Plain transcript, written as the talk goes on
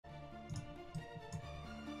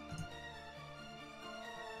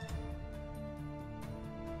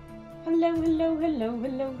Hello, hello, hello,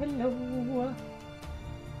 hello, hello.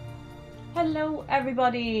 Hello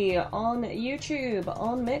everybody on YouTube,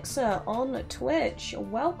 on Mixer, on Twitch.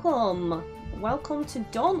 Welcome. Welcome to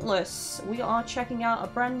Dauntless. We are checking out a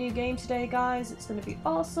brand new game today, guys. It's going to be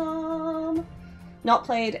awesome. Not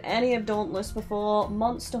played any of Dauntless before.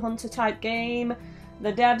 Monster Hunter type game.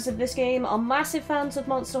 The devs of this game are massive fans of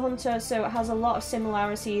Monster Hunter, so it has a lot of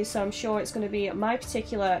similarities, so I'm sure it's going to be my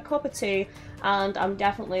particular cup of tea, and I'm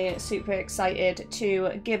definitely super excited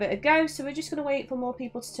to give it a go. So we're just going to wait for more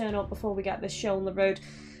people to turn up before we get this show on the road.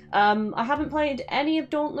 I haven't played any of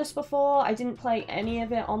Dauntless before. I didn't play any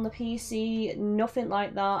of it on the PC, nothing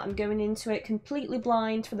like that. I'm going into it completely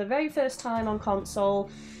blind for the very first time on console.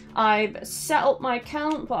 I've set up my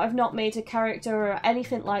account, but I've not made a character or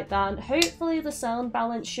anything like that. Hopefully the sound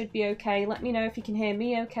balance should be okay. Let me know if you can hear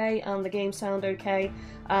me okay and the game sound okay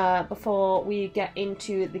before we get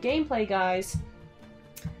into the gameplay, guys.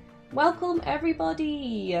 Welcome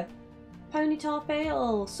everybody! Ponytar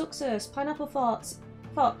Fail, Success, Pineapple Fox,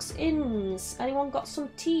 Inns, anyone got some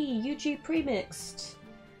tea? UG Premixed,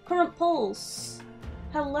 Current Pulse,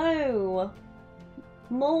 hello,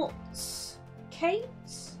 Maltz, Kate?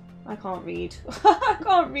 I can't read. I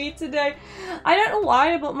can't read today. I don't know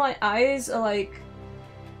why, but my eyes are like...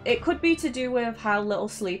 It could be to do with how little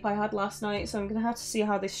sleep I had last night, so I'm going to have to see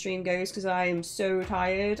how this stream goes because I am so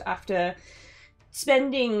tired after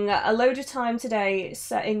spending a load of time today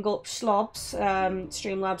setting up Slobs,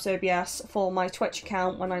 Streamlabs OBS, for my Twitch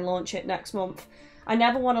account when I launch it next month. I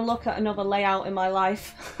never want to look at another layout in my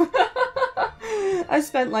life. I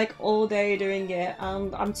spent like all day doing it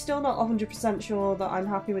and I'm still not 100% sure that I'm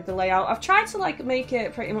happy with the layout. I've tried to like make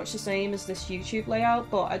it pretty much the same as this YouTube layout,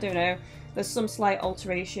 but I don't know. There's some slight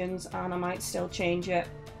alterations and I might still change it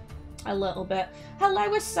a little bit.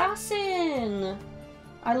 Hello Assassin!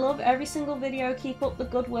 I love every single video, keep up the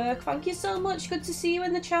good work. Thank you so much, good to see you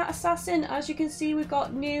in the chat, Assassin. As you can see, we've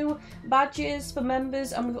got new badges for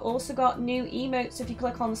members and we've also got new emotes. If you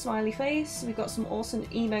click on the smiley face, we've got some awesome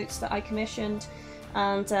emotes that I commissioned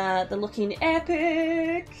and they're looking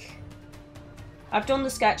epic. I've done the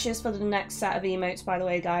sketches for the next set of emotes, by the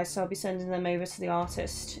way, guys, so I'll be sending them over to the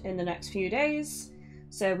artist in the next few days.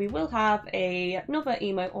 So we will have another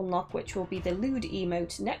emote unlock, which will be the lewd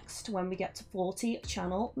emote next when we get to 40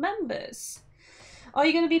 channel members. Are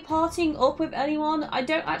you going to be partying up with anyone? I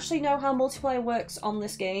don't actually know how multiplayer works on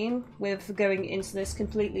this game with going into this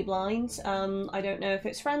completely blind. I don't know if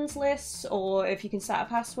it's friends lists or if you can set a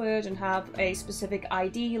password and have a specific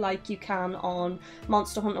ID like you can on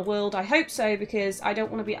Monster Hunter World. I hope so because I don't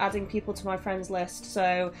want to be adding people to my friends list.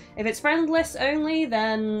 So if it's friend list only,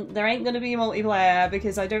 then there ain't going to be multiplayer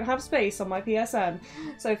because I don't have space on my PSN.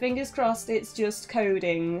 So fingers crossed it's just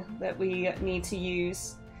coding that we need to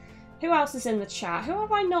use. Who else is in the chat? Who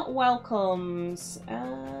have I not welcomed?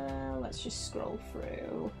 Let's just scroll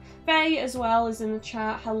through. Faye as well is in the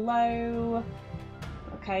chat. Hello.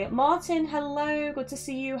 Okay, Martin, hello. Good to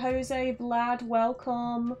see you. Jose, Vlad,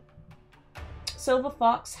 welcome. Silver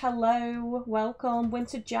Fox, hello. Welcome.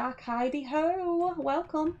 Winter Jack, Heidi ho.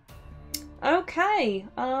 Welcome. Okay.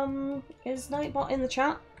 Is Nightbot in the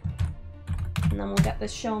chat? And then we'll get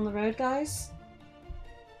this show on the road, guys.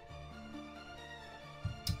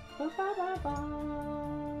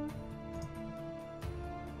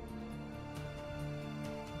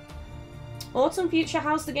 Autumn Future,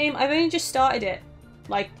 how's the game? I've only just started it.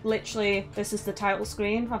 Like, literally, this is the title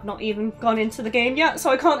screen. I've not even gone into the game yet,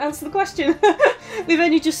 so I can't answer the question. We've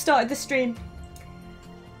only just started the stream.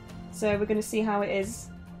 So we're going to see how it is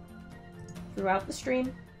throughout the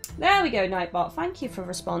stream. There we go, Nightbot. Thank you for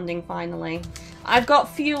responding, finally. I've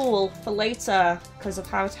got fuel for later, because of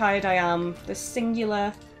how tired I am. This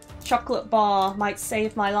singular chocolate bar might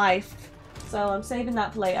save my life, so I'm saving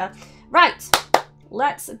that for later. Right,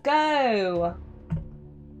 let's go.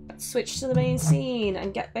 Let's switch to the main scene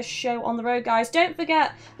and get this show on the road, guys. Don't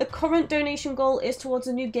forget, the current donation goal is towards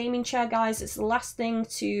a new gaming chair, guys. It's the last thing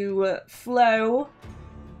to flow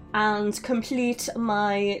and complete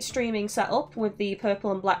my streaming setup with the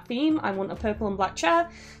purple and black theme. I want a purple and black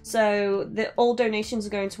chair, so all donations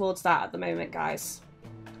are going towards that at the moment, guys.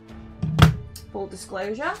 Full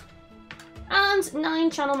disclosure. And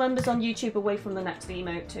 9 channel members on YouTube away from the next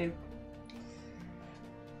emote too.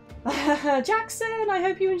 Jackson, I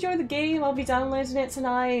hope you enjoy the game. I'll be downloading it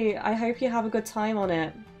tonight. I hope you have a good time on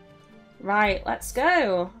it. Right, let's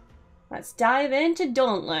go. Let's dive into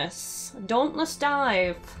Dauntless. Dauntless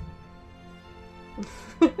dive.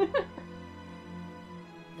 The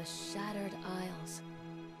Shattered Isles.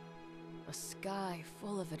 A sky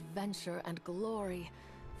full of adventure and glory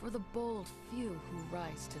for the bold few who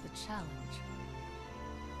rise to the challenge.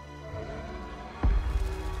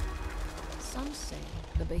 Some say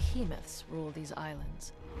the behemoths rule these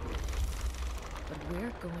islands. But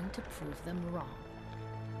we're going to prove them wrong.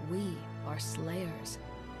 We are slayers,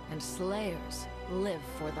 and slayers live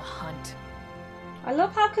for the hunt. I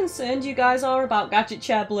love how concerned you guys are about Gadget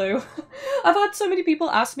Chair Blue. I've had so many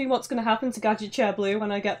people ask me what's going to happen to Gadget Chair Blue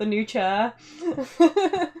when I get the new chair.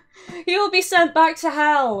 He will be sent back to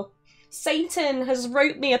hell. Satan has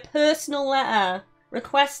wrote me a personal letter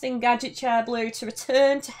requesting Gadget Chair Blue to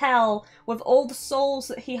return to hell with all the souls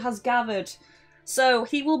that he has gathered. So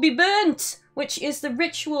he will be burnt, which is the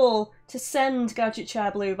ritual to send Gadget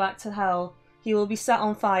Chair Blue back to hell. He will be set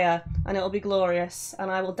on fire, and it will be glorious,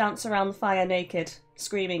 and I will dance around the fire naked,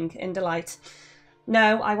 screaming in delight.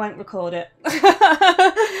 No, I won't record it.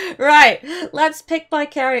 Right, let's pick my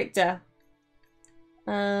character.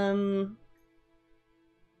 Hang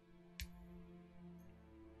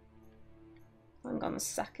on a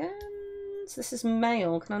second. This is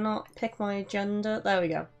male. Can I not pick my gender? There we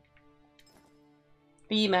go.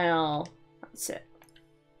 Female. That's it.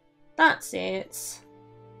 That's it.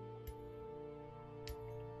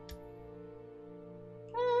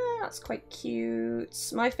 That's quite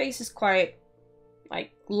cute. My face is quite,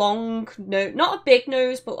 like, long, no, not a big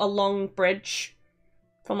nose, but a long bridge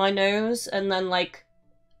for my nose, and then, like,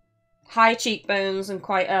 high cheekbones and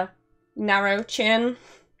quite a narrow chin.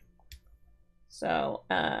 So,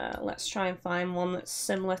 let's try and find one that's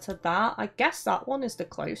similar to that. I guess that one is the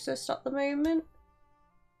closest at the moment.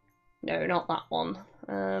 No, not that one.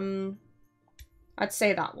 I'd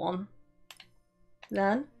say that one.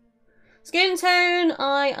 Then. Skin tone,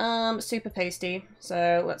 I am super pasty,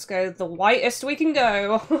 so let's go the whitest we can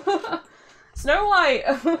go. Snow White!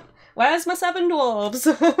 Where's my 7 dwarves?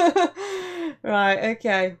 Right,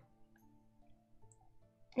 okay.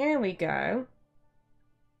 Here we go.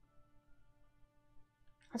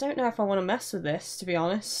 I don't know if I want to mess with this, to be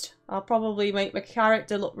honest. I'll probably make my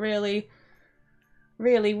character look really,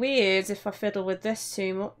 really weird if I fiddle with this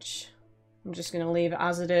too much. I'm just going to leave it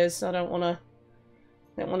as it is. I don't want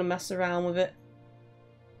to mess around with it.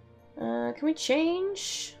 Can we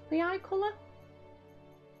change the eye colour?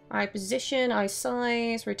 Eye position, eye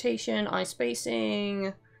size, rotation, eye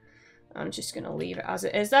spacing. I'm just going to leave it as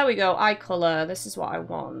it is. There we go, eye colour. This is what I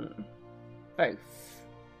want. Both.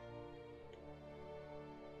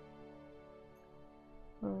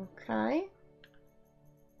 Okay.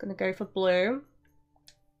 Gonna go for blue.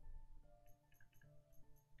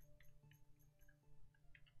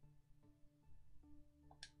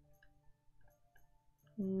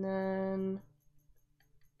 And then...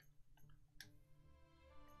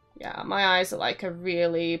 yeah, my eyes are like a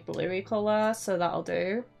really bluey colour, so that'll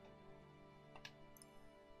do.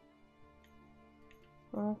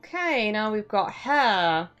 Okay, now we've got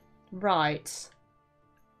hair. Right.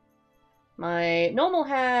 My normal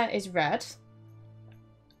hair is red.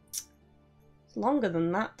 It's longer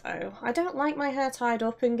than that, though. I don't like my hair tied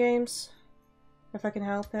up in games, if I can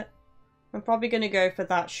help it. I'm probably going to go for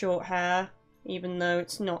that short hair, even though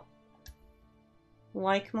it's not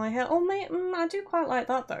like my hair. Oh, I do quite like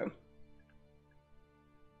that, though.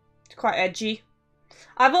 It's quite edgy.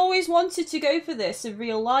 I've always wanted to go for this in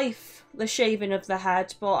real life, the shaving of the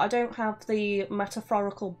head, but I don't have the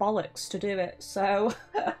metaphorical bollocks to do it, so...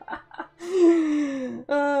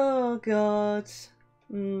 Oh, God.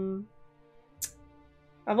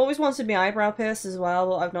 I've always wanted my eyebrow pierced as well,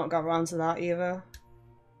 but I've not got around to that either.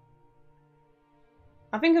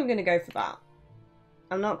 I think I'm going to go for that.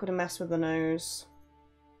 I'm not going to mess with the nose.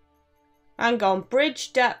 Hang on,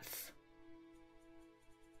 bridge depth.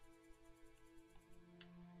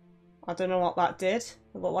 I don't know what that did.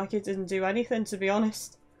 It looked like it didn't do anything, to be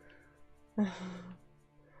honest.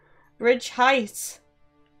 Bridge height.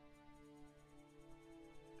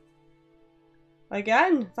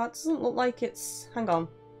 Again, that doesn't look like it's... hang on.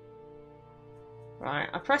 Right,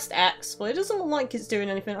 I pressed X, but it doesn't look like it's doing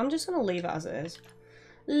anything. I'm just going to leave it as it is.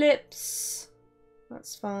 Lips.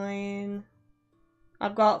 That's fine.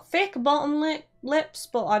 I've got thick bottom lips,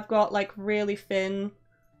 but I've got like really thin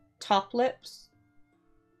top lips.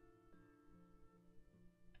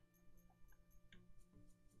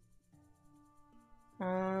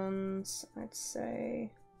 And I'd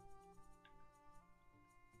say...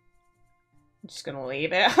 I'm just gonna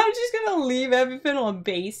leave it. I'm just gonna leave everything on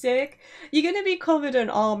basic. You're gonna be covered in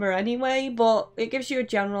armor anyway, but it gives you a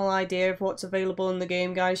general idea of what's available in the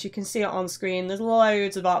game, guys. You can see it on screen. There's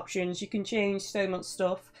loads of options. You can change so much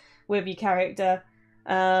stuff with your character.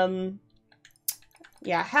 Yeah,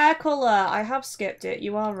 hair colour. I have skipped it.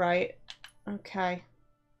 You are right. Okay.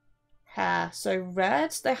 Hair. So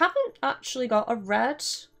red. They haven't actually got a red.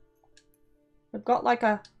 They've got like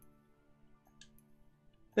a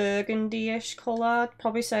burgundy-ish colour. I'd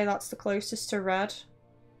probably say that's the closest to red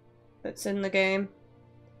that's in the game.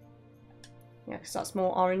 Yeah, because that's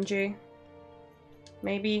more orangey.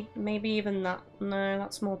 Maybe even that. No,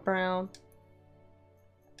 that's more brown.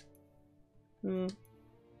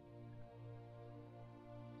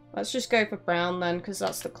 Let's just go for brown then, because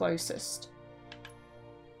that's the closest.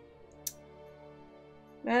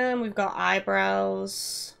 And we've got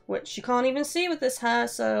eyebrows, which you can't even see with this hair,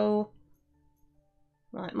 so...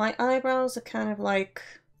 Right, my eyebrows are kind of like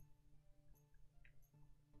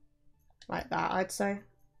that, I'd say.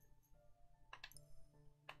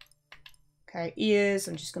 Okay, ears,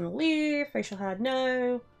 I'm just gonna leave. Facial hair,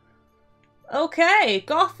 no. Okay,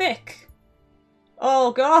 gothic.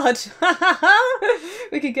 Oh god.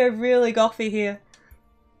 We could go really gothy here.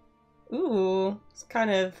 Ooh, it's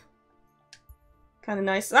kind of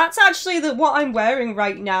nice. That's actually what I'm wearing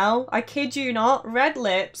right now. I kid you not. Red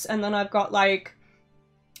lips, and then I've got like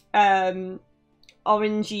orangey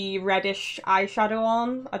reddish eyeshadow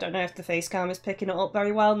on. I don't know if the face cam is picking it up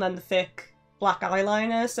very well, and then the thick black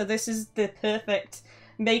eyeliner. So this is the perfect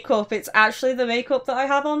makeup. It's actually the makeup that I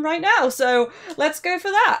have on right now, so let's go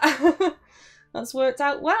for that. That's worked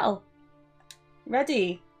out well.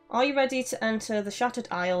 Ready? Are you ready to enter the Shattered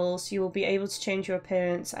Isles? You will be able to change your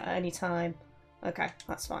appearance at any time. Okay,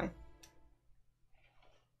 that's fine.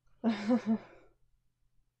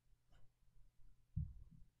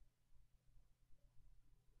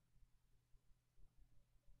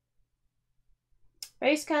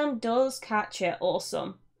 Facecam does catch it.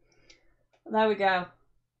 Awesome. There we go.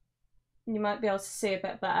 You might be able to see a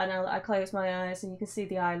bit better now that I close my eyes and you can see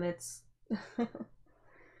the eyelids.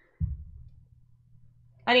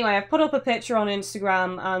 Anyway, I've put up a picture on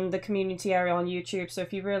Instagram and the community area on YouTube, so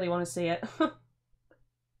if you really want to see it.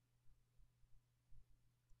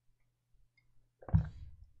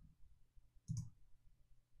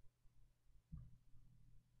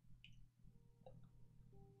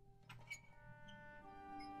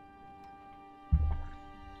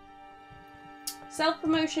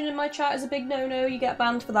 Self-promotion in my chat is a big no-no. You get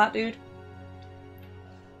banned for that, dude.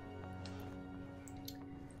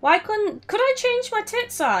 Why could I change my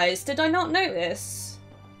tit size? Did I not notice?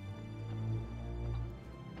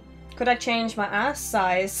 Could I change my ass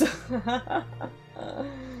size?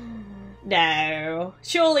 No,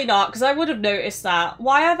 surely not, because I would have noticed that.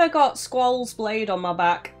 Why have I got Squall's blade on my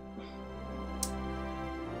back?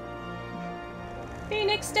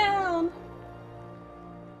 Phoenix down!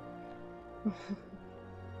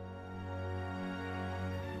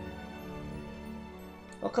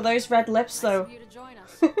 Look at those red lips, though. Nice of you to join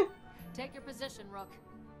us. Take your position, Rook.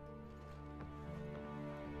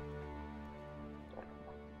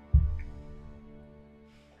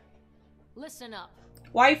 Listen up.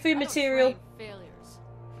 Waifu material. Failures.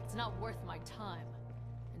 It's not worth my time,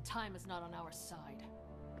 and time is not on our side.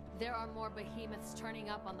 There are more behemoths turning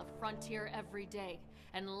up on the frontier every day,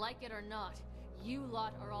 and like it or not, you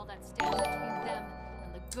lot are all that stands between them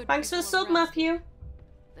and the good. Thanks for the sub, Matthew.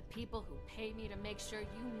 The people who pay me to make sure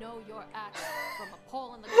you know your act from a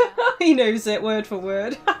pole in the ground. He knows it word for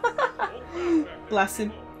word. Bless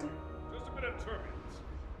him. Just a bit of turbulence.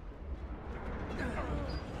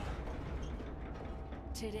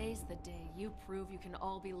 Today's the day you prove you can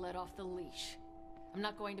all be let off the leash. I'm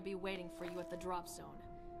not going to be waiting for you at the drop zone,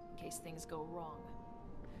 in case things go wrong.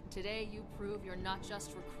 Today you prove you're not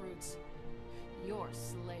just recruits, you're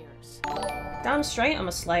slayers. Damn straight I'm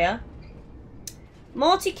a slayer.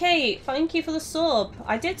 Morty Kate, thank you for the sub.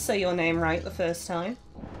 I did say your name right the first time.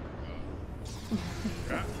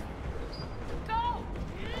 Go!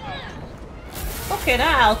 Fucking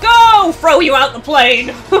hell. Go! Throw you out the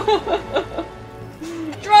plane!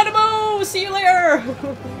 Geronimo! See you later!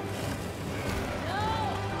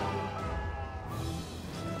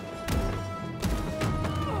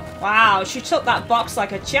 Wow, she took that box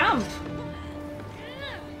like a champ.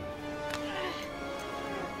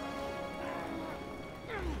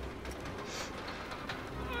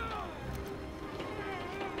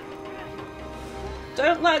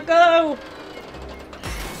 Don't let go!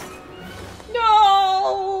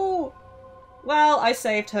 No! Well, I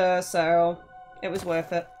saved her, so it was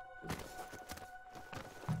worth it.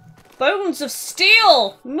 Bones of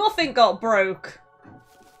steel! Nothing got broke.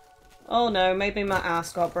 Oh no, maybe my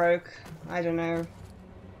ass got broke. I don't know.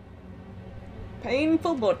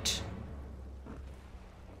 Painful butt.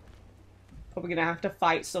 Probably gonna have to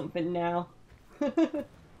fight something now.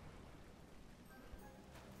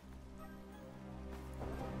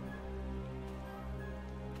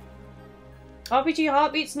 RPG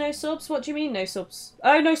Heartbeats, no subs? What do you mean, no subs?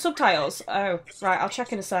 Oh, no subtitles. Oh, right, I'll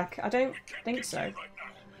check in a sec. I don't think so.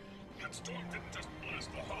 That storm didn't just blast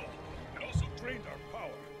the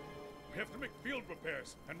We have to make field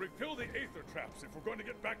repairs and refill the aether traps if we're going to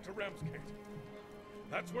get back to Ramsgate.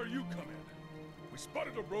 That's where you come in. We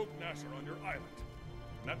spotted a rogue Nasher on your island.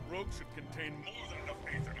 And that rogue should contain more than enough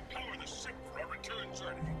aether to power the ship for our return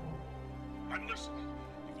journey. And listen,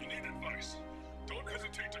 if you need advice, don't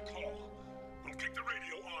hesitate to call. We'll keep the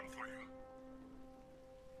radio on for you.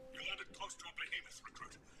 You landed close to a behemoth,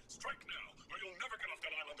 recruit. Strike now, or you'll never get off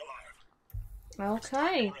that island alive.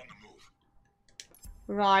 Okay. We're on the move.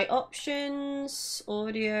 Right, options,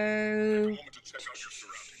 audio. Take a moment to check out your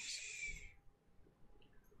surroundings.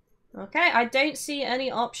 Okay, I don't see any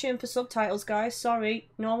option for subtitles, guys. Sorry.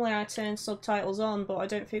 Normally I turn subtitles on, but I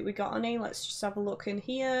don't think we got any. Let's just have a look in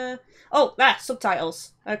here. Oh, there,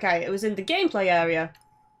 subtitles. Okay, it was in the gameplay area.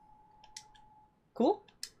 Cool.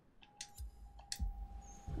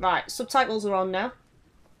 Right, subtitles are on now.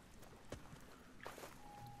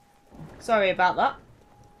 Sorry about that.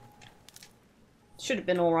 Should have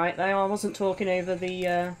been alright though. I wasn't talking over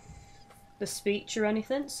the speech or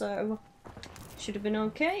anything, so should have been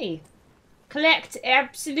okay. Collect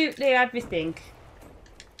absolutely everything.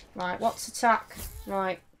 Right, what's attack?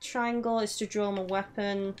 Right, triangle is to draw my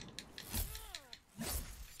weapon.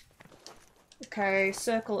 Okay,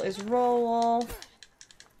 circle is roll.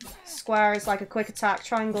 Square is like a quick attack.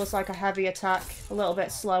 Triangle is like a heavy attack. A little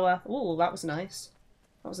bit slower. Ooh, that was nice.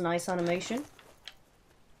 That was a nice animation.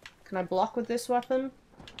 Can I block with this weapon?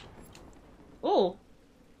 Ooh.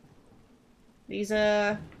 These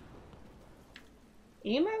are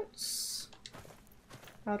emotes?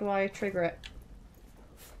 How do I trigger it?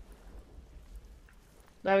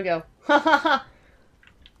 There we go.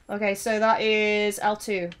 Okay, so that is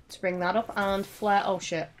L2 to bring that up, and flare. Oh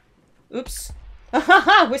shit. Oops.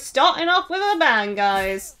 We're starting off with a bang,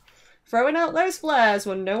 guys. Throwing out those flares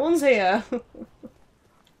when no one's here. Make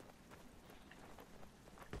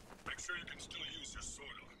sure you can still use your sword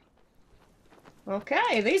arm.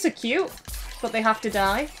 Okay, these are cute, but they have to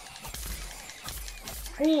die.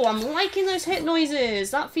 Oh, I'm liking those hit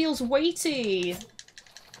noises. That feels weighty.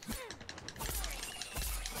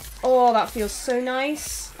 Oh, that feels so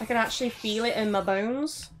nice. I can actually feel it in my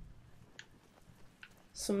bones.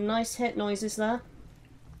 Some nice hit noises there.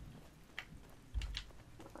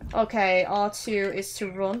 Okay, R2 is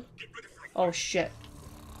to run. Oh shit.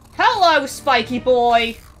 Hello, spiky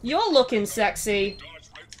boy! You're looking sexy.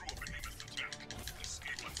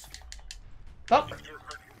 Fuck.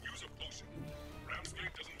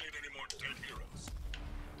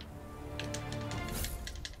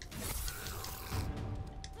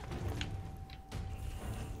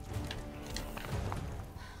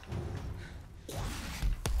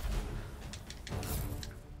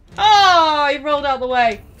 Oh, he rolled out the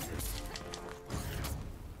way.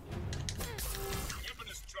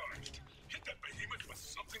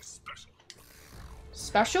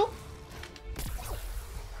 Special?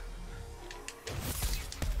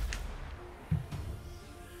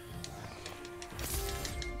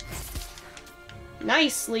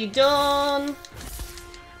 Nicely done.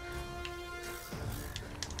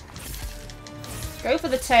 Go for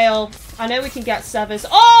the tail. I know we can get severs.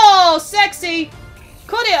 Oh, sexy!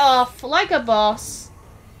 Cut it off like a boss.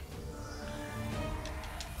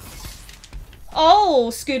 Oh,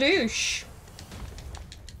 skadoosh.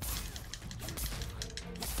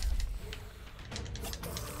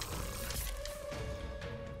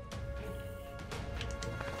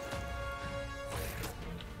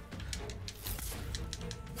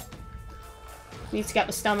 Need to get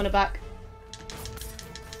the stamina back.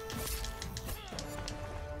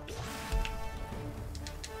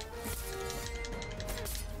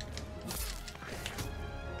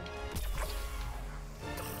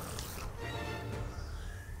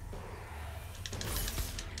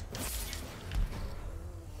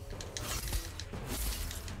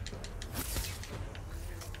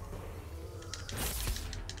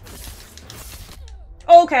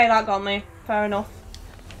 Okay, that got me. Fair enough.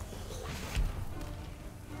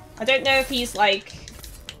 I don't know if he's, like,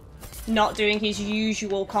 not doing his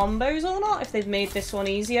usual combos or not, if they've made this one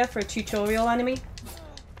easier for a tutorial enemy.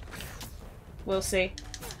 We'll see.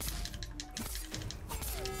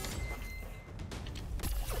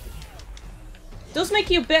 Does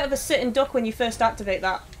make you a bit of a sitting duck when you first activate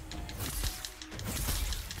that.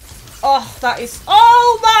 Oh, that is...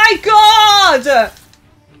 Oh my god!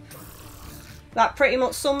 That pretty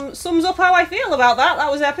much sums up how I feel about that.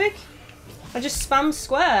 That was epic. I just spammed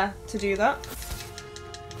square to do that.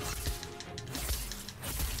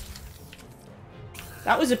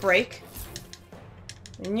 That was a break.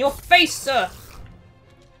 In your face, sir!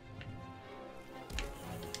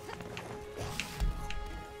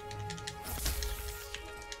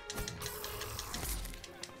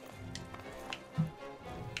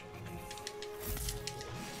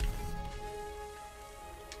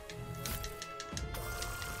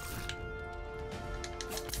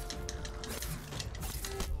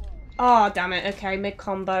 Oh, damn it. Okay,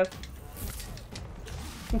 mid-combo.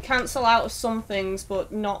 Can cancel out of some things,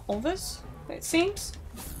 but not others, it seems.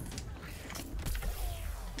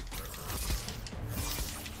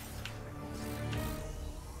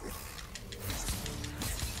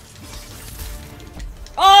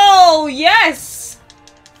 Oh, yes!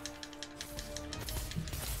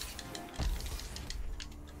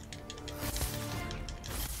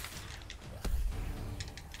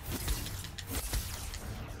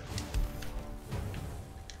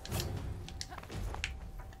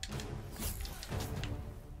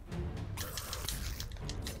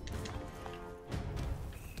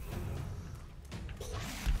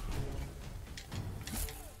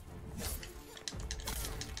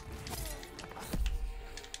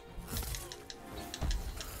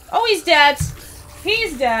 Oh, he's dead!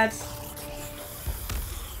 He's dead!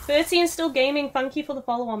 13 still gaming, thank you for the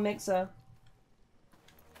follow on Mixer.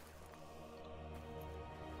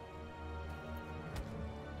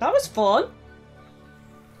 That was fun!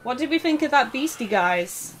 What did we think of that beastie,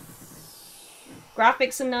 guys?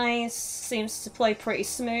 Graphics are nice, seems to play pretty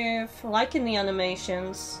smooth, liking the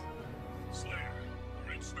animations. Slayer,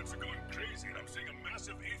 the instruments are going crazy and I'm seeing a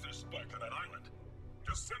massive ether spark on that island.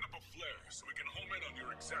 Just send up a flare so we can home in on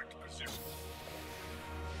your exact position.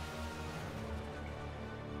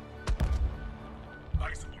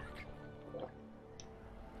 Nice work.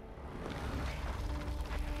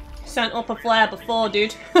 Sent up a flare before,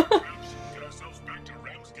 dude. Get ourselves back to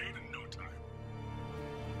Ramsgate in no time.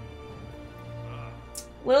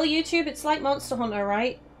 Will YouTube, it's like Monster Hunter,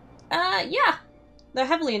 right? Yeah. They're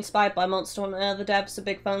heavily inspired by Monster Hunter. The devs are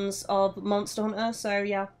big fans of Monster Hunter, so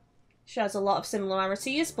yeah. Shares a lot of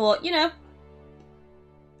similarities, but, you know.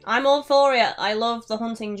 I'm all for it. I love the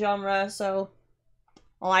hunting genre, so...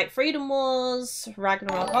 I like Freedom Wars,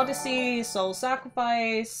 Ragnarok Odyssey, Soul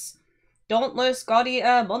Sacrifice, Dauntless, God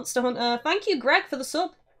Eater, Monster Hunter. Thank you, Greg, for the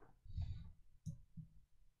sub.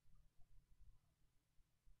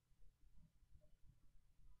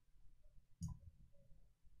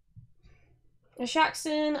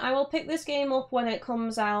 Shaxon, I will pick this game up when it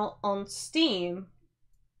comes out on Steam.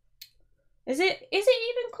 Is it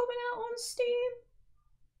even coming out on Steam?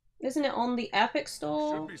 Isn't it on the Epic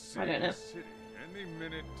Store? I don't know.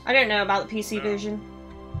 I don't know about the PC version.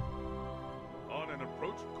 On an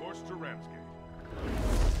approach course to Ramsgate.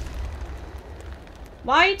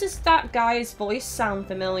 Why does that guy's voice sound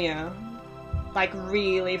familiar? Like,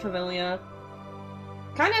 really familiar.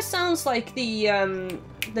 Kind of sounds like the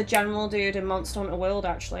general dude in Monster Hunter World,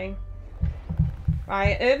 actually.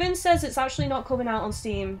 Right, Irvin says it's actually not coming out on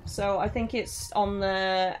Steam, so I think it's on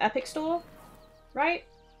the Epic Store, right?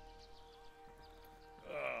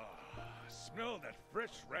 Smell that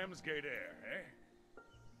fresh Ramsgate air, eh?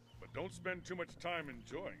 But don't spend too much time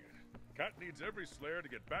enjoying it. Cat needs every Slayer to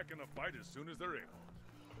get back in a fight as soon as they're able.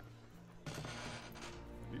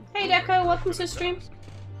 Hey Deco, welcome to the stream.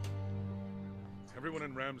 Everyone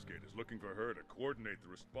in Ramsgate is looking for her to coordinate the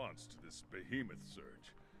response to this behemoth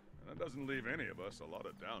surge. And that doesn't leave any of us a lot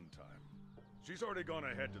of downtime. She's already gone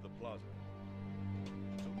ahead to the plaza.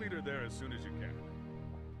 So meet her there as soon as you can.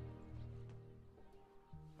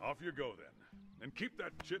 Off you go then. And keep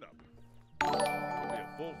that chin up. You'll be a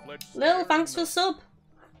full-fledged Lil, thanks for sub.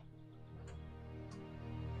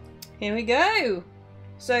 Here we go.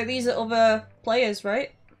 So these are other players,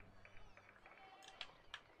 right?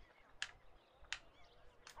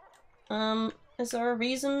 Is there a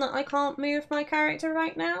reason that I can't move my character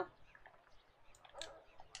right now?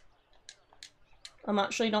 I'm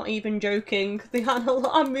actually not even joking. The analog,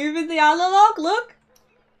 I'm moving the analog, look!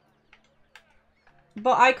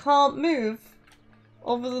 But I can't move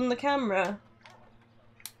other than the camera.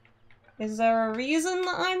 Is there a reason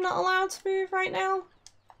that I'm not allowed to move right now?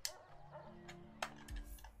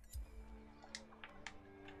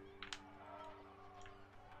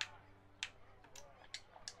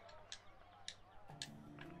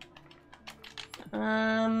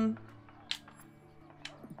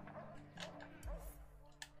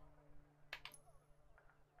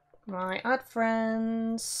 Right, add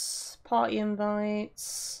friends, party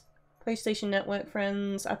invites, PlayStation Network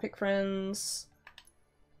friends, Epic friends,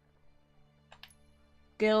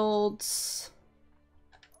 guilds.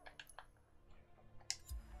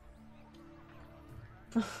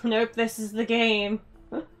 Nope, this is the game.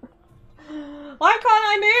 Why can't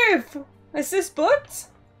I move? Is this bugged?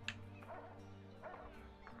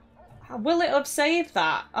 Will it have saved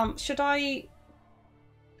that? Should I...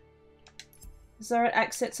 Is there an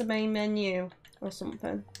exit to main menu or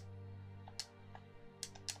something?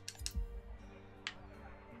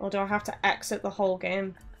 Or do I have to exit the whole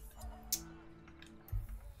game?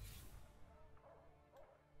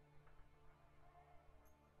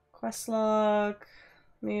 Quest log,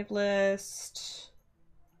 move list,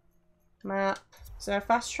 map. Is there a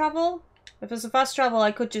fast travel? If there's a fast travel,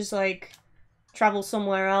 I could just like travel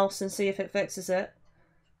somewhere else and see if it fixes it.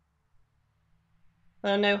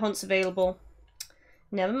 There are no hunts available.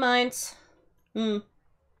 Never mind. I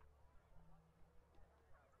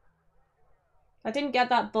didn't get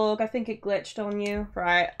that bug. I think it glitched on you.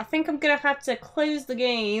 Right. I think I'm gonna have to close the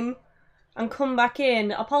game and come back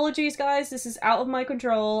in. Apologies, guys. This is out of my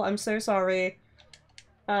control. I'm so sorry.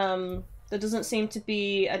 There doesn't seem to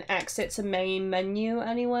be an exit to main menu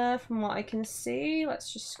anywhere from what I can see.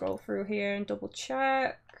 Let's just scroll through here and double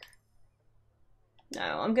check.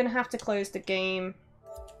 No, I'm gonna have to close the game.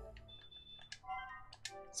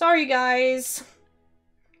 Sorry, guys.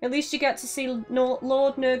 At least you get to see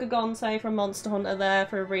Lord Nergigante from Monster Hunter there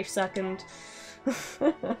for a brief second.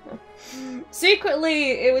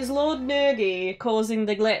 Secretly, it was Lord Nergy causing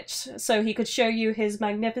the glitch, so he could show you his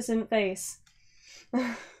magnificent face.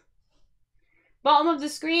 Bottom of the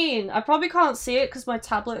screen. I probably can't see it because my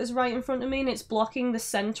tablet is right in front of me and it's blocking the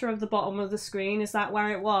center of the bottom of the screen. Is that where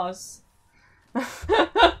it was?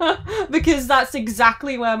 Because that's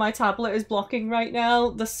exactly where my tablet is blocking right now,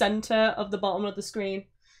 the center of the bottom of the screen.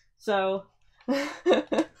 So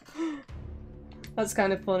that's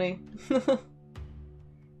kind of funny.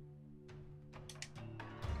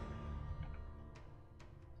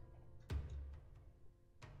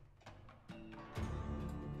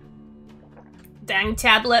 Dang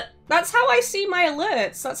tablet. That's how I see my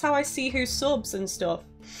alerts. That's how I see who subs and stuff.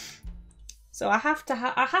 So I has to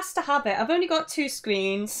have it. I've only got 2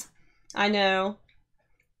 screens. I know.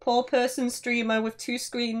 Poor person streamer with 2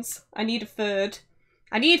 screens. I need a 3rd.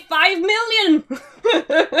 I need 5 million!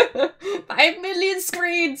 5 million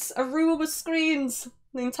screens! A room of screens!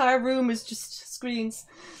 The entire room is just screens.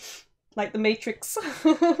 Like the Matrix.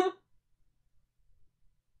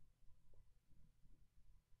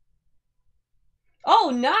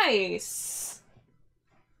 Oh, nice!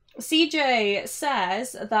 CJ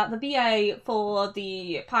says that the VA for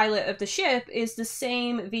the pilot of the ship is the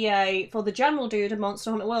same VA for the general dude in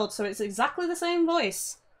Monster Hunter World, so it's exactly the same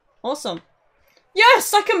voice. Awesome.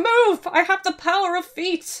 Yes, I can move! I have the power of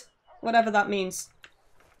feet! Whatever that means.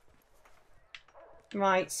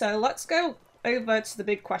 Right, so let's go over to the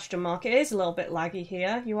big question mark. It is a little bit laggy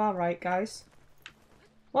here. You are right, guys.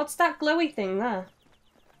 What's that glowy thing there?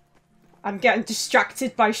 I'm getting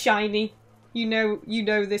distracted by shiny. You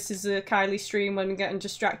know this is a Kylie stream when I'm getting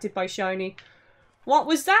distracted by shiny. What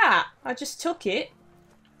was that? I just took it.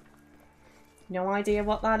 No idea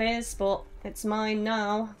what that is, but it's mine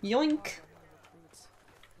now. Yoink. It's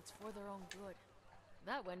for their own good.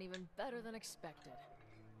 That went even better than expected.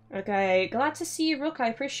 Okay, glad to see you, Rook. I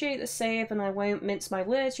appreciate the save and I won't mince my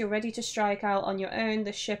words. You're ready to strike out on your own.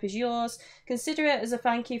 The ship is yours. Consider it as a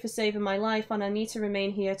thank you for saving my life, and I need to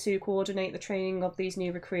remain here to coordinate the training of these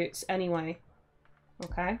new recruits anyway.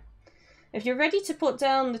 Okay. If you're ready to put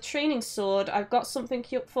down the training sword, I've got something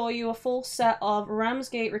for you. A full set of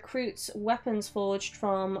Ramsgate recruits weapons forged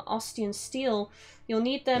from Ostian steel. You'll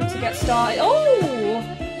need them to get started. Oh!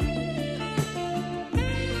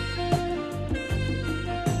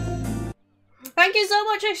 Thank you so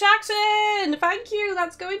much, Jackson! Thank you!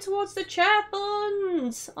 That's going towards the chair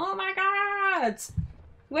funds! Oh my god!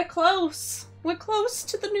 We're close! We're close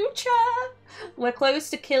to the new chair! We're close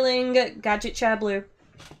to killing Gadget Chair Blue.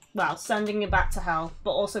 Well, sending him back to hell, but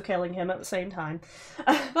also killing him at the same time.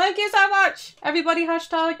 Thank you so much! Everybody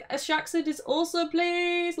hashtag Jackson is awesome,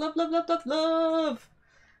 please! Love, love, love, love, love!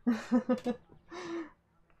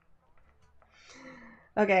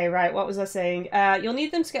 Okay, right, what was I saying? You'll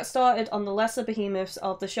need them to get started on the lesser behemoths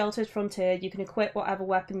of the Sheltered Frontier. You can equip whatever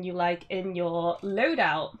weapon you like in your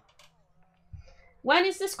loadout. When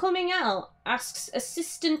is this coming out? Asks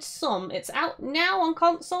Assistant Sum. It's out now on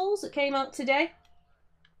consoles. It came out today.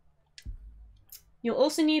 You'll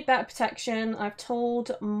also need better protection. I've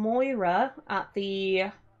told Moira at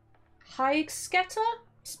the Heigsketter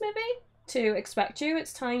Smithy to expect you.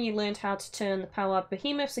 It's time you learned how to turn the power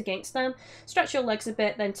behemoths against them. Stretch your legs a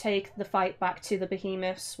bit, then take the fight back to the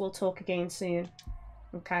behemoths. We'll talk again soon.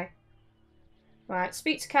 Okay. Right,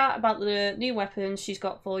 speak to Kat about the new weapons she's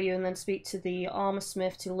got for you, and then speak to the armor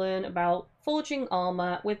smith to learn about forging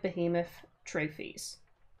armor with behemoth trophies.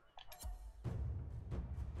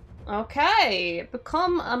 Okay,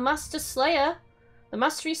 become a Master Slayer. The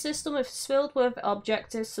mastery system is filled with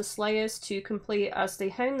objectives for Slayers to complete as they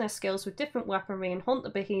hone their skills with different weaponry and hunt the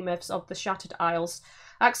behemoths of the Shattered Isles.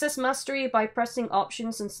 Access mastery by pressing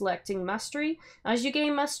options and selecting mastery. As you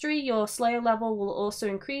gain mastery, your Slayer level will also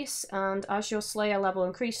increase, and as your Slayer level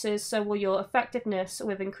increases, so will your effectiveness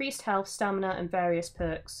with increased health, stamina, and various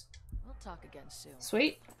perks. talk again soon.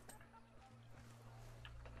 Sweet.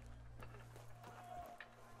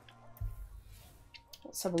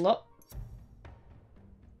 Let's have a look.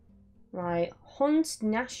 Right, Hunt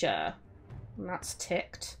Nasher. And that's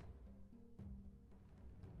ticked.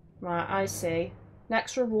 Right, I see.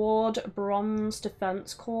 Next reward, Bronze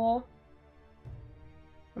Defense Core.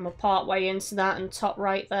 And we're part way into that and top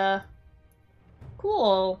right there.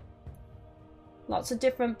 Cool. Lots of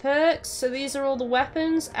different perks. So these are all the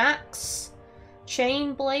weapons. Axe.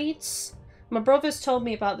 Chain blades. My brother's told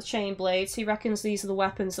me about the chain blades. He reckons these are the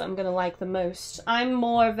weapons that I'm going to like the most. I'm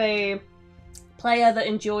more of a player that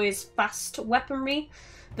enjoys fast weaponry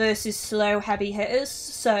versus slow heavy hitters,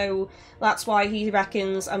 so that's why he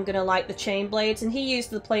reckons I'm gonna like the chain blades, and he used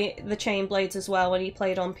the chain blades as well when he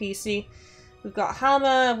played on PC. We've got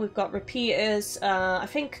hammer, we've got repeaters. I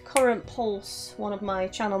think Current Pulse, one of my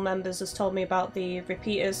channel members, has told me about the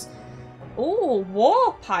repeaters. Oh,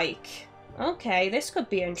 war pike. Okay, this could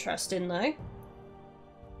be interesting though.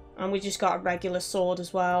 And we just got a regular sword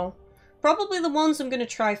as well. Probably the ones I'm going to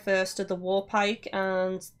try first are the war pike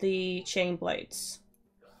and the chain blades.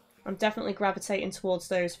 I'm definitely gravitating towards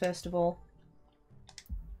those first of all.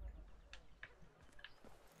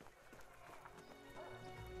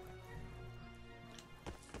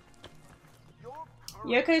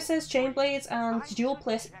 Yoko says chain blades and dual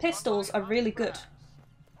pistols are really good.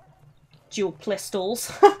 Dual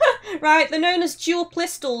pistols. Right, they're known as dual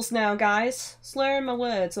pistols now, guys. Slurring my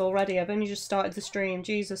words already. I've only just started the stream.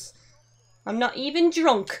 Jesus. I'm not even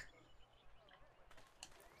drunk.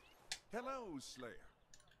 Hello, Slayer.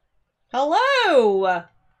 Hello!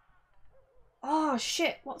 Oh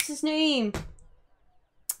shit, what's his name?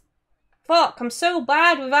 Fuck, I'm so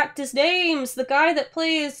bad with actors' names. The guy that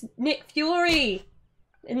plays Nick Fury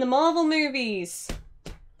in the Marvel movies.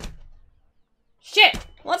 Shit,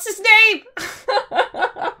 what's his name?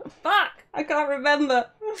 Fuck, I can't remember.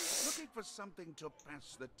 Looking for something to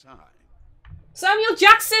pass the time. Samuel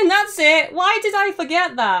Jackson, that's it. Why did I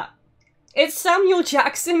forget that? It's Samuel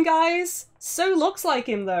Jackson, guys. So looks like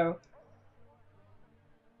him, though.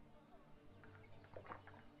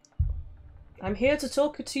 I'm here to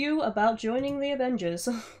talk to you about joining the Avengers.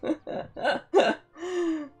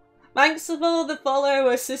 Thanks for all the follow,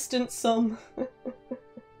 assistant son.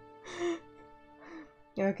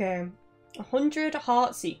 Okay. 100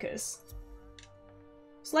 Heart Seekers.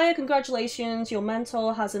 Slayer, congratulations. Your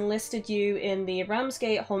mentor has enlisted you in the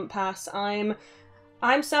Ramsgate Hunt Pass. I'm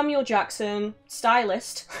Samuel Jackson,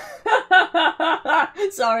 stylist.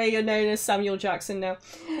 Sorry, you're known as Samuel Jackson now.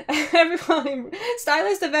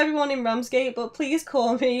 Stylist of everyone in Ramsgate, but please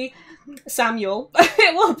call me Samuel.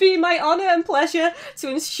 It will be my honour and pleasure to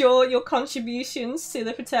ensure your contributions to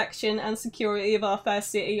the protection and security of our fair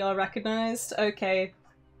city are recognised. Okay.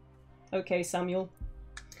 Okay, Samuel.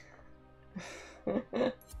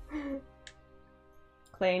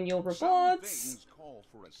 Claim your rewards. Some things call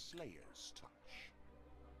for a slayer's touch.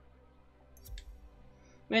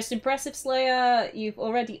 Most impressive Slayer, you've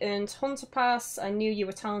already earned Hunter Pass. I knew you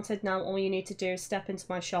were talented. Now all you need to do is step into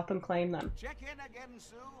my shop and claim them. Check in again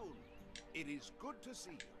soon. It is good to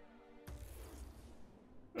see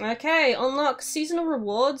you. Okay, unlock seasonal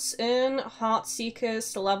rewards. Earn Heart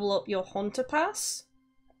Seekers to level up your Hunter Pass.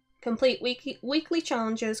 Complete weekly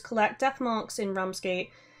challenges. Collect death marks in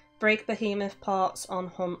Ramsgate. Break behemoth parts on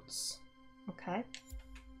hunts. Okay.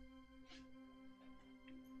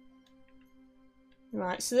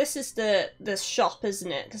 Right, so this is the shop,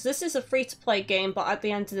 isn't it? Because this is a free-to-play game, but at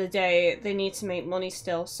the end of the day, they need to make money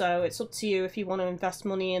still, so it's up to you if you want to invest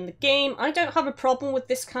money in the game. I don't have a problem with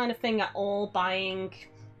this kind of thing at all, buying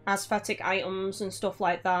aesthetic items and stuff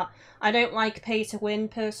like that. I don't like pay-to-win,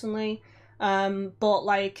 personally, but,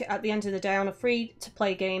 like, at the end of the day, on a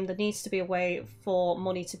free-to-play game, there needs to be a way for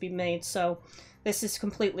money to be made, so this is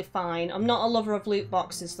completely fine. I'm not a lover of loot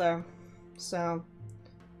boxes, though, so...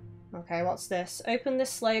 Okay, what's this? Open this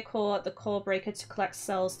Slayer core at the core breaker to collect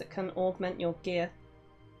cells that can augment your gear.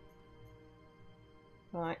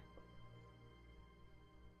 Right.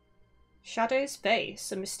 Shadow's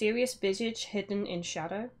face. A mysterious visage hidden in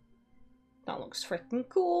shadow. That looks freaking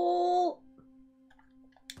cool.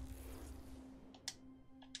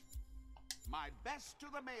 My best to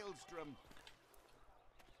the maelstrom.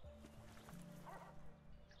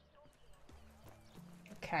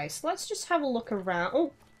 Okay, so let's just have a look around.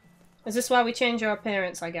 Oh! Is this why we change our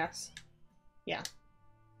appearance, I guess? Yeah.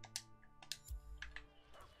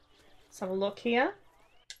 Let's have a look here.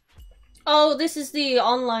 Oh, this is the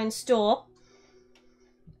online store.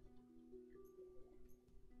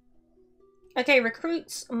 Okay,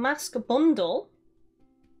 recruits mask bundle.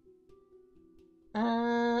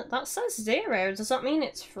 That says 0. Does that mean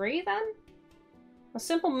it's free then? A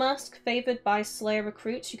simple mask favored by Slayer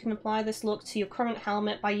recruits. You can apply this look to your current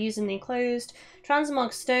helmet by using the enclosed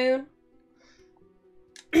transmog stone.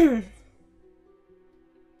 Yeah,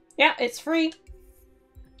 it's free.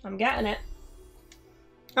 I'm getting it.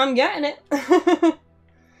 I'm getting it.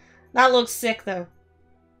 That looks sick though.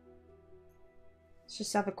 Let's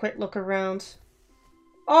just have a quick look around.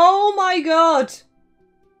 Oh my god!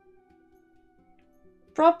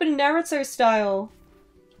 Proper Naruto style.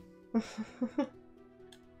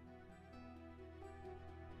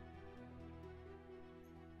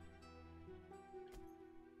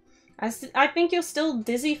 I think you're still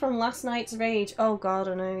dizzy from last night's rage. Oh god,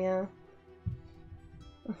 I know, yeah.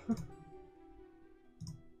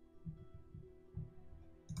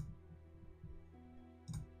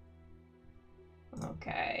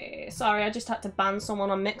 Okay, sorry, I just had to ban someone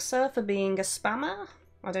on Mixer for being a spammer.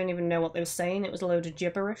 I don't even know what they were saying, it was a load of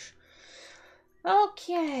gibberish.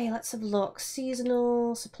 Okay, let's have a look.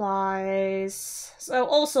 Seasonal, supplies. So,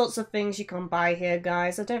 all sorts of things you can buy here,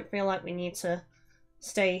 guys. I don't feel like we need to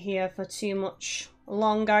stay here for too much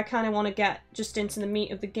longer. I kind of want to get just into the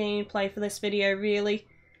meat of the gameplay for this video, really.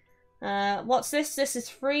 What's this? This is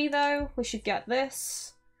free, though. We should get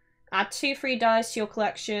this. Add 2 free dyes to your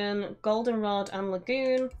collection. Goldenrod and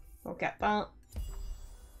Lagoon. I'll get that.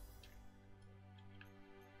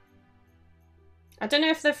 I don't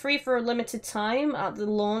know if they're free for a limited time at the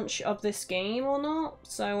launch of this game or not,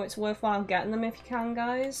 so it's worthwhile getting them if you can,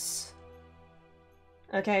 guys.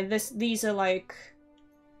 Okay, these are like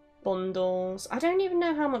bundles. I don't even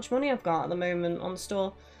know how much money I've got at the moment on the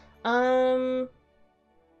store.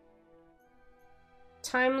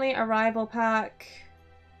 Timely arrival pack.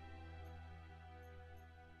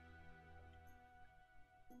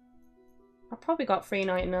 I've probably got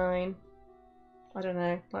 $3.99. I don't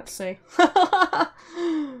know. Let's see.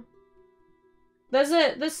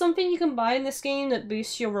 There's something you can buy in this game that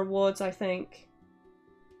boosts your rewards, I think.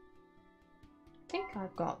 I think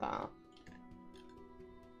I've got that.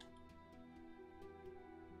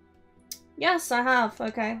 Yes, I have.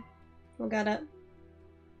 Okay. We'll get it.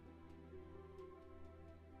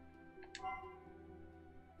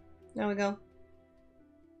 There we go.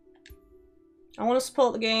 I want to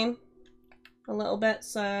support the game a little bit,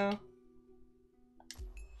 so...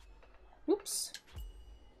 Oops.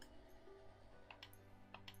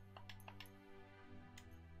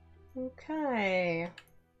 Okay.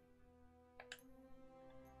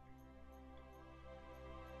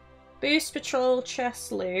 Boost patrol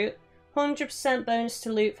chest loot. 100% bonus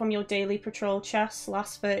to loot from your daily patrol chests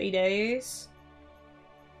last 30 days.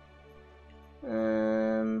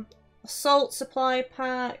 Assault supply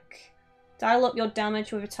pack. Dial up your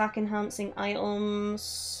damage with attack enhancing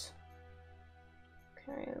items.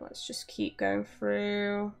 Okay, let's just keep going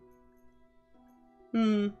through.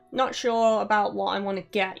 Not sure about what I want to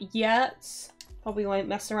get yet. Probably won't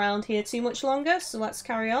mess around here too much longer, so let's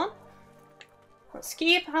carry on. Let's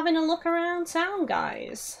keep having a look around town,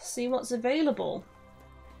 guys. See what's available.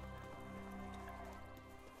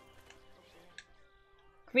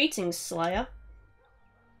 Greetings, Slayer.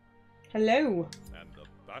 Hello. And the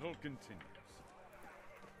battle continues.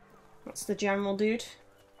 That's the general dude.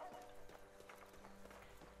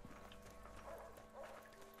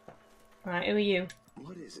 Right, who are you?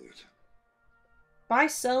 What is it? Buy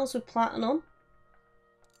cells with platinum.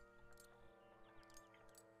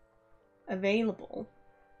 Available.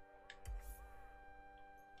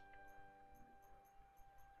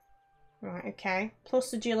 Right, okay.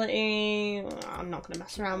 Plus agility. I'm not going to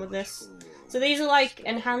mess around with this. So these are like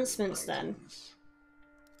enhancements then.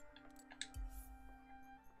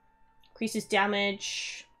 Increases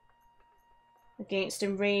damage against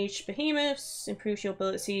enraged behemoths. Improves your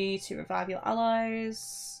ability to revive your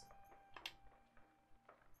allies.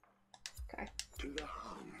 Okay.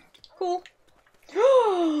 Cool.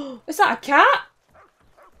 Is that a cat?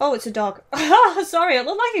 Oh, it's a dog. Sorry, it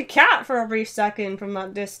looked like a cat for a brief second from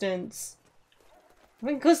that distance. I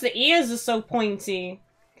think because the ears are so pointy.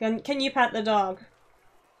 Can you pet the dog?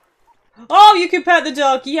 Oh, you can pet the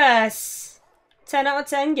dog, yes! 10 out of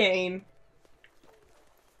 10 game.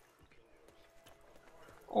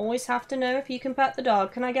 Always have to know if you can pet the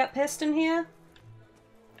dog. Can I get pissed in here?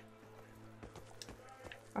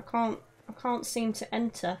 I can't seem to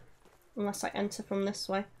enter. Unless I enter from this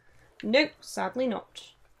way. Nope, sadly not.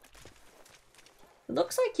 It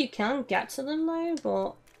looks like you can get to them though,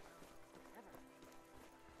 but...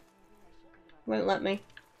 won't let me.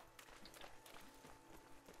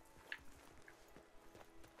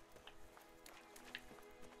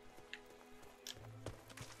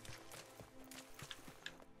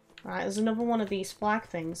 Alright, there's another one of these flag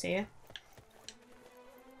things here.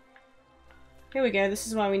 Here we go, this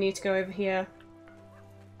is why we need to go over here.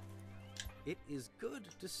 It is good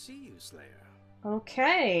to see you, Slayer.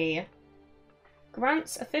 Okay.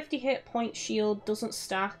 Grants a 50 hit point shield, doesn't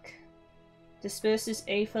stack. Disperses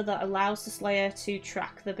aether that allows the Slayer to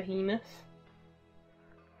track the behemoth.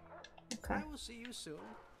 Okay. I will see you soon,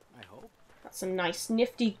 I hope. That's a nice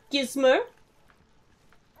nifty gizmo.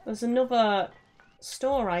 There's another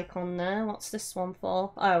store icon there. What's this one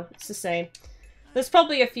for? Oh, it's the same. There's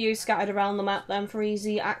probably a few scattered around the map then for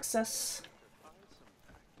easy access.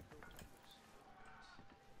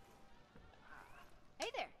 Hey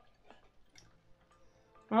there.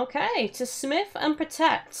 Okay, to smith and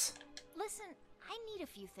protect. Listen, I need a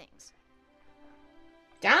few things.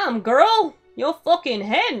 Damn, girl! You're fucking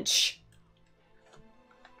hench!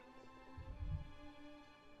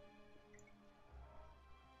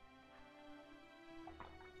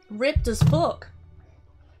 Ripped as fuck.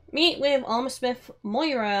 Meet with Armorsmith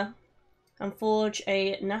Moira and forge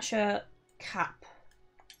a Nasha cap.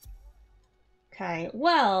 Okay,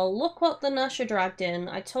 well, look what the Nasha dragged in.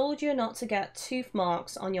 I told you not to get tooth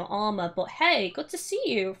marks on your armor, but hey, good to see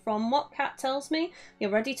you. From what Cat tells me, you're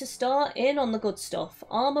ready to start in on the good stuff.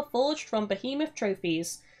 Armor forged from behemoth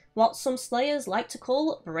trophies. What some slayers like to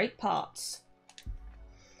call break parts.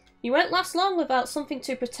 You won't last long without something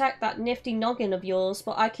to protect that nifty noggin of yours,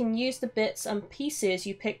 but I can use the bits and pieces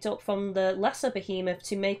you picked up from the lesser behemoth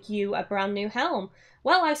to make you a brand new helm.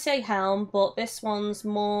 Well, I say helm, but this one's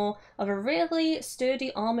more of a really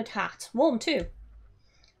sturdy armoured hat. Warm too.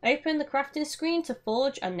 Open the crafting screen to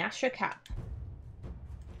forge a Nasha cap.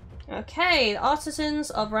 Okay, the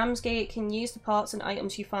artisans of Ramsgate can use the parts and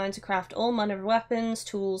items you find to craft all manner of weapons,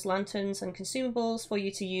 tools, lanterns and consumables for you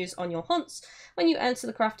to use on your hunts. When you enter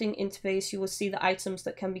the crafting interface, you will see the items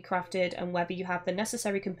that can be crafted and whether you have the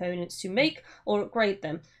necessary components to make or upgrade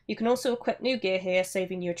them. You can also equip new gear here,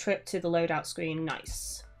 saving you a trip to the loadout screen.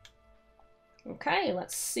 Nice. Okay,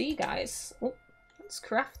 let's see, guys. Oh, let's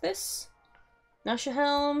craft this. Nasha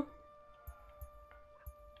helm.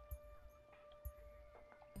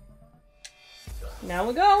 Now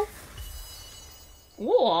we go.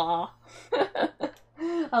 Whoa.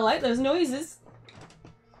 I like those noises.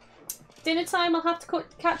 Dinner time, I'll have to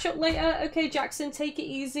catch up later. Okay, Jackson, take it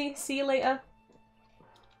easy. See you later.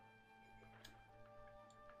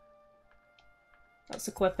 Let's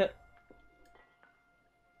equip it.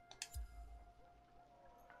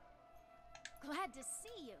 Glad to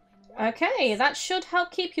see you. Okay, that should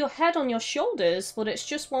help keep your head on your shoulders, but it's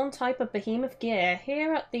just one type of behemoth gear.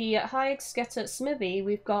 Here at the Higgsketter Smithy,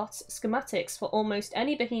 we've got schematics for almost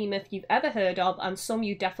any behemoth you've ever heard of, and some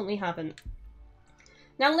you definitely haven't.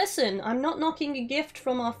 Now listen, I'm not knocking a gift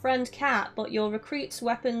from our friend Cat, but your recruit's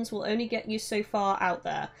weapons will only get you so far out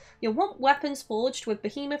there. You'll want weapons forged with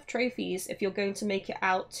behemoth trophies if you're going to make it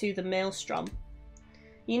out to the Maelstrom.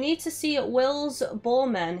 You need to see Will's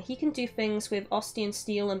Boreman. He can do things with Ostian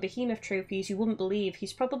steel and behemoth trophies you wouldn't believe.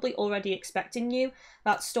 He's probably already expecting you.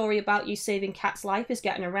 That story about you saving Cat's life is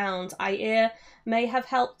getting around. I may have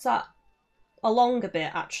helped that along a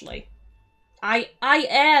bit, actually. I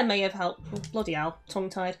may have helped. Oh, bloody hell,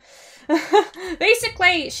 tongue-tied.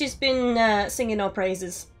 Basically, she's been singing our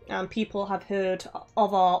praises, and people have heard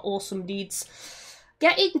of our awesome deeds.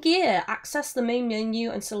 Get in gear, access the main menu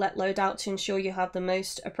and select loadout to ensure you have the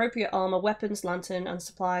most appropriate armor, weapons, lantern and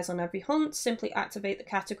supplies on every hunt. Simply activate the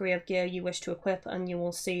category of gear you wish to equip and you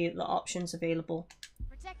will see the options available.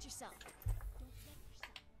 Protect yourself.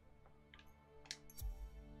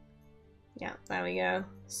 Yeah, there we go.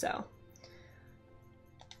 So.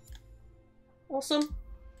 Awesome.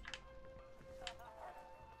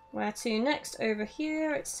 Where to next? Over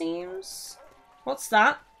here, it seems. What's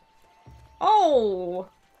that? Oh!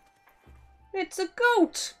 It's a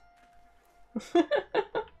goat!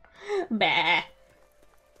 Bah!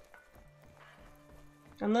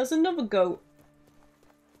 And there's another goat.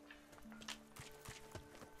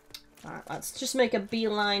 Alright, let's just make a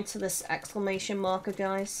beeline to this exclamation marker,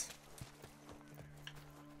 guys.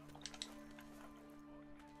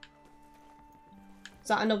 Is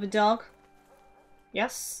that another dog?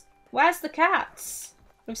 Yes. Where's the cats?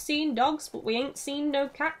 We've seen dogs, but we ain't seen no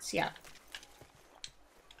cats yet.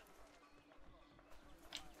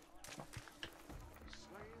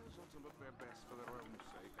 Slayers ought to look their best for their own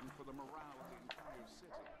sake and for the morale of the entire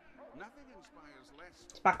city. Nothing inspires less.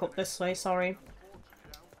 Let's back up this way, sorry.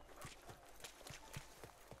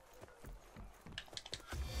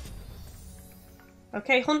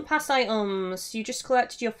 Okay, hunt pass items. You just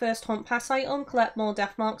collected your first hunt pass item. Collect more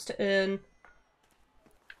death marks to earn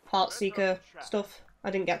Heartseeker stuff. I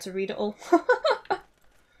didn't get to read it all.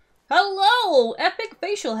 Hello! Epic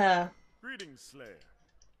facial hair. Greetings, Slayer.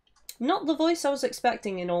 Not the voice I was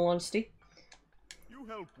expecting, in all honesty. You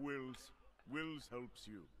help Wills. Wills helps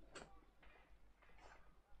you.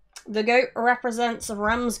 The goat represents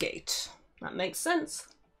Ramsgate. That makes sense.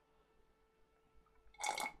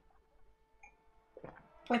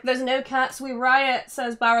 If there's no cats, we riot,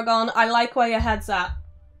 says Baragon. I like where your head's at.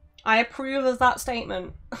 I approve of that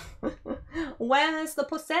statement. Where's the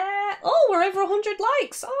pussy? Oh, we're over 100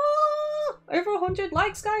 likes. Oh, over 100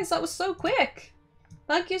 likes, guys. That was so quick.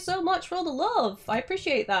 Thank you so much for all the love. I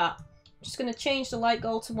appreciate that. I'm just going to change the like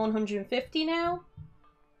goal to 150 now.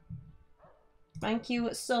 Thank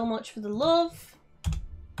you so much for the love.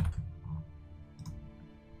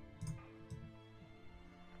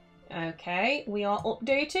 Okay, we are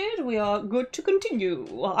updated. We are good to continue.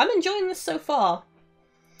 Well, I'm enjoying this so far.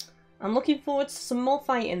 I'm looking forward to some more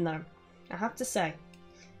fighting though, I have to say.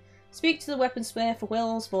 Speak to the weaponsmith for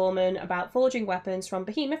Wills Vorman about forging weapons from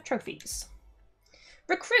Behemoth trophies.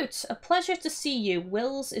 Recruit, a pleasure to see you.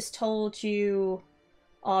 Wills is told you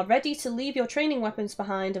are ready to leave your training weapons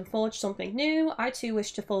behind and forge something new. I too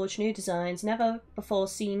wish to forge new designs never before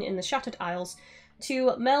seen in the Shattered Isles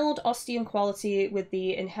to meld Ostian quality with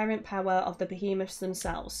the inherent power of the behemoths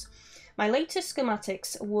themselves. My latest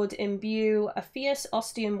schematics would imbue a fierce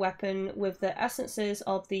Ostian weapon with the essences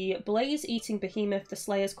of the blaze-eating behemoth the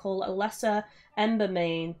Slayers call a lesser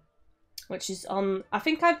Embermane, which is on... I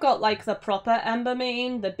think I've got like the proper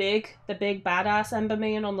Embermane, the big badass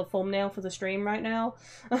Embermane on the thumbnail for the stream right now.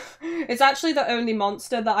 It's actually the only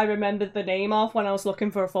monster that I remembered the name of when I was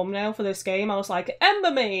looking for a thumbnail for this game. I was like,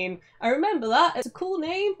 Embermane! I remember that, it's a cool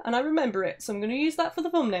name, and I remember it, so I'm going to use that for the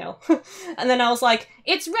thumbnail. And then I was like,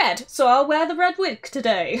 it's red, so I'll wear the red wig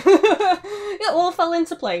today. It all fell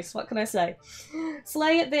into place, what can I say?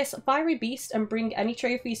 Slay this fiery beast and bring any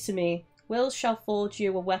trophies to me. Wills shall forge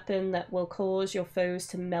you a weapon that will cause your foes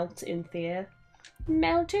to melt in fear.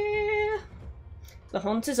 Melty! The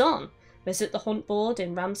hunt is on. Visit the hunt board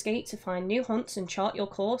in Ramsgate to find new hunts and chart your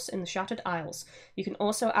course in the Shattered Isles. You can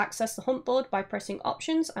also access the hunt board by pressing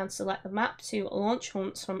options and select the map to launch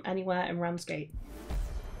hunts from anywhere in Ramsgate.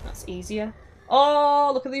 That's easier.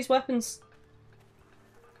 Oh, look at these weapons.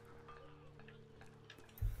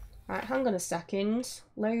 Right, hang on a second.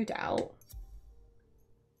 Load out.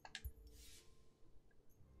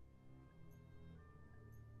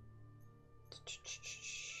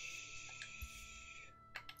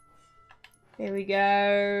 Here we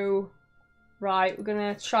go. Right, we're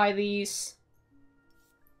gonna try these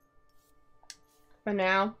for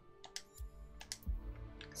now.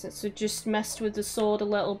 Since we just messed with the sword a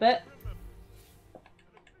little bit.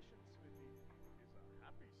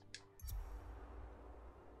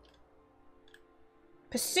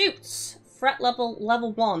 Pursuits! Threat level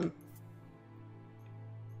 1.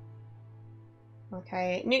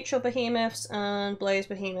 Okay, neutral behemoths and blaze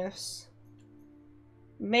behemoths.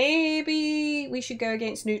 Maybe we should go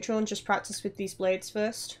against neutral and just practice with these blades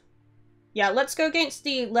first. Yeah, let's go against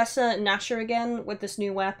the lesser Nasher again with this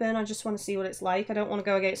new weapon. I just want to see what it's like. I don't want to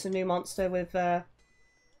go against a new monster with... Right,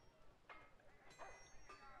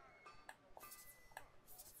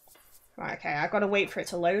 okay, I gotta wait for it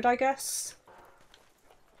to load, I guess.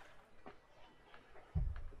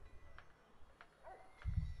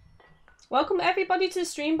 Welcome everybody to the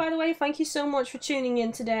stream, by the way. Thank you so much for tuning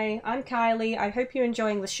in today. I'm Kylie. I hope you're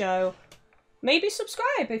enjoying the show. Maybe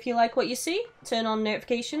subscribe if you like what you see. Turn on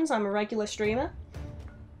notifications. I'm a regular streamer.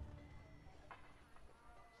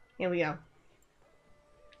 Here we go.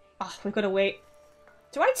 Oh, we've got to wait.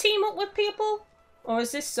 Do I team up with people? Or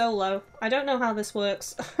is this solo? I don't know how this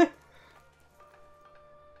works.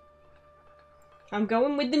 I'm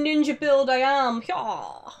going with the ninja build, I am.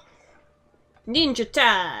 Yaw. Ninja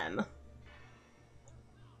time.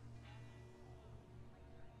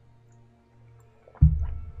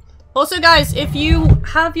 Also guys, if you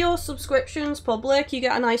have your subscriptions public, you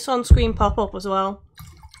get a nice on-screen pop-up as well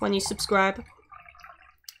when you subscribe.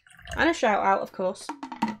 And a shout out, of course.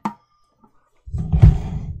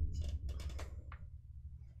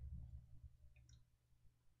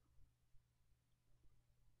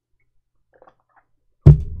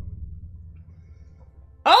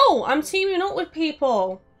 Oh, I'm teaming up with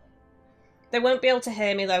people. They won't be able to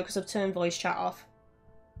hear me though because I've turned voice chat off.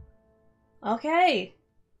 Okay.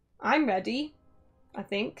 I'm ready, I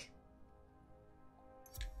think.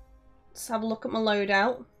 Let's have a look at my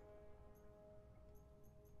loadout.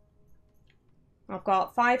 I've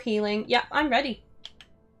got 5 healing. Yep, I'm ready.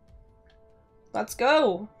 Let's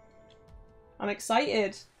go. I'm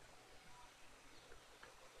excited.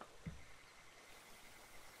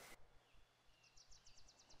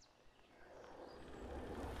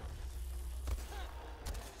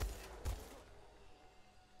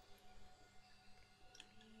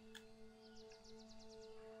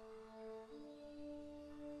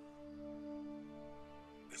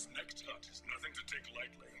 This next hut is nothing to take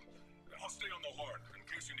lightly. I'll stay on the horn in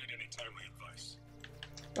case you need any timely advice.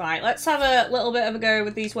 Right, let's have a little bit of a go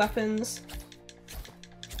with these weapons.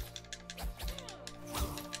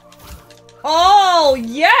 Oh,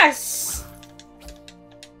 yes!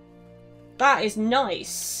 That is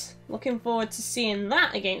nice. Looking forward to seeing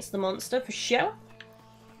that against the monster, for sure.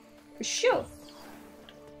 For sure.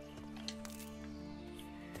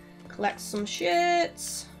 Collect some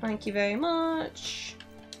shit. Thank you very much.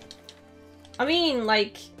 I mean,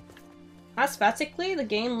 like, aesthetically, the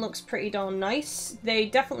game looks pretty darn nice. They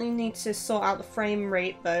definitely need to sort out the frame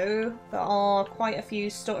rate, though. There are quite a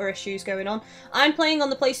few stutter issues going on. I'm playing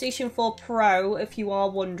on the PlayStation 4 Pro, if you are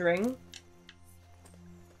wondering.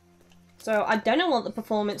 So, I don't know what the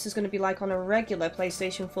performance is going to be like on a regular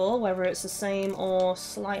PlayStation 4, whether it's the same or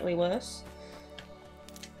slightly worse.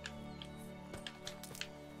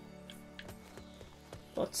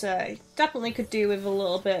 But, definitely could do with a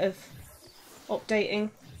little bit of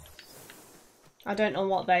updating. I don't know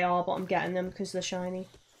what they are, but I'm getting them because they're shiny.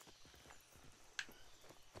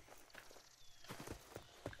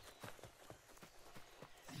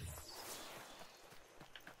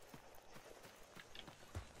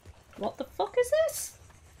 What the fuck is this?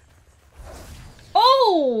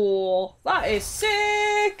 Oh! That is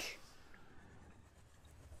sick!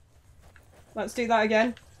 Let's do that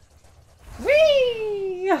again.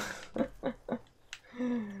 Whee!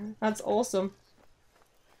 That's awesome.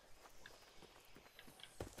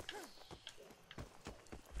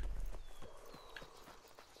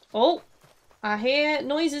 Oh! I hear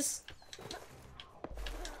noises.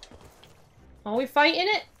 Are we fighting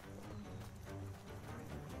it?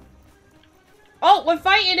 Oh, we're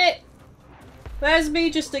fighting it! There's me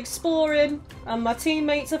just exploring, and my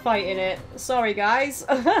teammates are fighting it. Sorry, guys.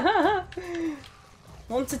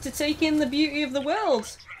 Wanted to take in the beauty of the world.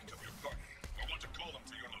 I want to call them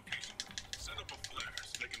to your location. Set up a flare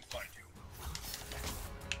so they can find you.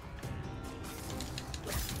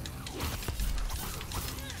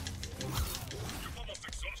 You've almost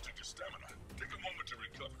exhausted your stamina. Take a moment to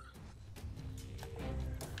recover.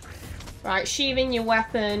 Right, sheathing your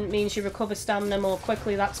weapon means you recover stamina more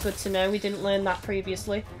quickly. That's good to know. We didn't learn that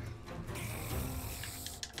previously.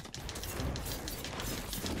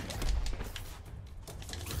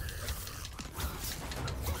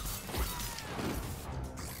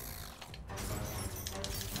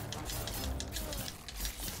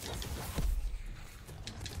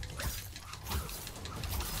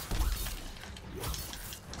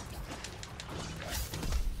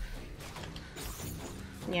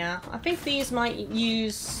 Yeah, I think these might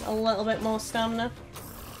use a little bit more stamina.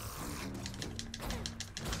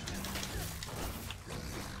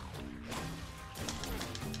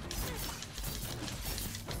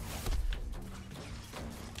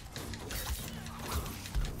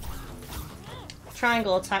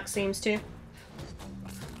 Triangle attack seems to.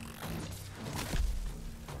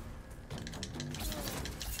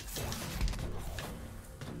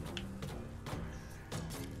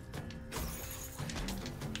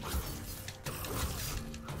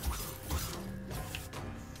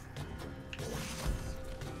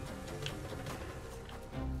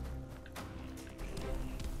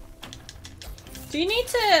 Do you need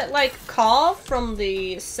to, like, carve from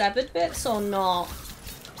the severed bits or not?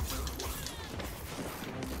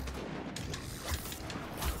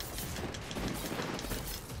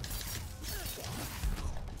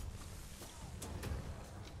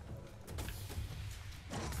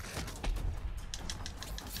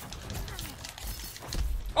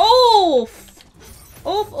 Oof!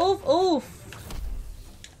 Oof, oof, oof!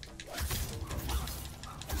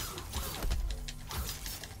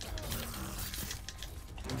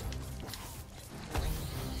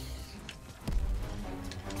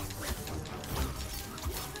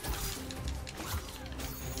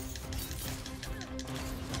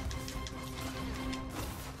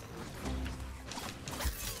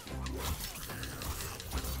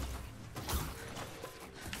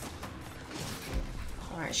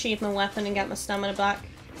 Alright, sheath my weapon and get my stamina back.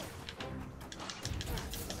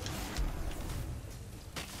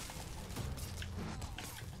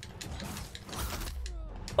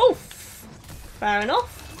 Oof! Fair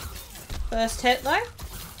enough. First hit though.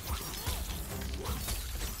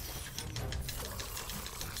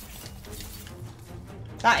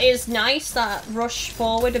 That is nice, that rush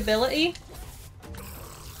forward ability.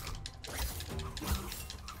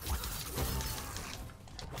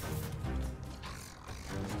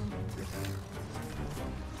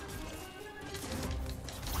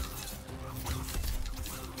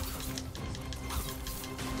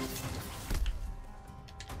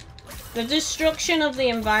 The destruction of the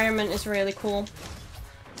environment is really cool.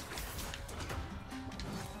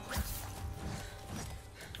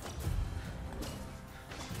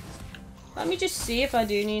 Let me just see if I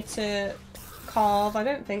do need to carve. I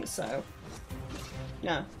don't think so.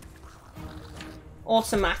 No.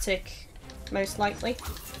 Automatic, most likely.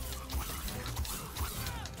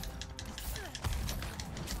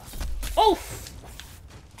 Oof!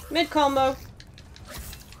 Mid combo.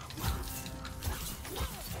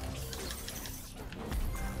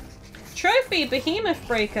 Trophy Behemoth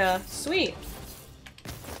Breaker. Sweet.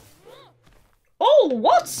 Oh,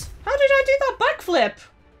 what? How did I do that backflip?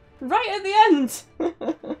 Right at the end.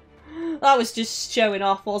 That was just showing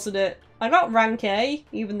off, wasn't it? I got rank A,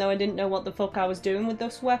 even though I didn't know what the fuck I was doing with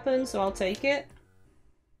this weapon, so I'll take it.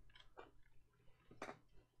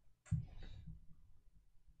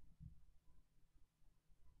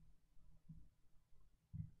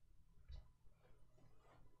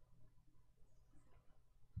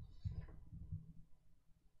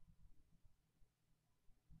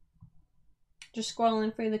 Just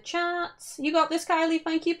scrolling through the chats. You got this, Kylie.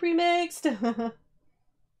 Thank you, pre-mixed.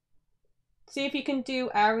 See if you can do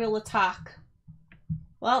aerial attack.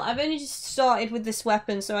 Well, I've only just started with this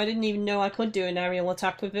weapon, so I didn't even know I could do an aerial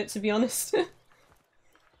attack with it, to be honest.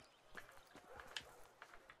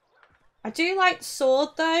 I do like the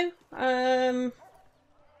sword, though.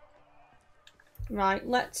 Right,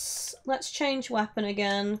 let's change weapon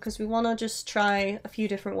again, because we want to just try a few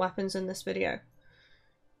different weapons in this video.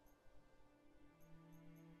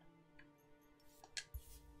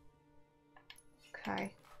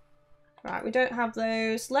 Okay. Right, we don't have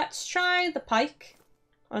those. Let's try the pike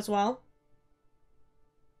as well.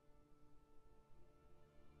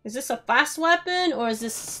 Is this a fast weapon or is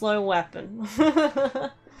this a slow weapon?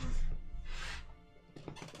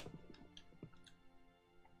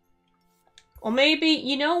 Or maybe,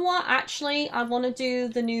 you know what? Actually, I want to do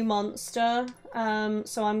the new monster.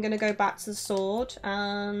 So I'm going to go back to the sword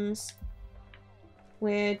and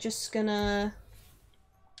we're just going to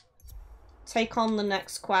take on the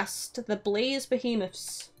next quest, the Blaze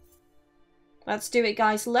Behemoths. Let's do it,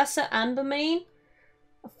 guys. Lesser Ambermane,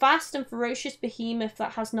 a fast and ferocious behemoth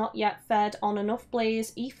that has not yet fed on enough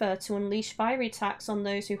blaze ether to unleash fiery attacks on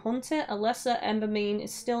those who hunt it. A lesser Ambermane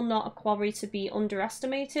is still not a quarry to be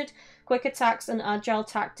underestimated. Quick attacks and agile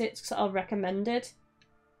tactics are recommended.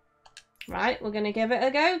 Right, we're gonna give it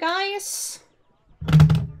a go, guys.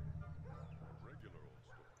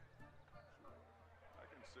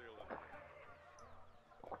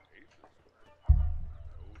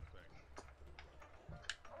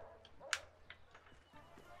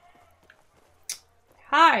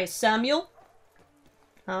 Hi, Samuel.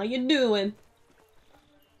 How you doing?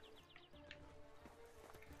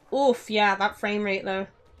 Oof, yeah, that frame rate though.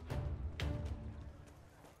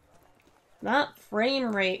 That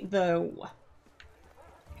frame rate though.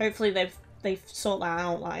 Hopefully they've sorted that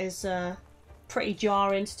out. That is pretty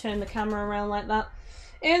jarring to turn the camera around like that.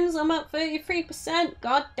 Ins, I'm at 33%.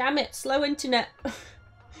 God damn it, slow internet.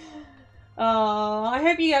 Oh, I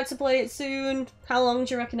hope you get to play it soon. How long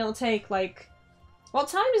do you reckon it'll take? Like, what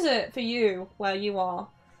time is it for you, where you are?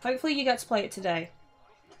 Hopefully you get to play it today.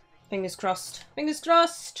 Fingers crossed. Fingers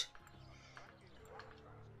crossed!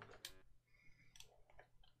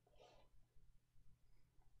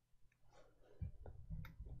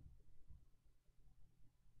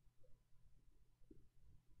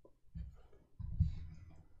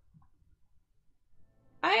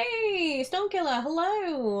 Hey, Stonekiller,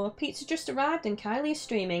 hello! Pizza just arrived and Kylie's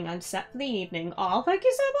streaming. I'm set for the evening. Oh, thank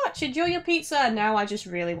you so much! Enjoy your pizza! Now I just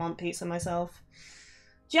really want pizza myself.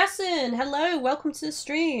 Jason, hello! Welcome to the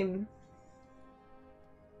stream.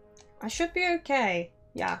 I should be okay.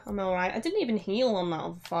 Yeah, I'm alright. I didn't even heal on that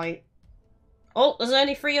other fight. Oh, there's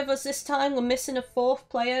only 3 of us this time. We're missing a 4th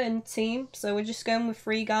player in the team, so we're just going with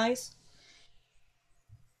 3 guys.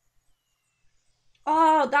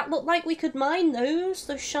 Oh, that looked like we could mine those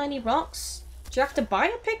shiny rocks. Do you have to buy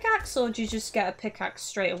a pickaxe or do you just get a pickaxe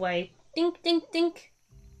straight away? Dink, dink, dink.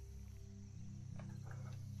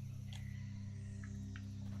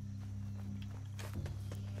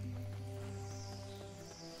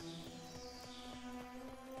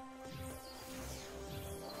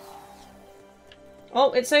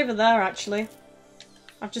 Oh, it's over there actually.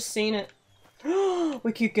 I've just seen it.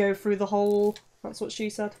 We could go through the hole. That's what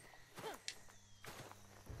she said.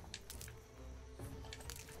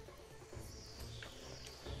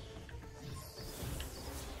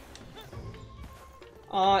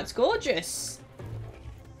 Oh, it's gorgeous.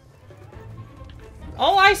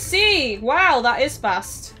 Oh, I see. Wow, that is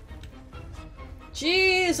fast.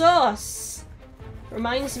 Jesus.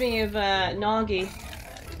 Reminds me of Nagi.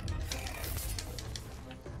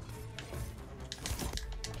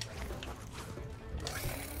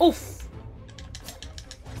 Oof.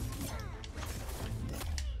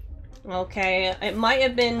 Okay, it might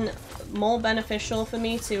have been more beneficial for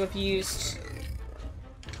me to have used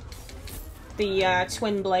the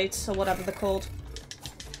twin blades, or whatever they're called.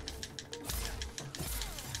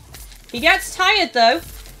 He gets tired, though.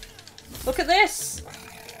 Look at this.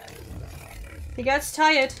 He gets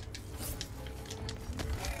tired.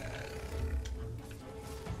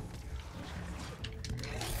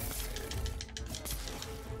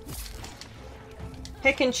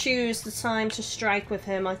 Pick and choose the time to strike with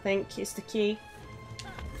him, I think, is the key.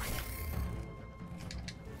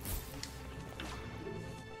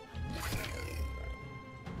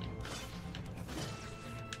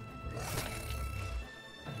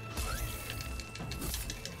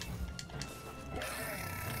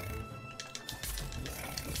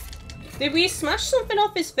 Did we smash something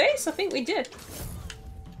off his face? I think we did.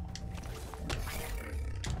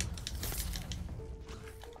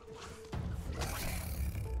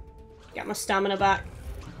 Get my stamina back.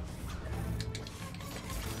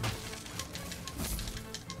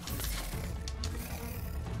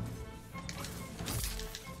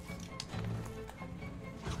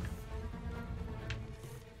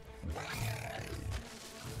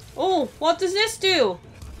 Oh, what does this do?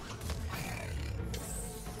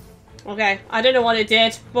 Okay, I don't know what it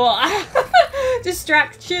did, but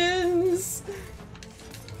distractions.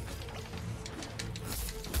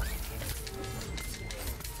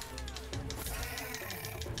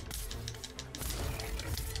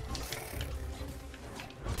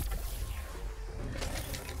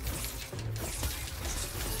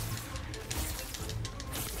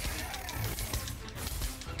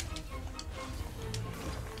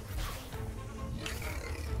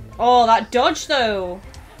 Oh, that dodge though.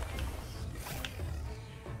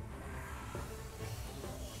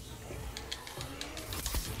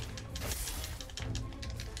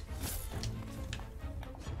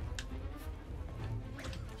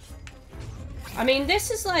 I mean, this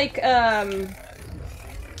is like,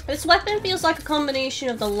 this weapon feels like a combination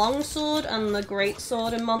of the longsword and the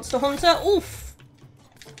greatsword in Monster Hunter. Oof!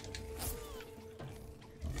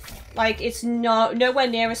 Like, it's nowhere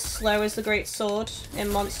near as slow as the greatsword in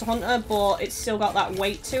Monster Hunter, but it's still got that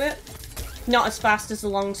weight to it. Not as fast as the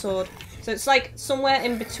longsword. So it's like somewhere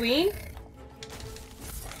in between.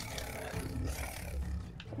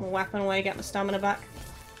 Put my weapon away, get my stamina back.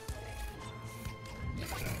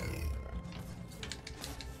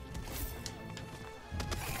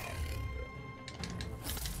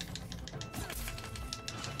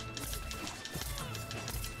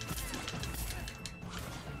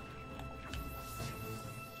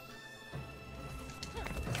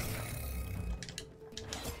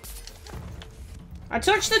 I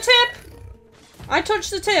touched the tip! I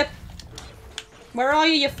touched the tip! Where are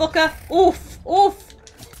you, you fucker? Oof! Oof!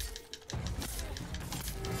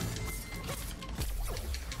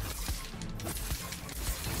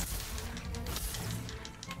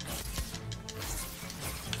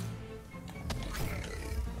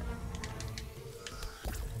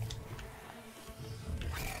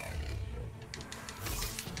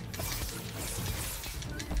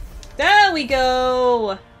 There we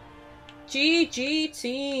go! GG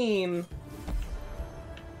team.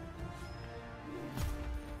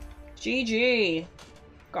 GG.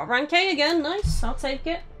 Got rank A again, nice, I'll take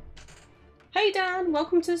it. Hey Dan,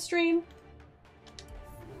 welcome to the stream.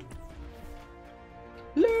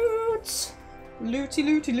 Loot! Looty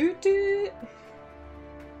looty looty!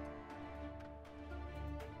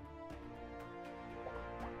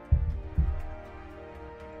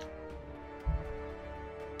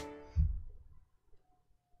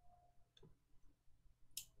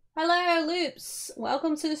 Hello, Loops!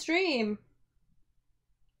 Welcome to the stream!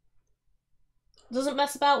 Doesn't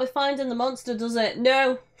mess about with finding the monster, does it?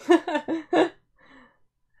 No!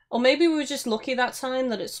 Or maybe we were just lucky that time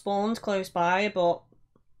that it spawned close by, but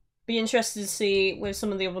be interested to see with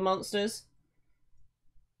some of the other monsters.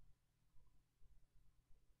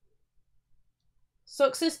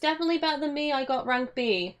 Success definitely better than me, I got rank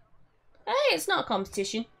B. Hey, it's not a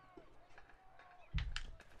competition.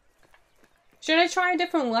 Should I try a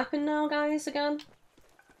different weapon now, guys, again?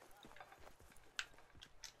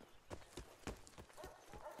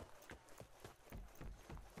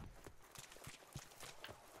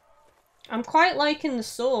 I'm quite liking the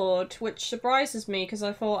sword, which surprises me because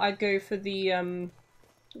I thought I'd go for the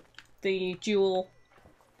dual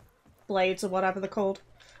blades or whatever they're called.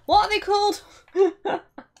 What are they called?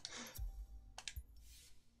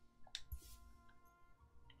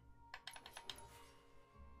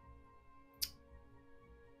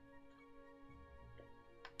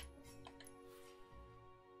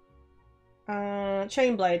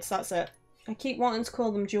 Chain blades, that's it. I keep wanting to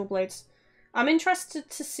call them dual blades. I'm interested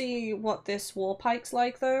to see what this war pike's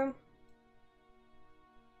like though.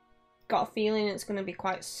 Got a feeling it's going to be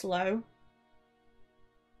quite slow.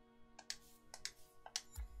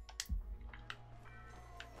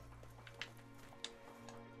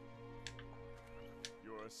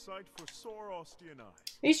 You're a sight for sore Ostian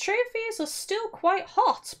eyes. These trophies are still quite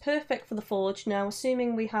hot, perfect for the forge. Now,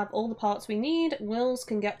 assuming we have all the parts we need, Wills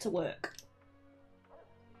can get to work.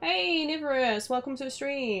 Hey, Nivorous, welcome to the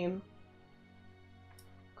stream.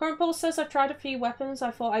 Current Pulse says, I've tried a few weapons. I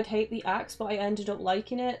thought I'd hate the axe, but I ended up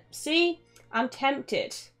liking it. See? I'm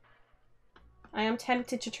tempted. I am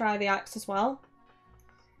tempted to try the axe as well.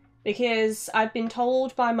 Because I've been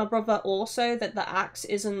told by my brother also that the axe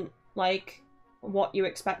isn't, like, what you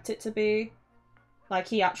expect it to be. Like,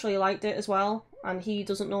 he actually liked it as well. And he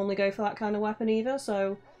doesn't normally go for that kind of weapon either,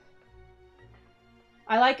 so...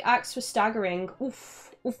 I like axe for staggering.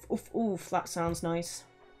 Oof, oof, oof, oof. That sounds nice.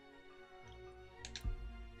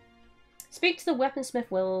 Speak to the weaponsmith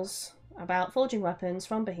Wills about forging weapons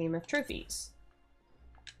from Behemoth trophies.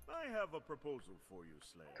 I have a proposal for you,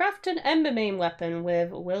 Slayer. Craft an Embermane weapon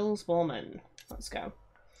with Wills Borman. Let's go.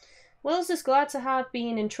 Wills is glad to have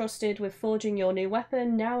been entrusted with forging your new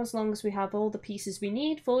weapon. Now, as long as we have all the pieces we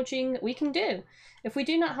need, forging we can do. If we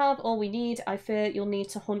do not have all we need, I fear you'll need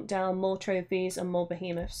to hunt down more trophies and more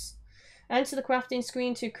behemoths. Enter the crafting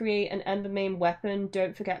screen to create an Embermane weapon.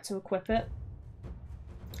 Don't forget to equip it.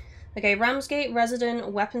 Okay, Ramsgate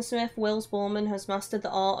resident weaponsmith Wills Borman has mastered the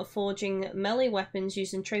art of forging melee weapons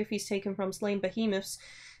using trophies taken from slain behemoths.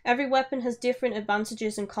 Every weapon has different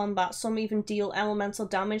advantages in combat. Some even deal elemental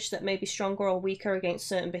damage that may be stronger or weaker against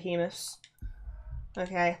certain behemoths.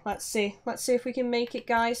 Okay, let's see. Let's see if we can make it,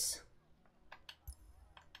 guys.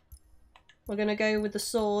 We're gonna go with the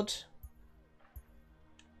sword.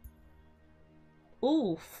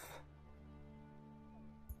 Oof.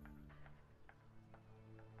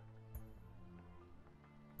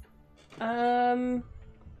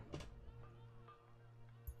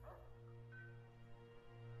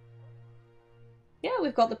 Yeah,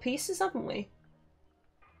 we've got the pieces, haven't we?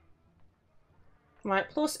 Right,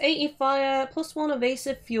 plus 80 fire, plus 1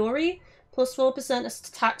 evasive fury, plus 4%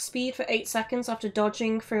 attack speed for 8 seconds after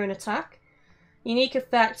dodging through an attack. Unique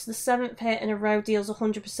effect, the 7th hit in a row deals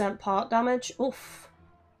 100% part damage. Oof.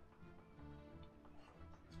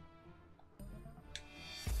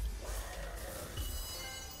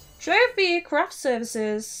 Trophy craft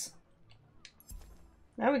services.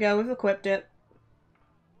 There we go, we've equipped it.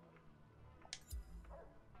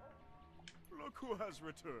 Look who has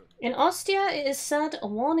returned. In Ostia, it is said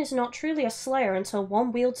one is not truly a slayer until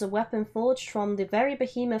one wields a weapon forged from the very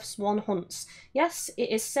behemoths one hunts. Yes,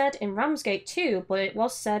 it is said in Ramsgate too, but it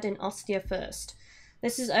was said in Ostia first.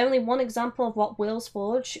 This is only one example of what Wills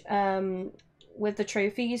forge with the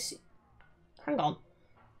trophies. Hang on.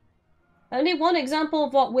 Only one example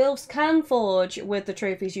of what Wills can forge with the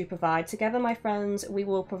trophies you provide. Together, my friends, we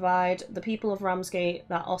will provide the people of Ramsgate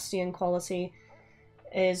that Ostian quality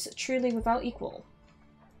is truly without equal.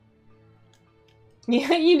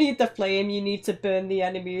 Yeah, you need the flame, you need to burn the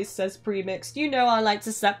enemies, says Premixed. You know I like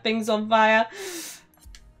to set things on fire.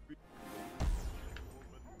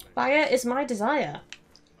 Fire is my desire.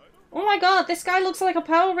 Oh my god, this guy looks like a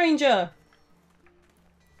Power Ranger.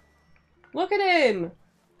 Look at him.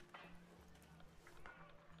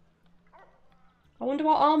 I wonder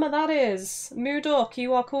what armor that is. Mooduk,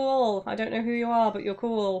 you are cool. I don't know who you are, but you're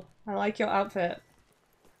cool. I like your outfit.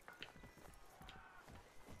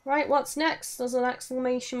 Right, what's next? There's an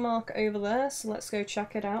exclamation mark over there, so let's go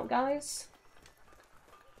check it out, guys.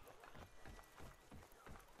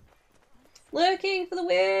 Lurking for the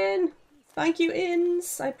win! Thank you,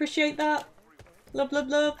 Ins. I appreciate that. Love, love,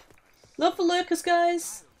 love. Love for lurkers,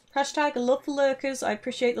 guys. Hashtag love for lurkers. I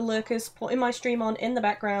appreciate the lurkers putting my stream on in the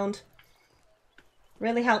background.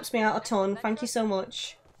 Really helps me out a ton. Thank you so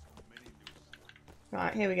much.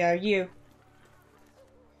 Right, here we go. You.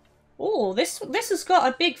 Oh, this has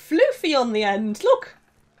got a big floofy on the end. Look!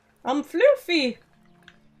 I'm floofy!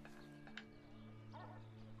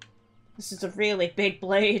 This is a really big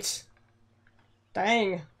blade.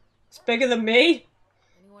 Dang. It's bigger than me.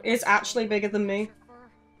 It's actually bigger than me.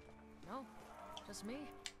 No, just me.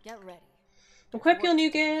 Get ready. Equip your new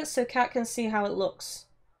gear so Kat can see how it looks.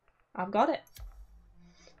 I've got it.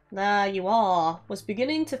 There you are. Was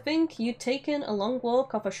beginning to think you'd taken a long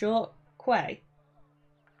walk off a short quay.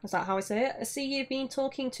 Is that how I say it? I see you've been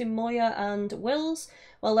talking to Moya and Wills.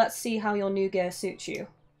 Well, let's see how your new gear suits you.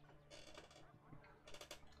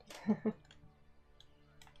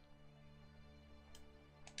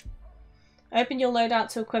 Open your loadout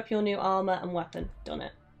to equip your new armor and weapon. Done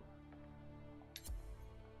it.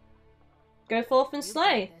 Go forth and You've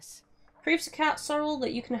slay. got this. Prove to Cat Sorrel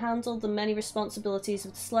that you can handle the many responsibilities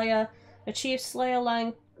of the Slayer. Achieve Slayer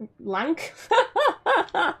Lank.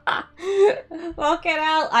 Fucking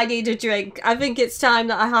hell, I need a drink. I think it's time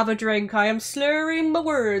that I have a drink. I am slurring my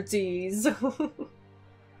wordsies.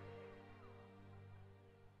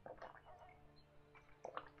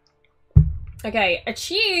 Okay,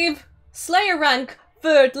 achieve Slayer rank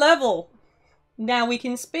 3rd level. Now we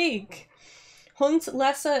can speak. Hunt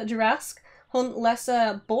Lesser Drask. Hunt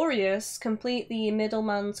Lesser Boreas. Complete the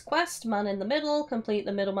Middleman's Quest, Man in the Middle. Complete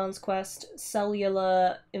the Middleman's Quest,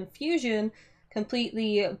 Cellular Infusion. Complete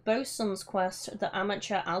the Bosun's Quest, The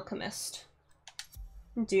Amateur Alchemist.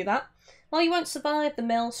 Do that. Well, you won't survive the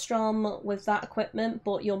Maelstrom with that equipment,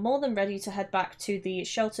 but you're more than ready to head back to the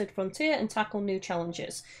Sheltered Frontier and tackle new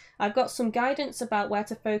challenges. I've got some guidance about where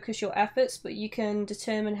to focus your efforts, but you can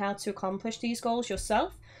determine how to accomplish these goals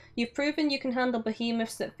yourself. You've proven you can handle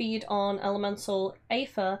behemoths that feed on elemental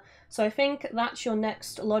aether, so I think that's your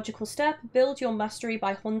next logical step. Build your mastery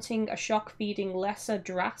by hunting a shock-feeding Lesser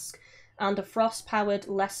Drask and a frost-powered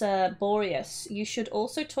Lesser Boreas. You should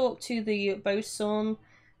also talk to the Bosun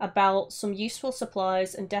about some useful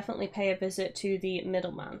supplies and definitely pay a visit to the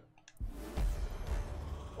Middleman.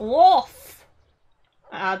 Woof!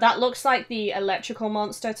 That looks like the electrical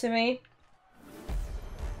monster to me.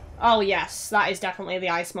 Oh yes, that is definitely the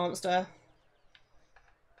ice monster.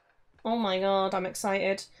 Oh my god, I'm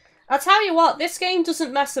excited. I'll tell you what, this game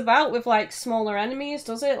doesn't mess about with like smaller enemies,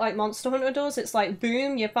 does it? Like Monster Hunter does. It's like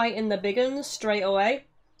boom, you're fighting the big uns straight away.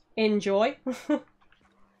 Enjoy.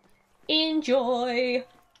 Enjoy!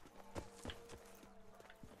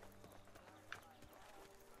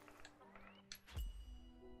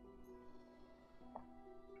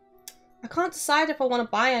 I can't decide if I want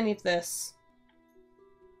to buy any of this.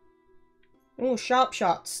 Oh, sharp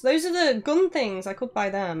shots. Those are the gun things. I could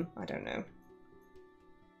buy them. I don't know.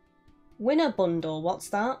 Winner bundle. What's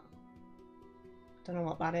that? Don't know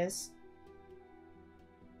what that is.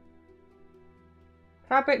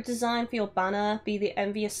 Fabric design for your banner. Be the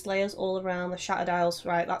envious slayers all around the Shattered Isles.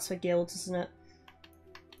 Right, that's for guilds, isn't it?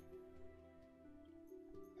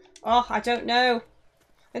 Oh, I don't know.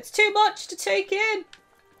 It's too much to take in.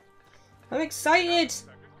 I'm excited.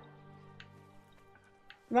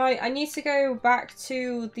 Right, I need to go back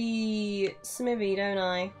to the smithy, don't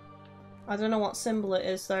I? I don't know what symbol it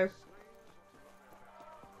is though.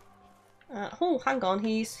 Oh, hang on,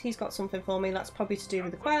 he's got something for me. That's probably to do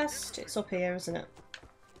with the quest. It's up here, isn't it?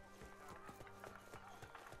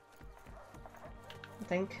 I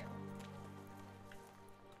think.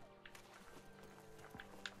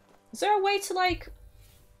 Is there a way to like...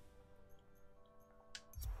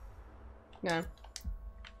 No.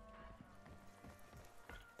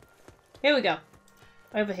 Here we go.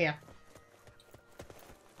 Over here.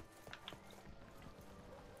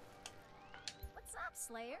 What's up,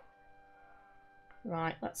 Slayer?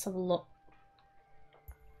 Right, let's have a look.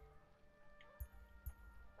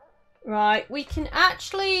 Right, we can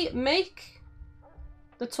actually make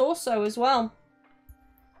the torso as well.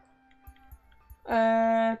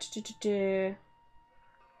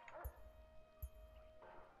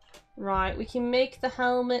 Right, we can make the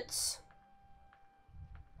helmets.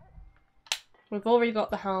 We've already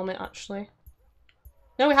got the helmet, actually.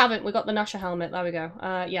 No, we haven't. We got the Nasha helmet. There we go.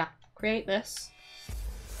 Yeah. Create this.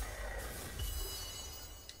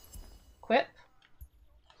 Equip.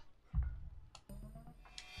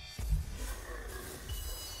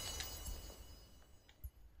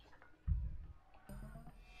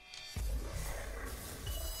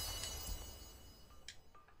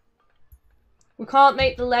 We can't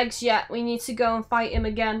make the legs yet. We need to go and fight him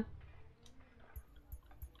again.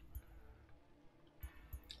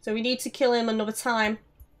 So we need to kill him another time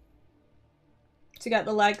to get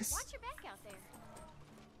the legs. Watch your back out there.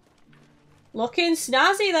 Looking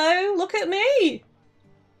snazzy though. Look at me.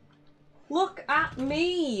 Look at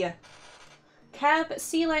me. Kev,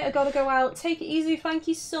 see you later. Gotta go out. Take it easy. Thank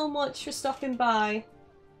you so much for stopping by.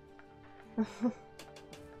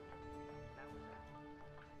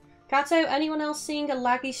 Kato, anyone else seeing a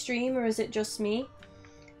laggy stream or is it just me?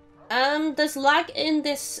 There's lag in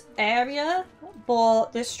this area,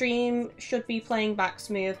 but the stream should be playing back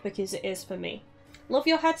smooth because it is for me. Love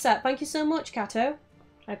your headset. Thank you so much, Kato.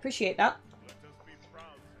 I appreciate that.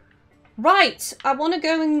 Right, I want to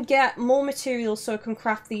go and get more materials so I can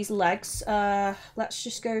craft these legs. Let's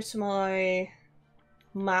just go to my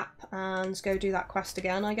map and go do that quest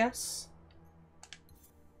again, I guess.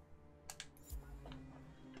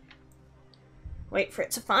 Wait for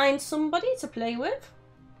it to find somebody to play with.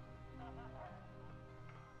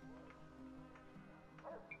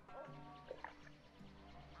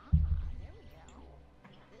 There we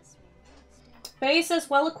Faye says,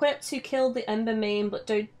 well equipped to kill the Ember main,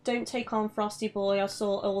 but don't take on Frosty Boy. I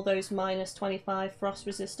saw all those minus 25 frost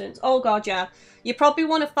resistance. Oh god, yeah. You probably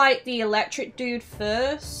want to fight the electric dude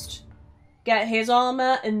first. Get his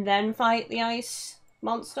armor, and then fight the ice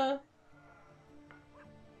monster.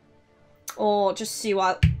 Or just see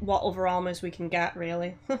what other armors we can get,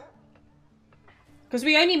 really. Because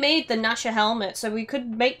we only made the Nasher helmet, so we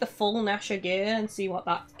could make the full Nasher gear and see what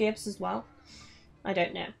that gives as well. I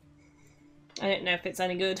don't know. I don't know if it's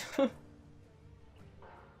any good.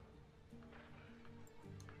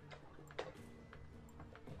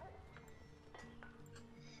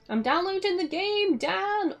 I'm downloading the game,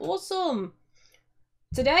 Dan! Awesome!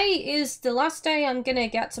 Today is the last day I'm gonna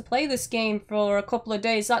get to play this game for a couple of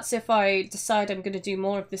days. That's if I decide I'm gonna do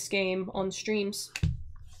more of this game on streams.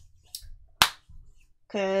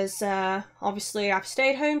 Because, obviously I've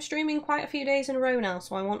stayed home streaming quite a few days in a row now,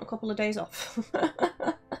 so I want a couple of days off.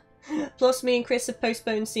 Plus me and Chris have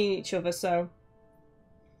postponed seeing each other, so...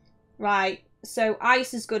 Right, so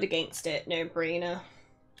ice is good against it, no brainer.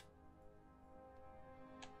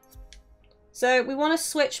 So we want to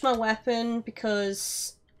switch my weapon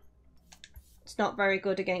because it's not very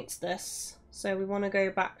good against this. So we want to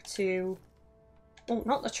go back to... Oh,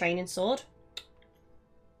 not the training sword.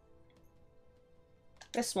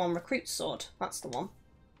 This one, recruit sword. That's the one.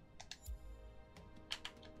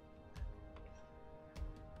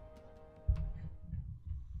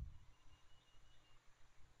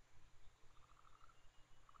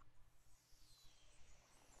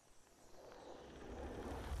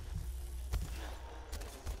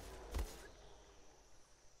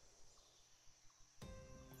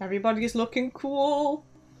 Everybody's looking cool.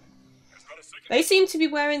 They seem to be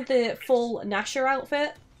wearing the full Nasher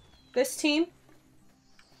outfit, this team.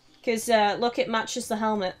 Because, look, it matches the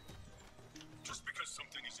helmet. Just because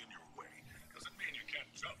something is in your way doesn't mean you can't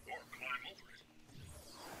jump or climb over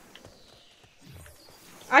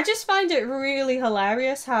it. I just find it really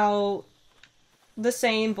hilarious how the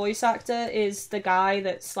same voice actor is the guy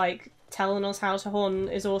that's, like, telling us how to hunt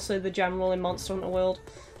is also the general in Monster Hunter World.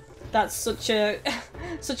 That's such a...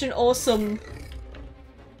 such an awesome...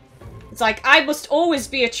 It's like, I must always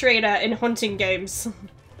be a trainer in hunting games.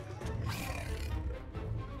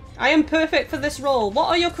 I am perfect for this role. What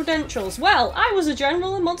are your credentials? Well, I was a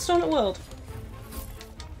general in Monster Hunter World.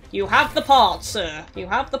 You have the part, sir. You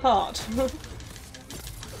have the part.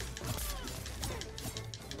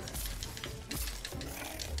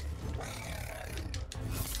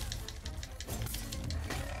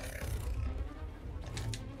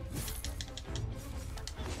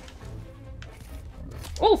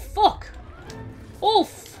 Oh, fuck!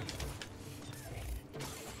 Oof!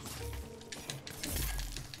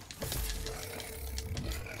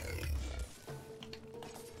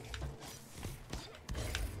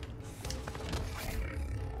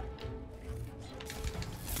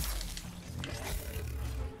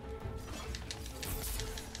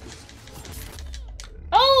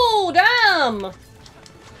 Oh, damn!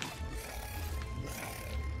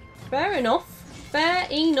 Fair enough. Fair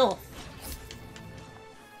enough.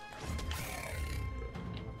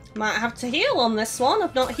 Might have to heal on this one.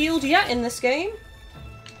 I've not healed yet in this game.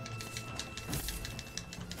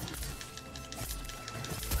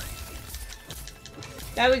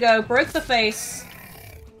 There we go. Broke the face.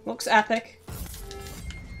 Looks epic.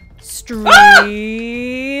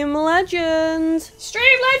 Stream Legend!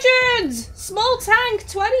 Stream Legend! Small Tank,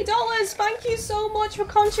 $20! Thank you so much for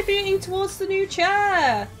contributing towards the new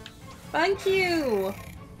chair! Thank you!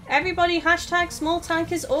 Everybody hashtag Small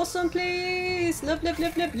Tank is awesome, please! Love, love,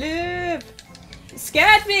 love, love, love! It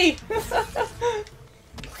scared me!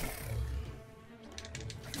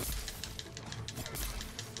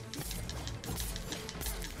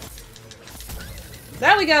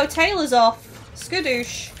 There we go, Taylor's off.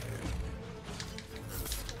 Skadoosh.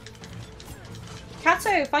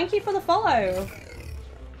 Kato, thank you for the follow.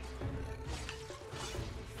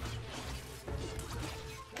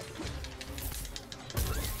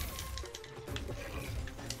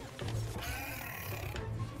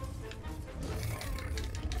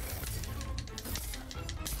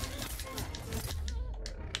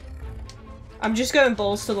 I'm just going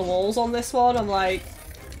balls to the walls on this one. I'm like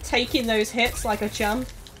taking those hits like a champ.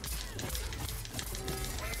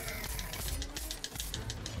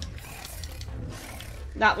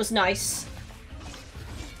 That was nice.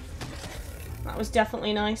 That was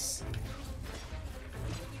definitely nice.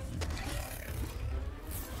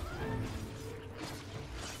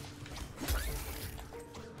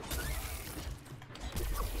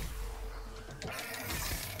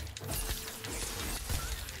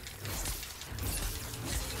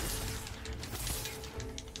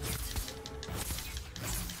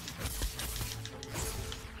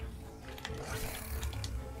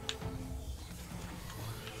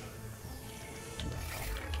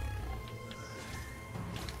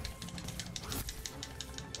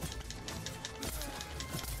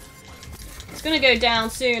 It's gonna go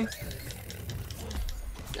down soon.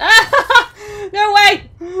 No way!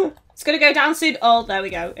 It's gonna go down soon. Oh, there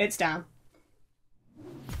we go. It's down.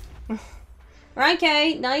 Right,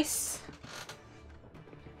 okay, nice.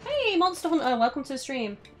 Hey, Monster Hunter, welcome to the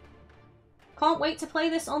stream. Can't wait to play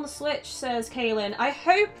this on the Switch, says Kaylin. I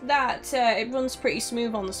hope that it runs pretty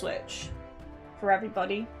smooth on the Switch for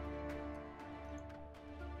everybody.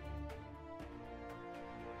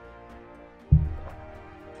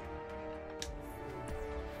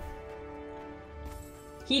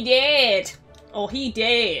 He did! Oh, he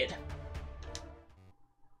did.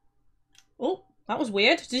 Oh, that was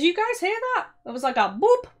weird. Did you guys hear that? That was like a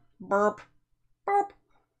boop, burp, burp.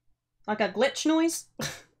 Like a glitch noise.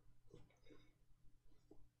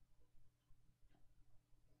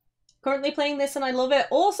 Currently playing this and I love it.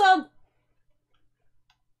 Awesome!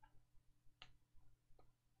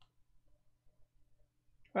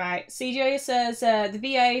 Right, CJ says the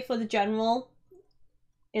VA for the general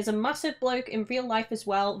is a massive bloke in real life as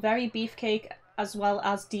well. Very beefcake as well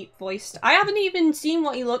as deep voiced. I haven't even seen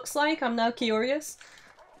what he looks like. I'm now curious.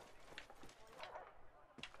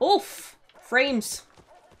 Oof! Frames.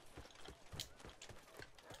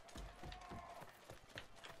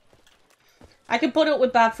 I can put up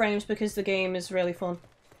with bad frames because the game is really fun.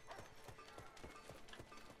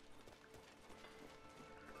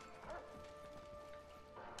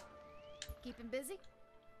 Keeping busy?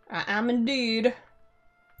 I am indeed.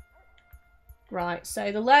 Right,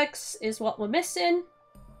 so the legs is what we're missing.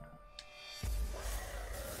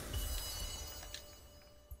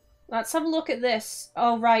 Let's have a look at this.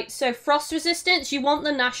 Oh, right, so frost resistance. You want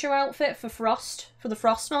the Nasher outfit for Frost, for the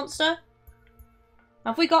Frost monster.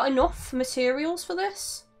 Have we got enough materials for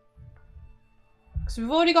this? Because we've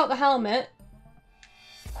already got the helmet.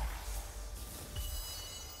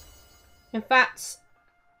 In fact,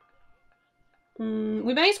 we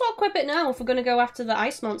may as well equip it now if we're going to go after the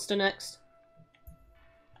ice monster next.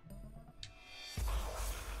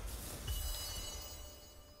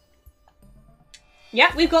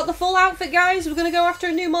 Yeah, we've got the full outfit, guys. We're going to go after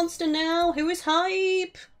a new monster now. Who is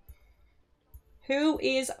hype? Who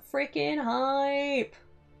is freaking hype?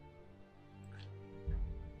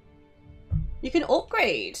 You can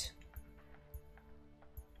upgrade.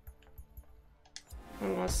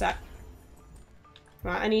 Hang on a sec.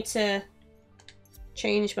 Right, I need to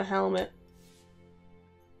change my helmet.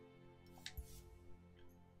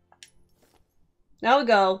 There we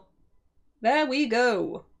go. There we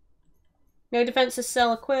go. No defensive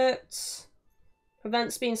cell equipped.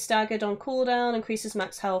 Prevents being staggered on cooldown. Increases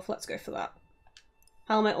max health. Let's go for that.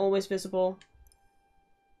 Helmet always visible.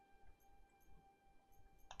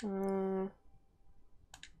 I'm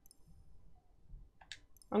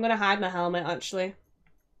gonna hide my helmet actually.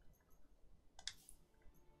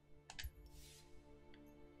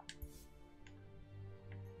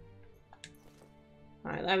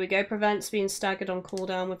 Alright, there we go. Prevents being staggered on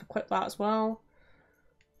cooldown. We've equipped that as well.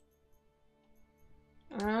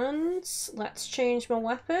 And let's change my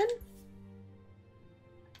weapon.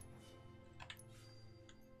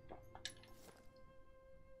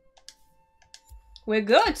 We're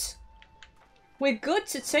good. We're good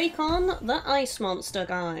to take on the ice monster,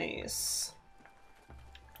 guys.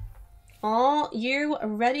 Are you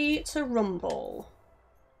ready to rumble?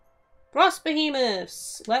 Frost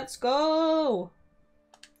behemoths, let's go.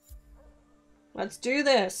 Let's do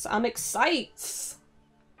this. I'm excited.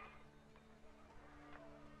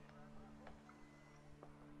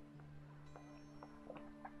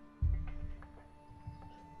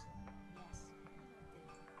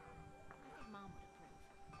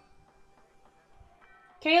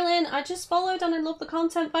 Kaylin, I just followed and I love the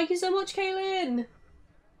content. Thank you so much, Kaylin.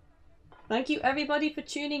 Thank you everybody for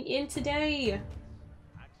tuning in today.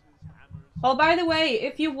 Oh, by the way,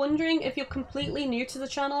 if you're wondering, if you're completely new to the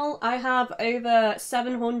channel, I have over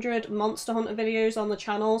 700 Monster Hunter videos on the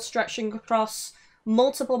channel, stretching across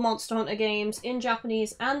multiple Monster Hunter games in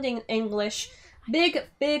Japanese and in English. Big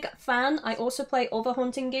fan. I also play other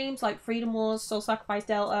hunting games like Freedom Wars, Soul Sacrifice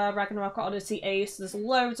Delta, Ragnarok Odyssey, Ace. There's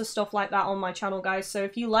loads of stuff like that on my channel, guys. So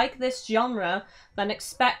if you like this genre, then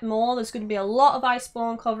expect more. There's going to be a lot of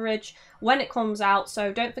Iceborne coverage when it comes out.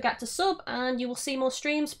 So don't forget to sub and you will see more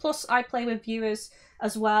streams. Plus, I play with viewers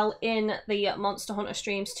as well in the Monster Hunter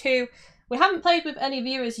streams too. We haven't played with any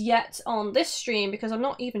viewers yet on this stream because I'm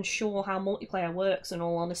not even sure how multiplayer works, in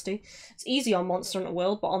all honesty. It's easy on Monster Hunter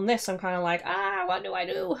World, but on this I'm kind of like, what do I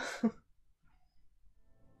do?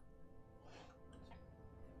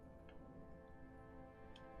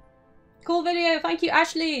 Cool video, thank you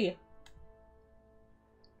Ashley!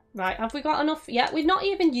 Right, have we got enough? Yeah, we've not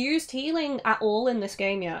even used healing at all in this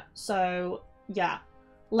game yet, so yeah.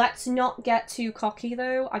 Let's not get too cocky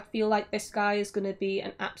though. I feel like this guy is going to be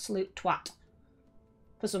an absolute twat.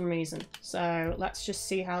 For some reason. So let's just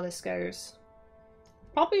see how this goes.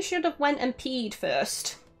 Probably should have went and peed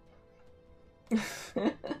first.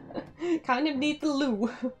 Kind of need the loo.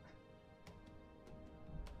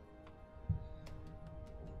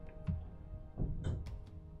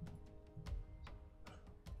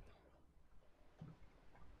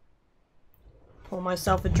 Pour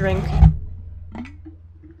myself a drink.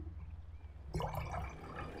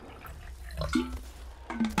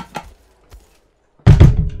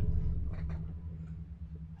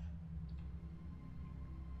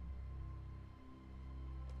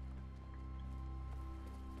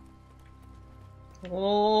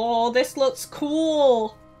 Oh, this looks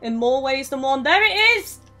cool in more ways than one. There it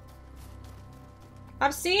is!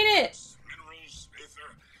 I've seen it! Minerals,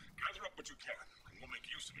 aether, gather up what you can, and we'll make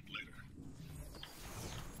use of it later.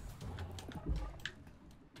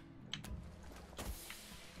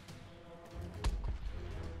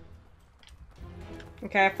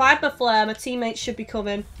 Okay, I fired my flare. My teammates should be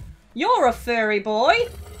coming. You're a furry boy!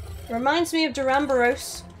 Reminds me of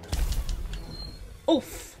Duramboros.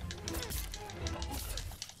 Oof.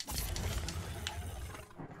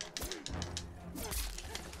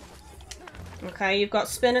 Okay, you've got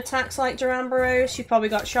spin attacks like Duramboros. You've probably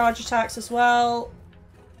got charge attacks as well.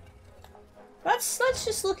 Let's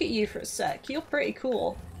just look at you for a sec. You're pretty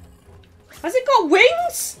cool. Has it got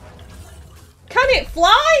wings? Can it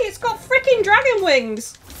fly? It's got freaking dragon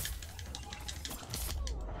wings.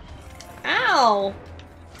 Ow.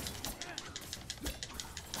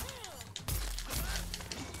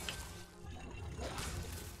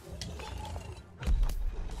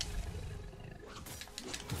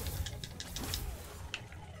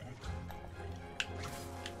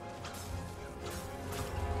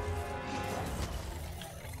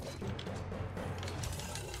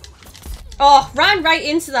 Oh, ran right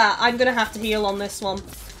into that. I'm gonna have to heal on this one.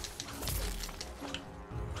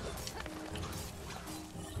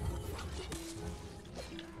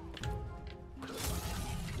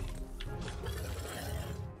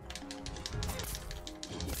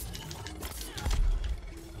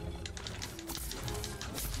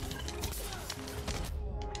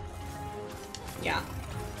 Yeah.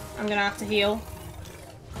 I'm gonna have to heal.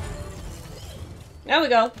 There we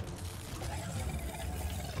go.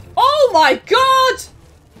 Oh my god!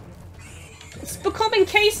 It's become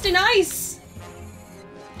encased in ice!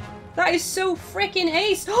 That is so freaking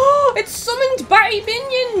ace! Oh, it's summoned batty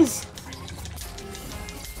minions!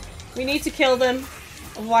 We need to kill them,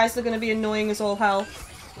 otherwise they're going to be annoying as all hell.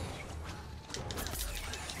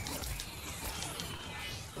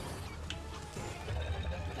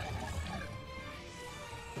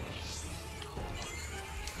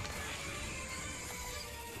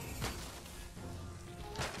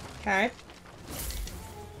 Okay.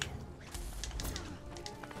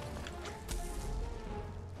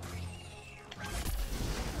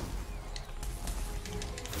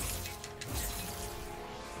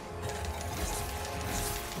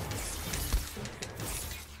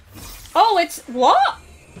 Oh, it's what?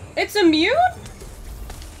 It's immune?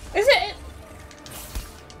 Is it?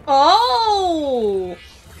 Oh!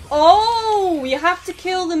 Oh, you have to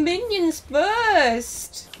kill the minions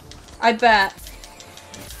first. I bet.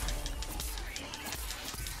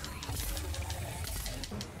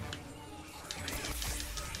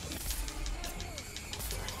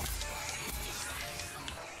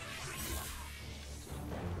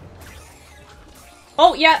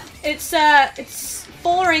 Oh yeah, it's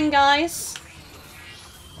boring, guys.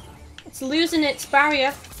 It's losing its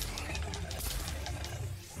barrier.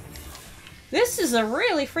 This is a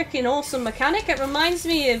really freaking awesome mechanic. It reminds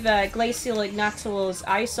me of Glacial Ignator's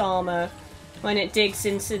ice armor when it digs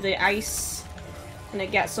into the ice and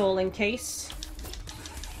it gets all encased.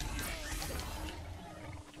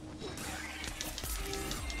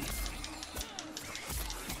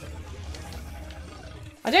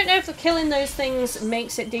 I don't know if killing those things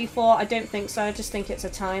makes it D4. I don't think so. I just think it's a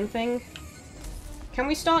time thing. Can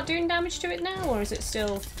we start doing damage to it now, or is it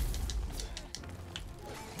still...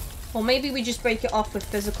 Or maybe we just break it off with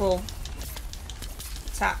physical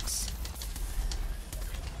attacks.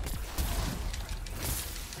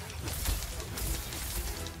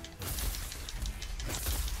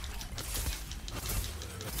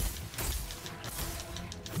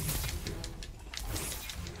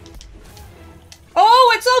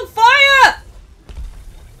 Oh, it's on fire!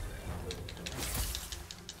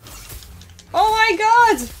 Oh my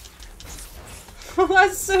god! Oh,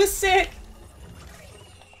 that's so sick!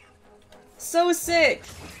 So sick!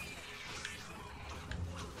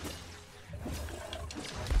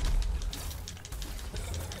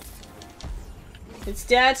 It's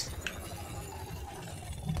dead.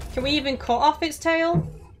 Can we even cut off its tail?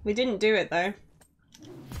 We didn't do it though.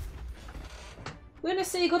 We're gonna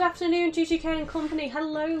say good afternoon, GGK and company.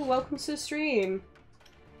 Hello, welcome to the stream.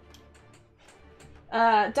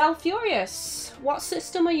 Dal Furious, what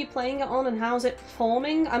system are you playing it on and how's it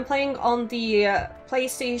performing? I'm playing on the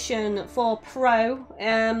PlayStation 4 Pro.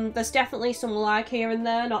 There's definitely some lag here and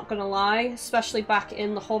there, not gonna lie, especially back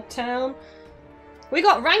in the hub town. We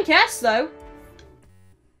got rank S though.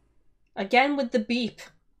 Again with the beep.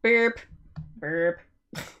 Burp. Burp.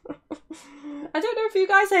 I don't know if you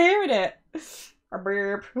guys are hearing it. A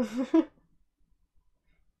burp.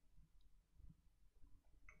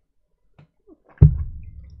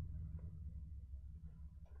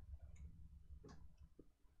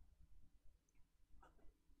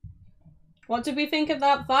 What did we think of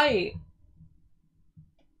that fight?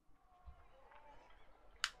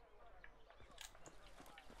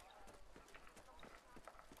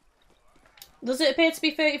 Does it appear to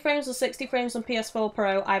be 30 frames or 60 frames on PS4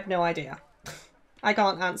 Pro? I have no idea. I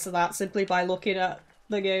can't answer that simply by looking at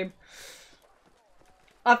the game.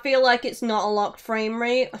 I feel like it's not a locked frame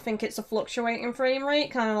rate. I think it's a fluctuating frame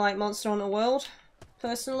rate, kind of like Monster Hunter World,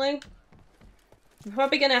 personally. I'm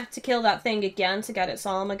probably gonna have to kill that thing again to get its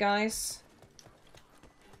armor, guys.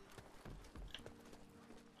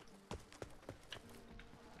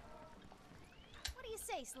 What do you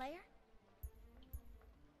say, Slayer?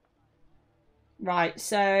 Right,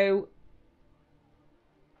 so...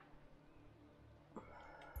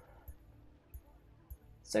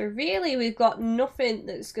 So really, we've got nothing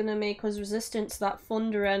that's going to make us resistant to that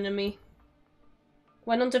thunder enemy.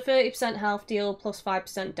 When under 30% health, deal plus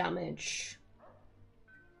 5% damage.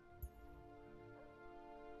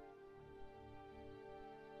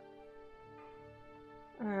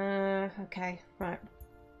 Okay, right.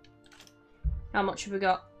 How much have we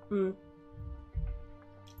got?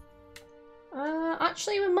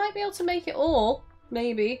 Actually, we might be able to make it all.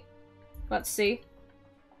 Maybe. Let's see.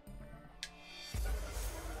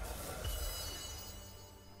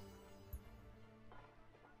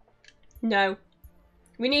 No.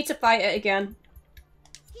 We need to fight it again.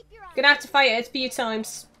 Gonna have to fight it a few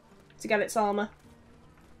times to get its armor.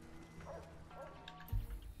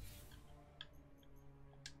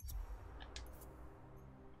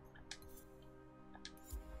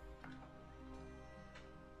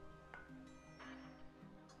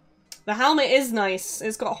 The helmet is nice.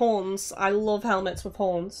 It's got horns. I love helmets with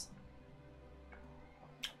horns.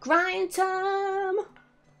 Grind time!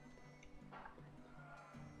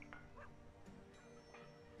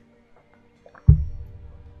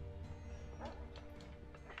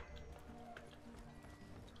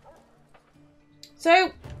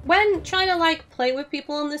 So, when trying to like play with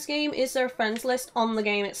people on this game, is there a friends list on the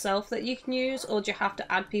game itself that you can use, or do you have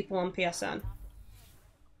to add people on PSN?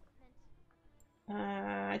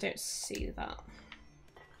 I don't see that.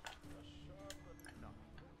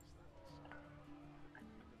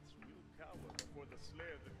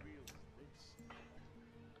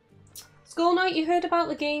 Skull Knight, you heard about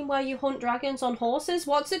the game where you hunt dragons on horses?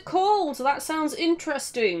 What's it called? That sounds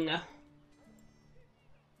interesting.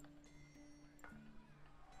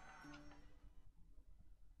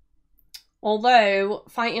 Although,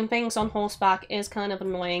 fighting things on horseback is kind of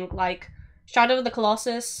annoying. Like, Shadow of the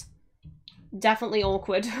Colossus, definitely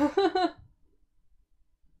awkward.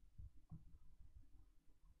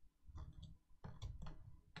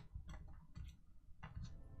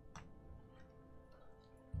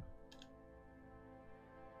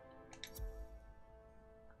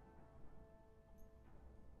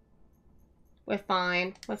 We're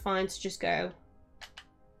fine. We're fine to just go.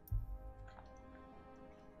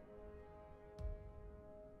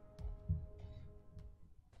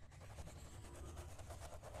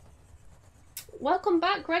 Welcome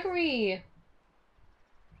back, Gregory!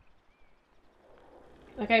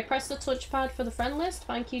 Okay, press the touchpad for the friend list.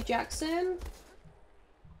 Thank you, Jackson.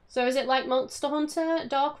 So is it like Monster Hunter?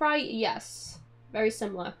 Darkrai? Yes. Very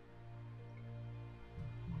similar.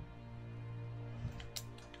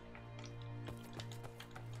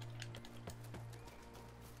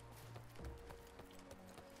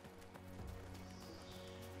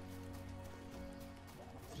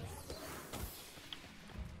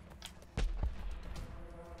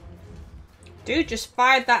 Dude just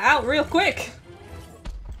fired that out real quick.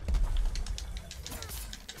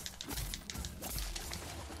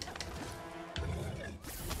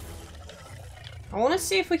 I want to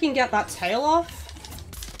see if we can get that tail off.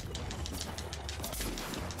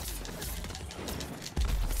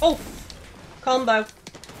 Oh! Combo.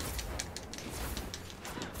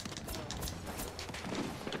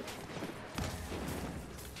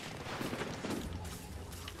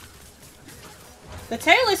 The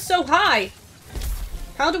tail is so high!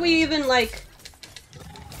 How do we even, like...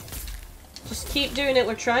 just keep doing it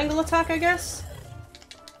with triangle attack, I guess?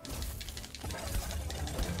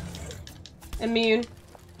 Immune.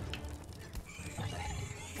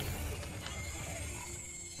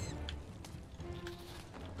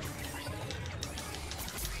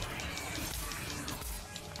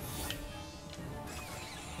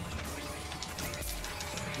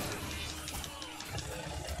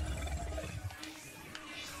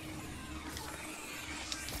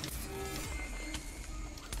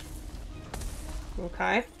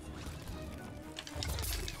 Okay.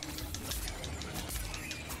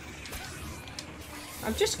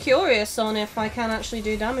 I'm just curious on if I can actually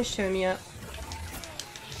do damage to him yet.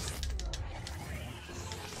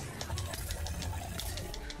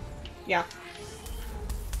 Yeah.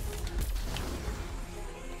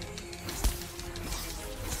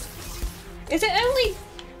 Is it only...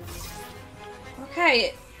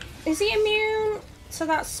 okay, is he immune to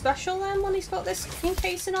that special then when he's got this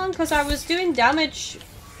encasing on? Because I was doing damage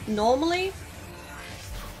normally.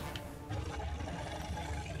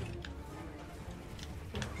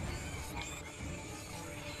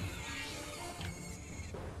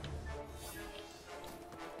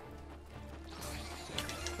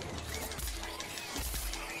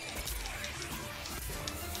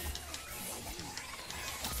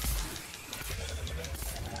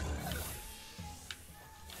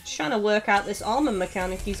 Trying to work out this armor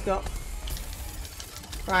mechanic he's got.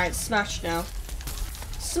 Right, smash now.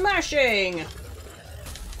 Smashing!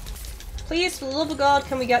 Please, for the love of God,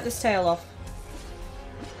 can we get this tail off?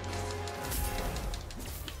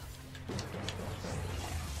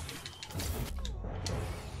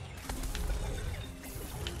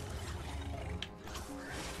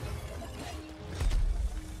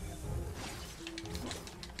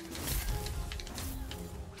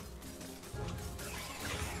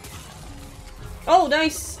 Oh,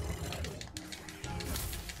 nice!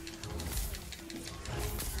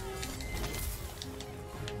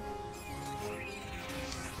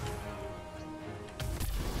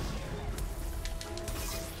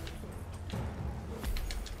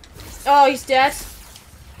 Oh, he's dead.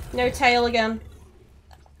 No tail again.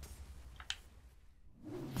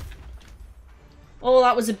 Oh,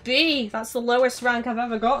 that was a B. That's the lowest rank I've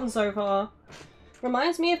ever gotten so far.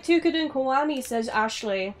 Reminds me of Tukadun Kiwami, says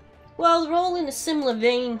Ashley. Well, they're all in a similar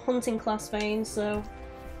vein, hunting class vein, so...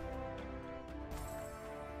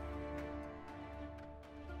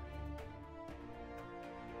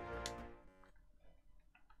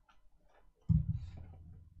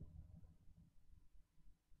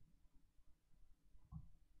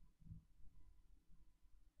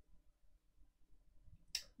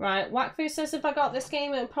 Right, Wakfu says if I got this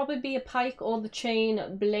game, it would probably be a pike or the chain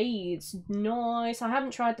blades. Nice. I haven't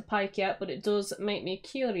tried the pike yet, but it does make me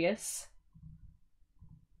curious.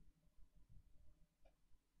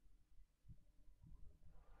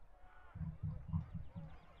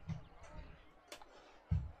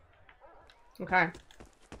 Okay.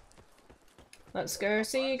 Let's go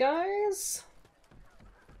see you guys.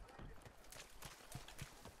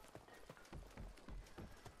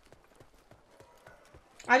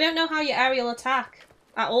 I don't know how you aerial attack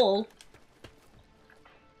at all.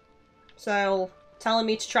 So, telling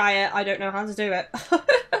me to try it, I don't know how to do it. Oh,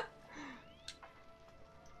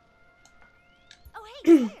 hey,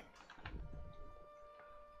 Claire.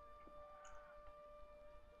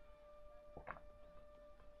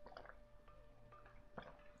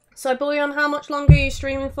 So, Bullion, how much longer are you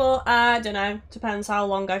streaming for? I don't know. Depends how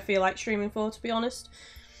long I feel like streaming for, to be honest.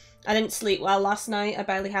 I didn't sleep well last night. I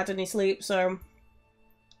barely had any sleep, so...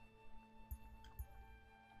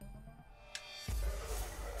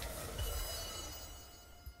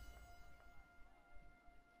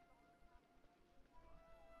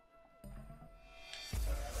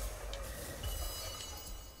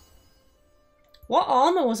 What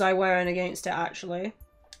armor was I wearing against it, actually?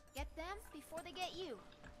 Get them before they get you.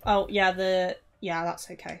 Oh, yeah, yeah,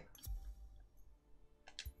 that's okay.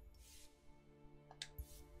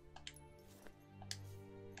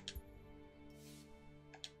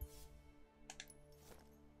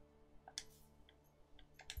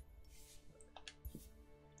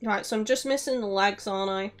 Right, so I'm just missing the legs,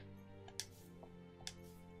 aren't I?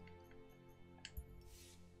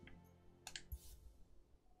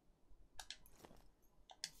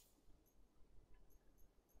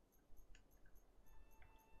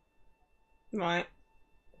 Right.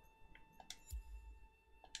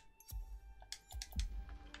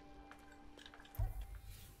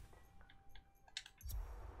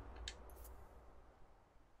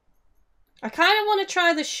 I kind of want to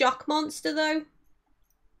try the shock monster, though,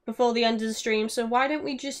 before the end of the stream, so why don't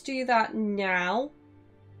we just do that now?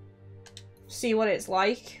 See what it's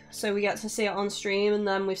like, so we get to see it on stream, and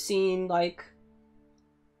then we've seen, like,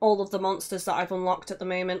 all of the monsters that I've unlocked at the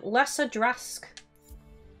moment. Lesser Drask.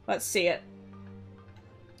 Let's see it.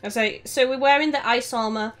 Okay, so we're wearing the ice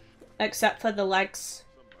armor, except for the legs.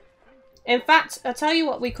 In fact, I'll tell you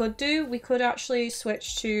what we could do. We could actually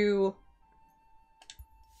switch to...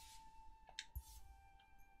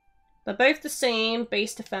 They're both the same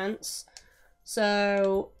base defense.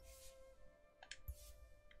 So...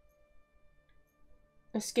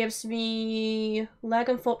 this gives me leg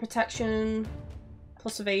and foot protection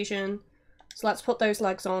plus evasion. So let's put those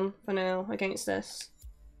legs on for now against this.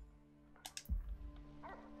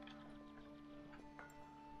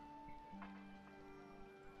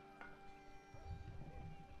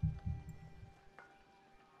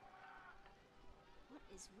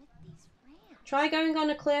 Try going on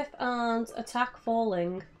a cliff and attack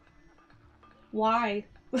falling. Why?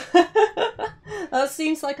 That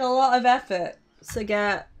seems like a lot of effort to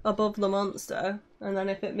get above the monster, and then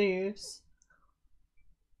if it moves.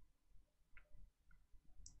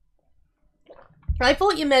 I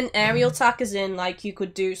thought you meant aerial attack as in, like, you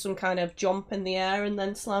could do some kind of jump in the air and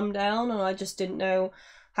then slam down, and I just didn't know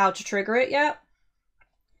how to trigger it yet.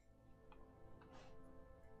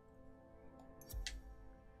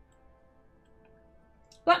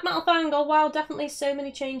 Black Metal Fang, oh wow, definitely so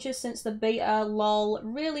many changes since the beta, lol.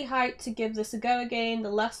 Really hyped to give this a go again.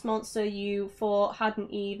 The last monster you fought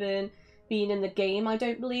hadn't even been in the game, I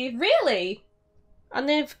don't believe. Really? And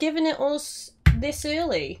they've given it us this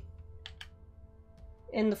early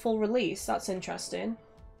in the full release. That's interesting.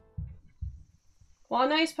 What a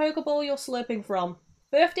nice Pokeball you're slurping from.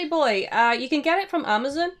 Birthday Boy, you can get it from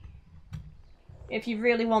Amazon if you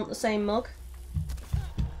really want the same mug.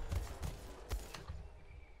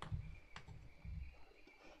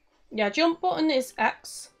 Yeah, jump button is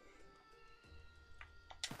X.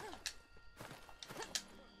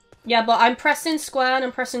 Yeah, but I'm pressing square and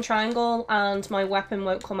I'm pressing triangle and my weapon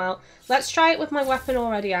won't come out. Let's try it with my weapon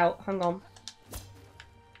already out. Hang on.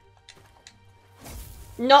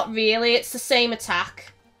 Not really, it's the same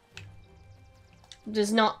attack.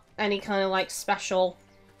 There's not any kind of like special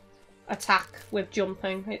attack with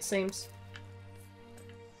jumping, it seems.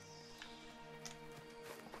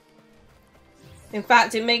 In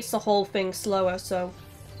fact, it makes the whole thing slower, so...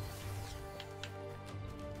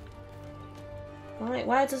 Right,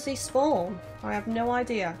 where does he spawn? I have no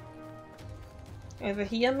idea. Over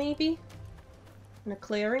here, maybe? In a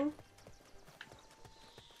clearing?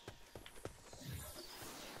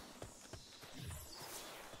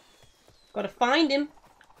 Gotta find him.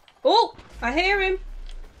 Oh! I hear him!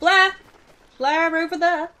 Blair! Blair over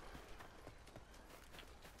there!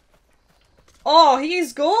 Oh,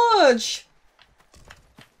 he's gorge!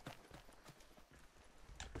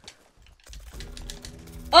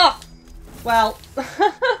 Oh! Well.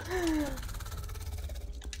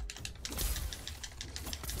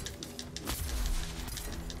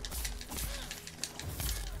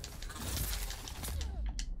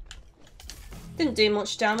 Didn't do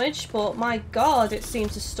much damage, but my god, it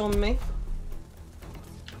seemed to stun me.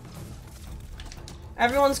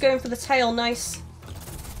 Everyone's going for the tail, nice.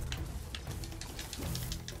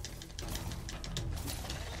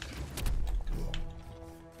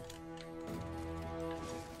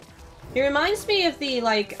 He reminds me of the,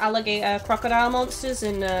 like, alligator crocodile monsters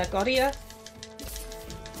in Godia.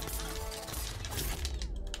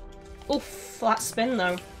 Oof, that spin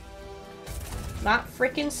though. That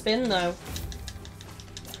freaking spin though.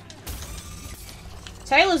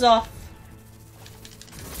 Tail is off.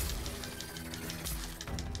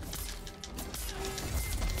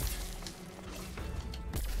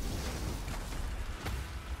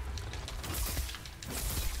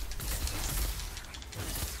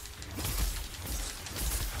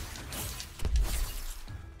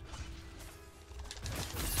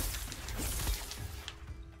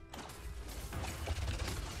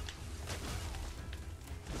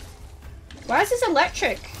 Why is this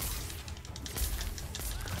electric?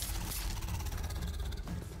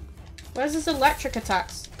 Where's his electric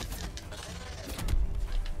attacks?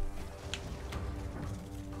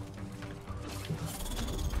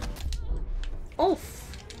 Oof.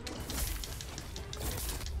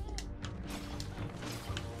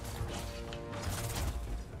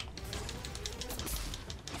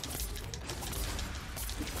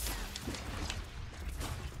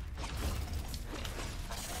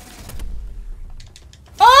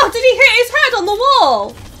 Oh, did he hit his head on the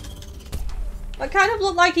wall? That kind of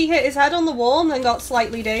looked like he hit his head on the wall and then got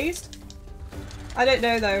slightly dazed. I don't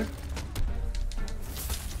know though.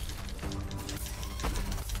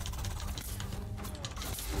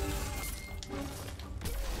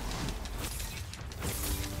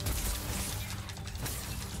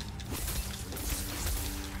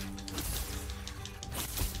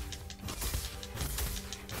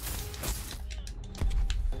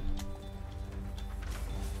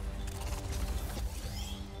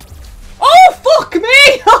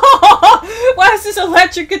 his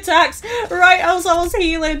electric attacks right as I was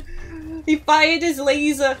healing. He fired his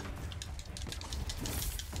laser.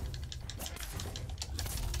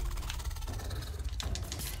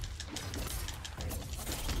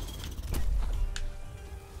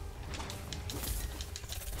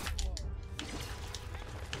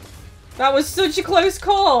 That was such a close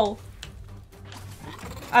call.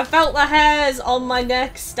 I felt the hairs on my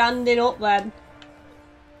neck standing up then.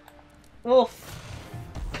 Oof.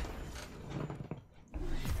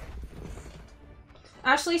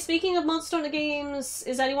 Actually, speaking of Monster Hunter games,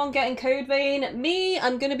 is anyone getting Code Vein? Me,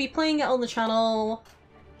 I'm going to be playing it on the channel.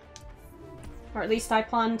 Or at least I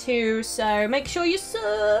plan to, so make sure you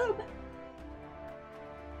sub!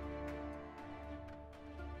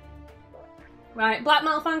 Right, Black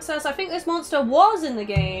Metal Fang says, I think this monster was in the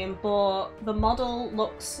game, but the model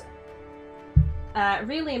looks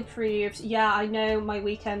really improved. Yeah, I know my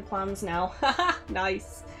weekend plans now. Haha,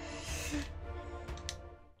 nice.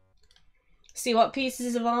 See what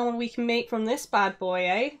pieces of armor we can make from this bad boy,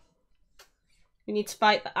 eh? We need to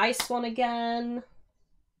fight the ice one again.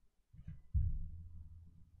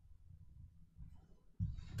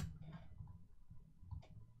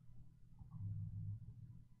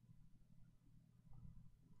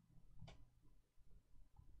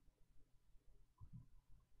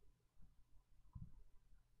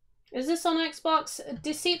 Is this on Xbox?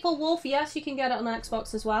 Deceitful Wolf, yes, you can get it on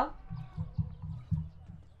Xbox as well.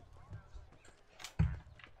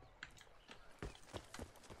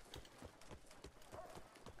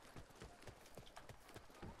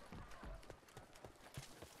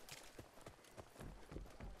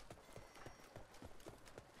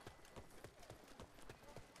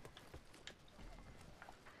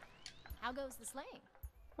 How goes the slaying?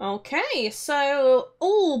 Okay, so...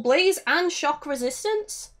 Oh, Blaze and Shock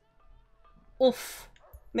Resistance? Oof.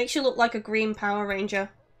 Makes you look like a green Power Ranger.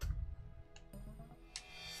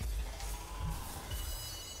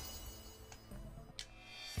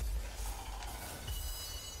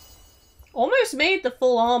 Almost made the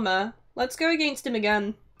full armor. Let's go against him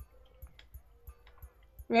again.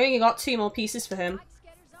 We only got 2 more pieces for him.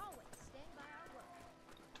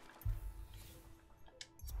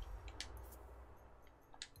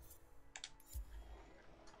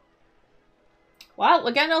 Well,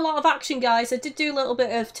 we're getting a lot of action, guys. I did do a little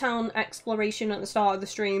bit of town exploration at the start of the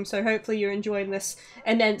stream, so hopefully you're enjoying this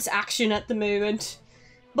immense action at the moment.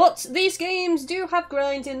 But these games do have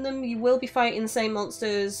grind in them. You will be fighting the same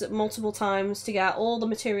monsters multiple times to get all the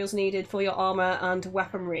materials needed for your armor and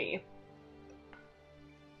weaponry.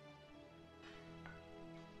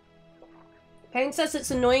 Payne says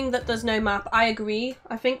it's annoying that there's no map. I agree.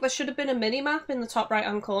 I think there should have been a mini-map in the top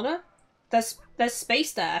right-hand corner. There's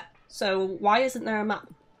space there. So why isn't there a map?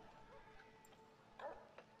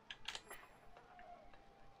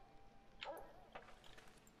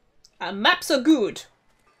 Maps are good.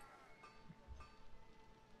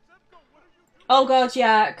 Oh god,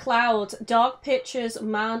 yeah, Cloud. Dark Pictures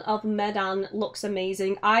Man of Medan looks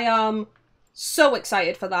amazing. I am so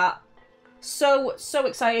excited for that. So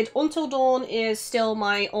excited. Until Dawn is still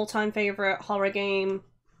my all-time favourite horror game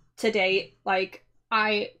to date. Like,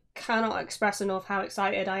 I cannot express enough how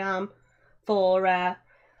excited I am for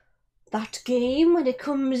that game when it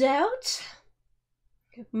comes out.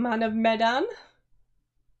 Man of Medan.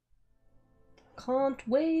 Can't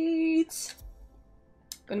wait.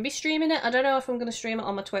 Gonna be streaming it. I don't know if I'm gonna stream it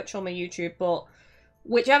on my Twitch or my YouTube, but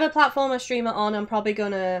whichever platform I stream it on, I'm probably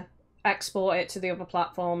gonna export it to the other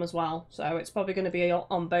platform as well. So it's probably gonna be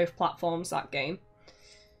on both platforms, that game.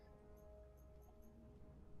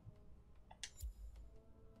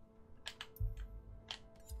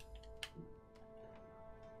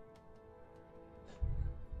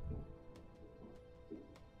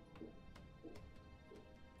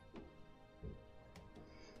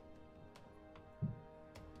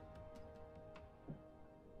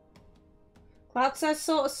 Cloud says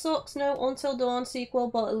sort of sucks, no Until Dawn sequel,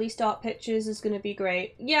 but at least Dark Pictures is going to be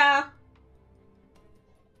great. Yeah.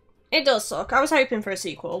 It does suck. I was hoping for a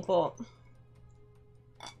sequel, but...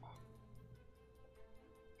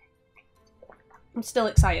 I'm still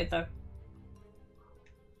excited though.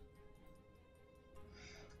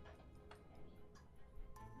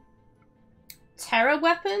 Terror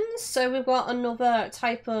weapons, so we've got another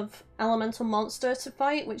type of elemental monster to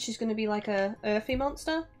fight, which is going to be like a earthy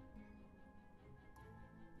monster.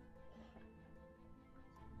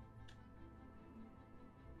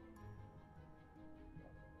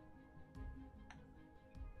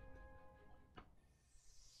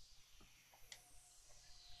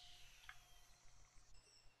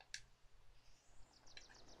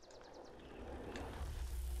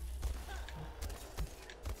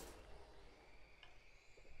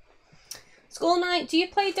 Skull Knight, do you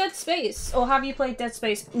play Dead Space? Or have you played Dead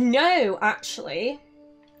Space? No, actually.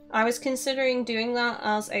 I was considering doing that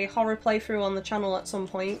as a horror playthrough on the channel at some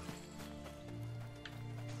point.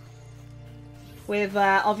 With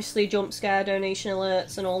obviously jump scare, donation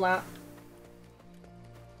alerts and all that.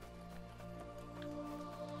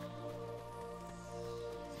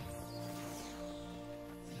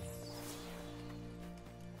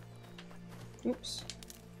 Oops.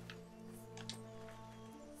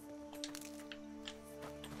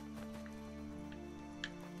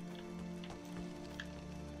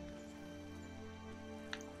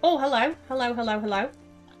 Oh, hello. Hello, hello, hello.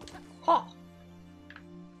 Ha!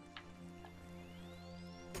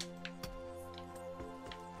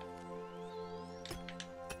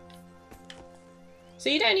 So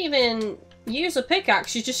you don't even use a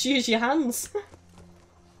pickaxe, you just use your hands.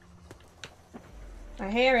 I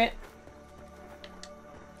hear it.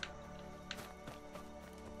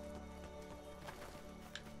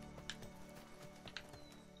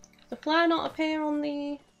 Does the flare not appear on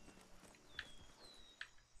the...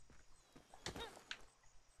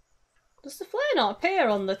 Does the flare not appear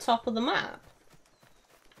on the top of the map?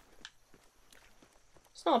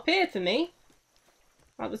 It's not appeared for me.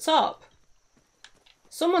 At the top.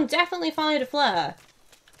 Someone definitely fired a flare.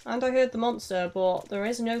 And I heard the monster, but there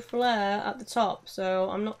is no flare at the top, so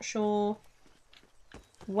I'm not sure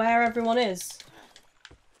where everyone is.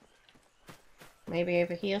 Maybe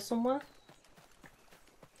over here somewhere?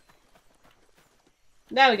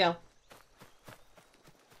 There we go.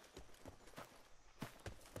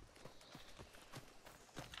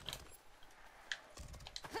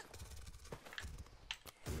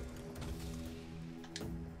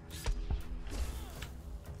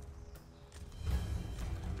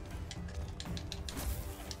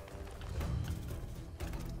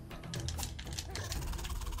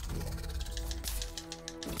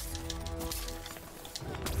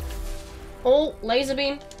 Oh, laser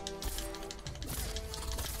beam.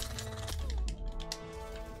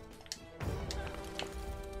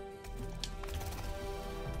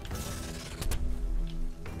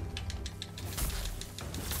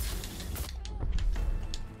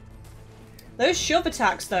 Those shove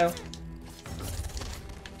attacks, though.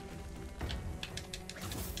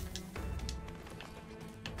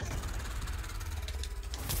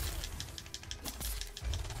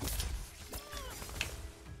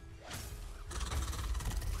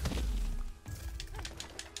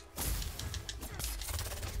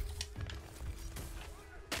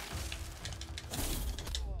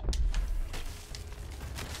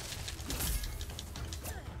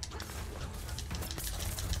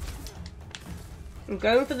 I'm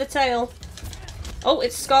going for the tail. Oh,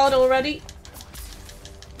 it's scarred already.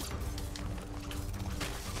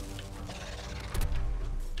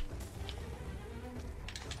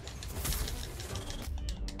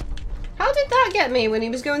 How did that get me when he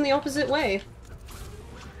was going the opposite way?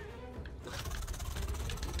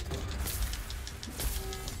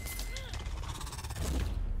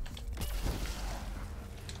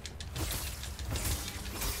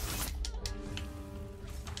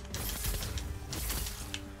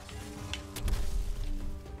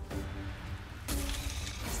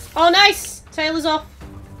 Oh, nice! Tail is off.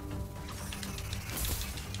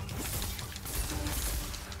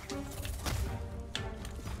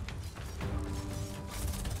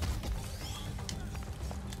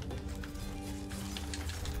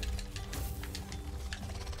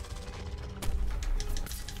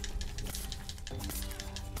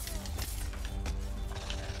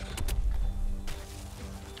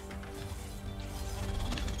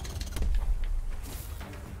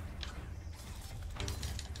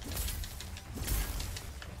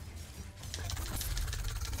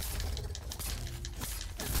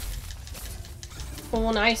 Oh,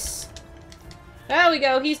 nice. There we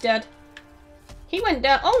go, he's dead. He went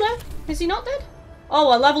down. Oh, no. Is he not dead?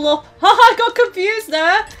 Oh, a level up. Haha, I got confused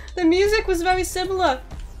there. The music was very similar.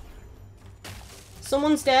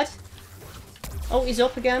 Someone's dead. Oh, he's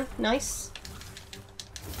up again. Nice.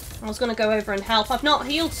 I was going to go over and help. I've not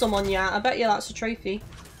healed someone yet. I bet you that's a trophy.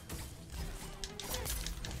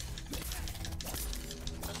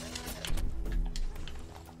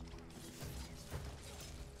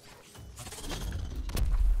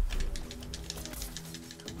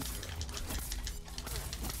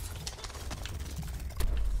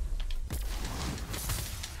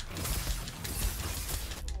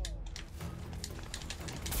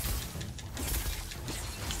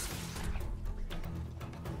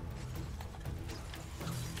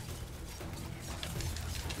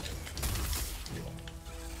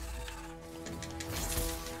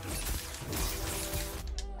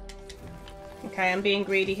 Okay, I'm being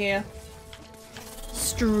greedy here.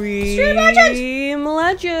 Stream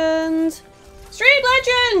Legend! Stream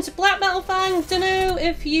Legend! Black Metal Fang! Dunno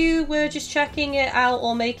if you were just checking it out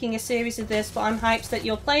or making a series of this, but I'm hyped that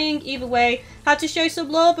you're playing. Either way, had to show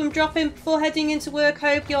some love. I'm dropping before heading into work.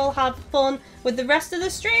 Hope you'll have fun with the rest of the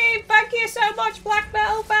stream. Thank you so much, Black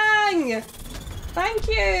Metal Fang! Thank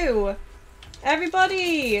you!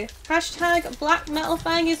 Everybody! Hashtag Black Metal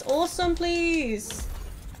Fang is awesome, please!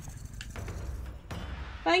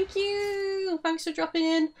 Thank you! Thanks for dropping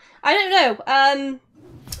in. I don't know,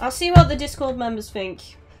 I'll see what the Discord members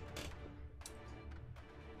think.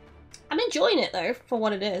 I'm enjoying it though, for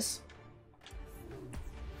what it is.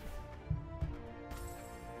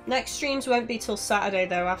 Next streams won't be till Saturday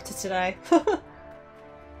though, after today.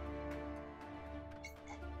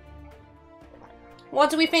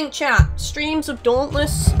 What do we think, chat? Streams of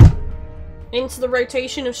Dauntless into the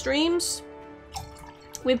rotation of streams?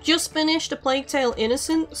 We've just finished A Plague Tale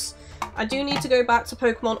Innocence. I do need to go back to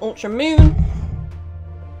Pokemon Ultra Moon.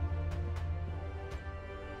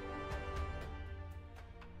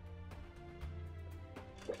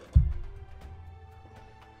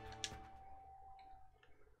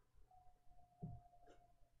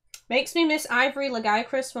 Makes me miss Ivory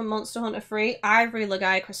Lagiacrus from Monster Hunter 3. Ivory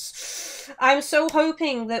Lagiacrus. I'm so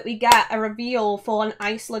hoping that we get a reveal for an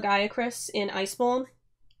Ice Lagiacrus in Iceborne.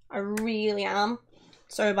 I really am.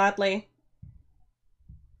 So badly.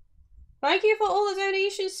 Thank you for all the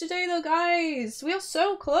donations today though, guys. We are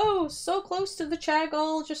so close to the chair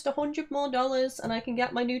goal. Just $100 more and I can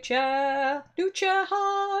get my new chair. New chair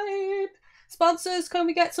hype. Sponsors, can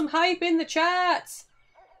we get some hype in the chat?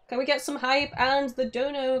 Can we get some hype and the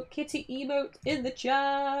Dono Kitty emote in the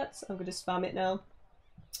chat? I'm gonna spam it now.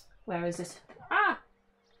 Where is it? Ah!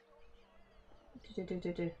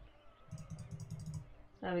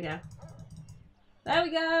 There we go. There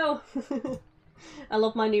we go! I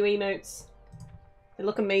love my new emotes. They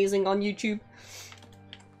look amazing on YouTube.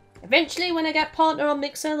 Eventually, when I get partner on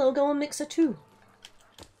Mixer, they'll go on Mixer too.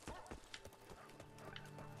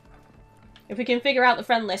 If we can figure out the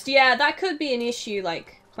friend list. Yeah, that could be an issue,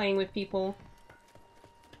 like, playing with people.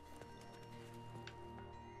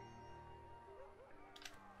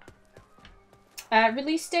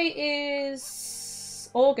 Release date is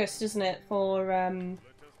August, isn't it, for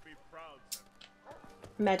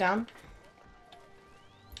Medan?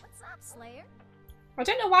 What's up, Slayer? I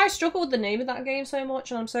don't know why I struggle with the name of that game so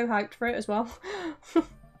much, and I'm so hyped for it as well.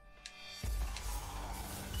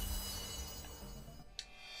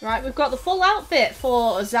 Right, we've got the full outfit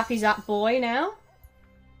for Zappy Zap Boy now.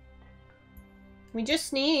 We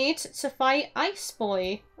just need to fight Ice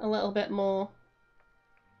Boy a little bit more.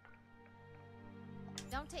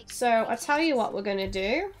 So, I'll tell you what we're gonna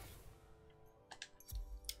do.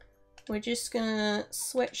 We're just gonna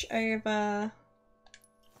switch over...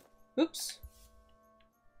 Oops.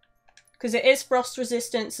 Because it is frost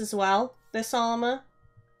resistance as well, this armor.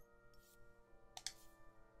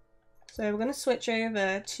 So we're gonna switch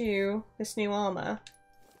over to this new armor.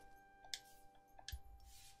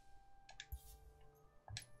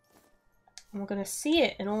 And we're gonna see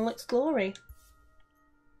it in all its glory.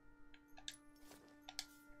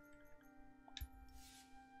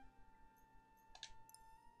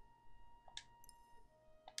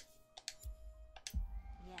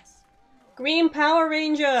 Yes. Green Power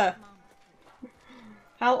Ranger!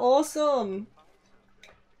 How awesome!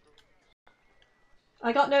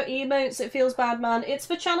 I got no emotes, it feels bad, man. It's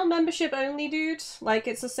for channel membership only, dude. Like,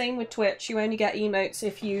 it's the same with Twitch. You only get emotes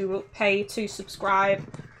if you pay to subscribe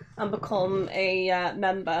and become a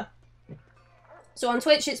member. So on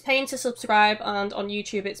Twitch it's paying to subscribe, and on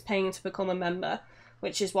YouTube it's paying to become a member,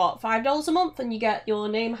 which is what, $5 a month, and you get your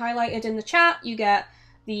name highlighted in the chat. You get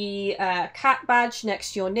the cat badge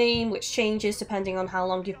next to your name, which changes depending on how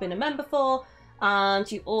long you've been a member for,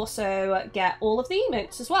 and you also get all of the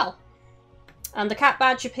emotes as well. And the cat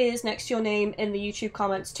badge appears next to your name in the YouTube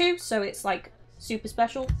comments too, so it's like super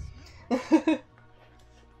special.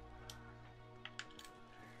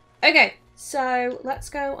 Okay, so let's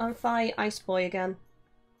go and fight Ice Boy again.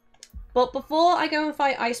 But before I go and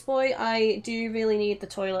fight Ice Boy, I do really need the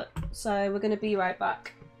toilet. So we're going to be right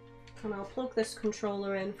back. And I'll plug this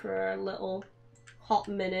controller in for a little hot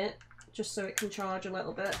minute, just so it can charge a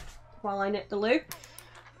little bit while I nip the loo.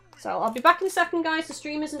 So I'll be back in a second, guys. The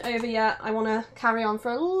stream isn't over yet. I want to carry on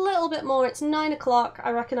for a little bit more. It's 9 o'clock.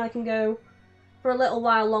 I reckon I can go for a little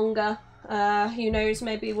while longer. Who knows,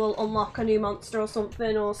 maybe we'll unlock a new monster or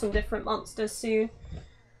something, or some different monsters soon.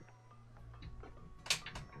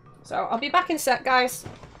 So I'll be back in a sec, guys.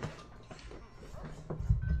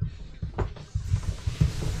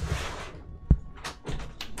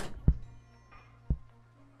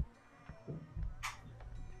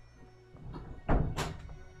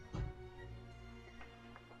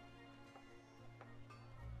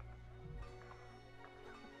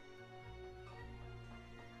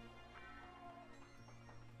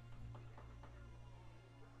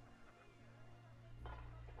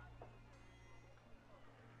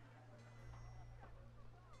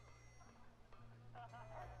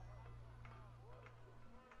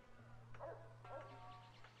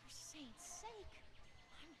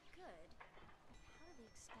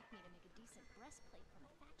 me to make a decent breastplate from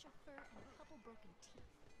a thatch of fur and a couple broken teeth.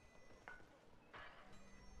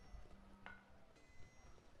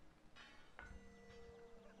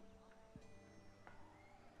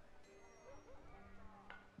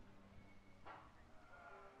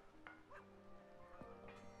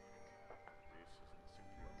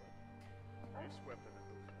 This weapon in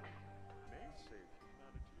the flank may save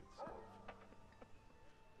humanity itself.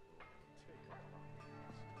 Take it. Surely the right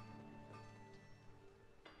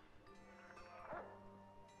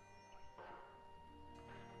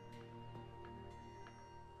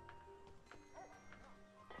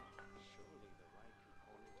component is around somewhere.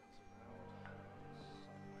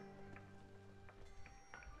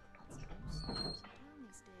 Lots of new stuff around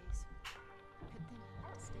these days. Good thing I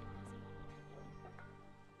have to stay busy.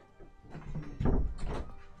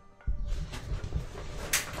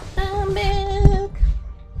 I'm back.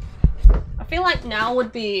 I feel like now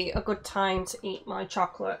would be a good time to eat my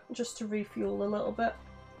chocolate, just to refuel a little bit.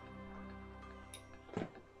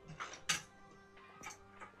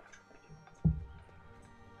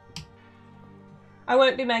 I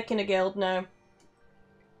won't be making a guild, no.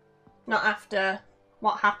 Not after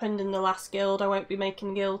what happened in the last guild. I won't be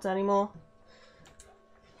making guilds anymore.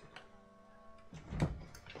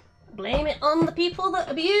 Blame it on the people that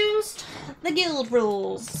abused the guild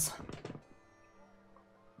rules.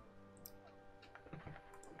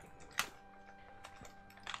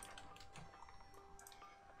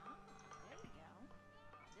 There we go.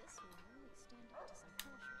 This will really stand up to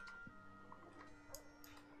some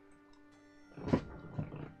pressure.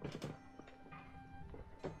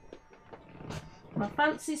 My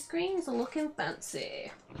fancy screens are looking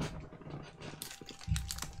fancy.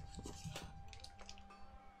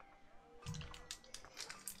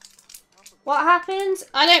 What happened?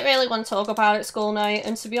 I don't really want to talk about it, school night,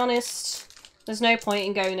 and to be honest, there's no point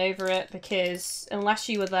in going over it because unless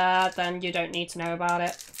you were there, then you don't need to know about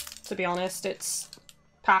it. To be honest, it's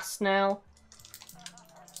past now.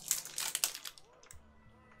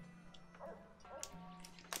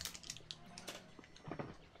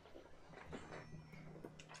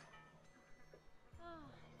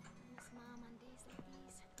 Miss Mom on days like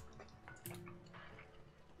these.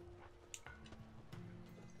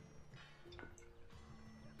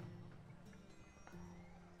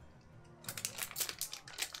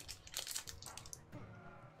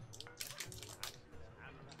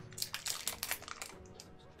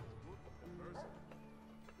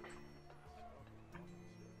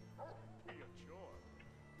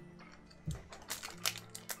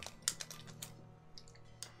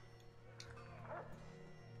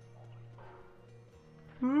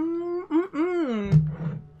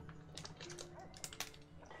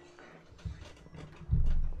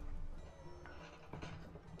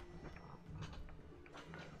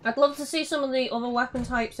 I'd love to see some of the other weapon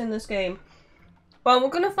types in this game. Well, we're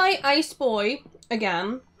gonna fight Ice Boy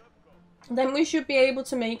again. Then we should be able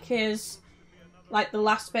to make his, like, the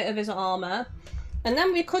last bit of his armor. And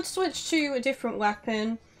then we could switch to a different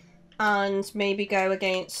weapon and maybe go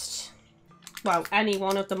against, well, any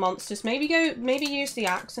one of the monsters. Maybe use the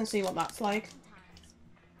axe and see what that's like.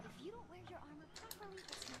 If you don't wear your armor properly,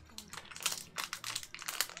 it's not going to.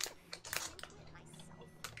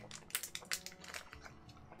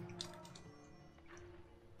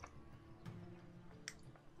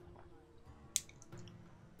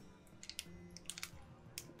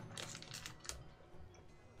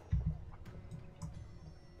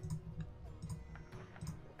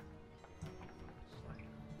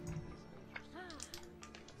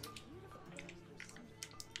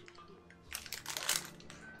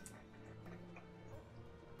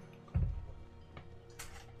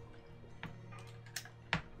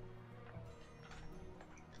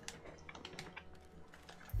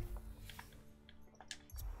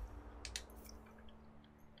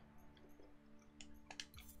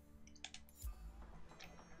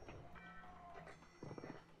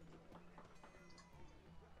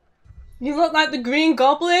 You look like the Green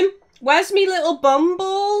Goblin. Where's me little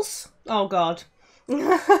bumbles? Oh god.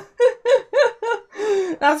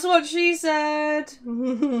 That's what she said.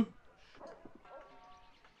 Some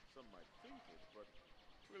might think it, but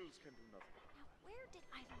quills can do nothing. Now, where did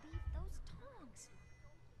I leave those tongs?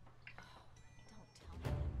 Don't tell me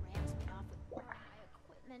that Rams went off with more of my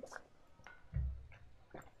equipment.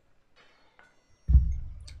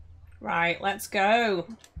 Right, let's go.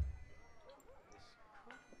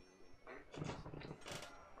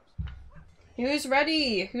 Who's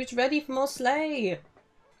ready? Who's ready for more Slay?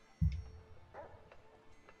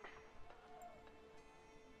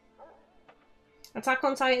 Attack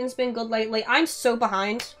on Titan's been good lately. I'm so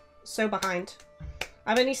behind. So behind.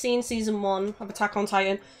 I've only seen season 1 of Attack on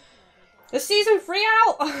Titan. Is season 3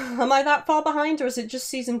 out? Am I that far behind, or is it just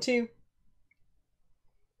season 2?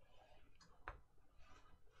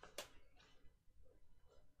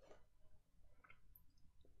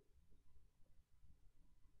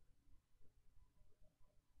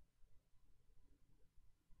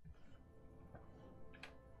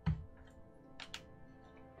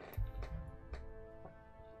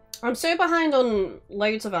 I'm so behind on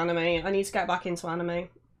loads of anime. I need to get back into anime.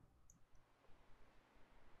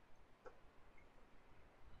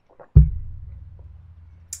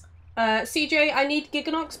 CJ, I need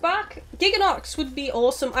Giganox back. Giganox would be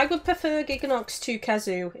awesome. I would prefer Giganox to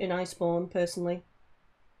Kazu in Iceborne, personally.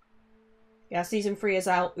 Yeah, season 3 is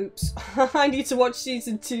out. Oops. I need to watch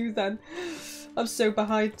season 2 then. I'm so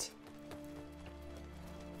behind.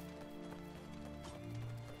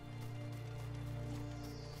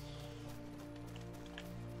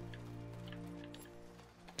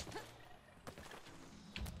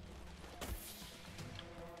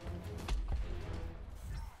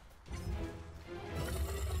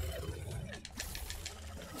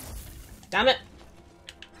 Damn it.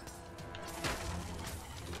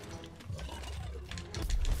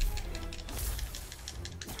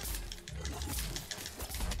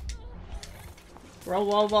 Roll,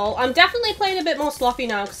 roll, roll. I'm definitely playing a bit more sloppy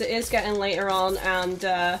now because it is getting later on and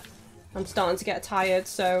I'm starting to get tired,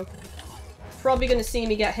 so probably going to see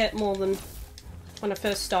me get hit more than when I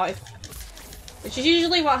first started. Which is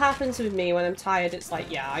usually what happens with me when I'm tired. It's like,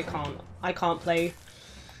 yeah, I can't play.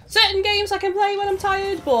 Certain games I can play when I'm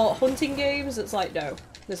tired, but hunting games, it's like, no.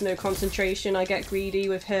 There's no concentration, I get greedy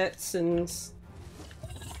with hits, and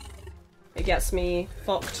it gets me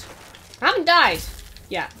fucked. I haven't died!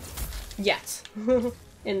 Yet. Yet.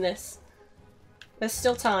 In this. There's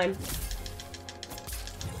still time.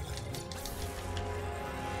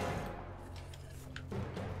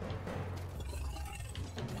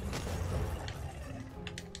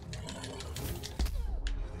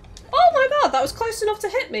 Oh my god, that was close enough to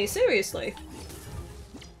hit me, seriously.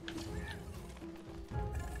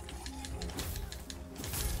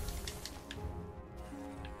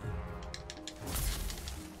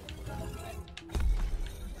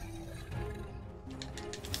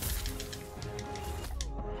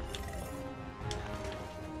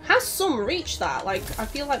 Has some reach that? Like, I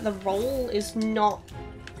feel like the roll is not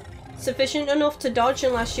sufficient enough to dodge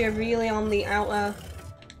unless you're really on the outer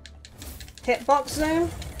hitbox zone.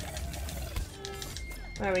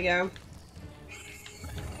 There we go.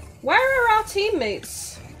 Where are our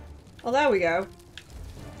teammates? Oh, there we go.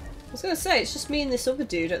 I was gonna say, it's just me and this other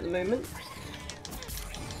dude at the moment.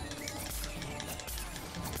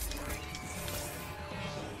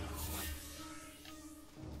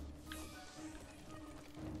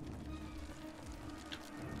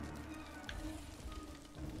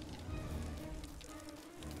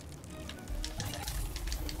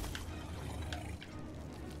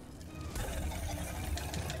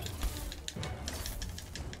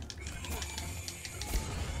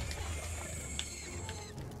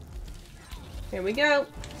 Here we go.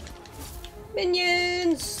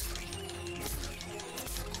 Minions!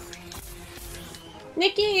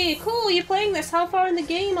 Nikki, cool, you're playing this. How far in the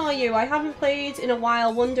game are you? I haven't played in a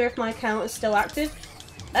while. Wonder if my account is still active.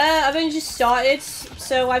 I've only just started,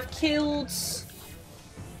 so I've killed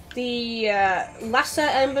the lesser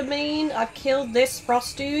Ember main. I've killed this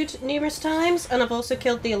frost dude numerous times, and I've also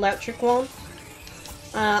killed the electric one.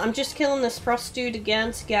 I'm just killing this frost dude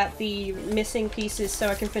again to get the missing pieces so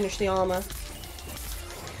I can finish the armor.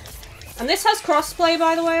 And this has crossplay,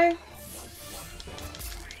 by the way.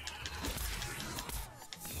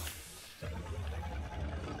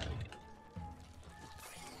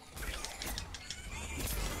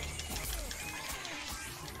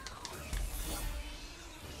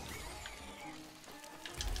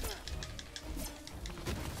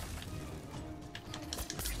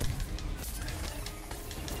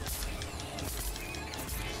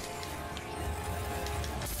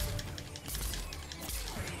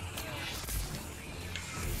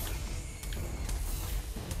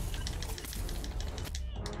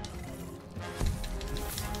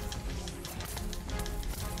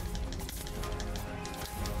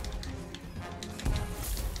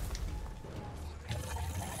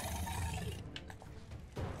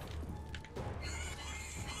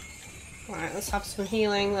 Alright, let's have some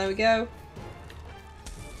healing. There we go.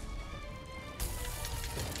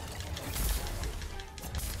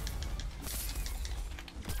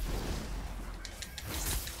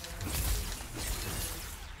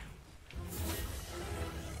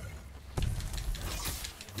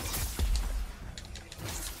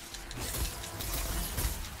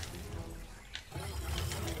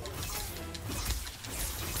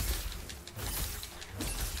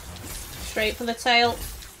 straight for the tail.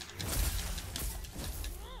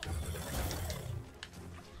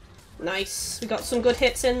 Nice. We got some good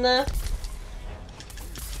hits in there.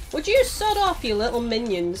 Would you sod off, you little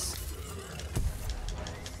minions?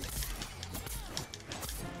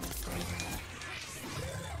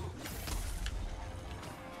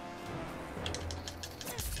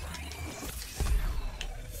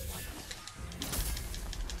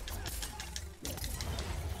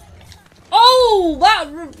 Oh,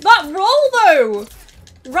 that roll though!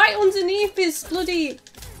 Right underneath his bloody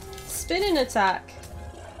spinning attack.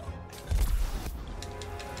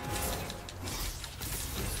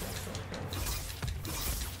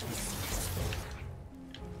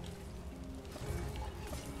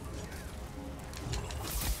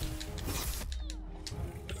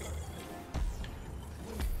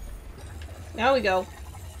 There we go.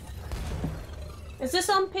 Is this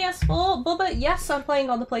on PS4, Bubba? Yes, I'm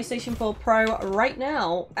playing on the PlayStation 4 Pro right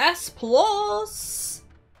now. S+.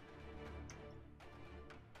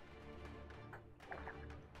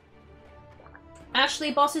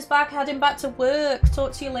 Ashley, boss is back, heading back to work.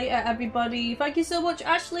 Talk to you later, everybody. Thank you so much,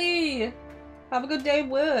 Ashley. Have a good day at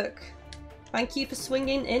work. Thank you for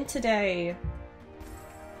swinging in today.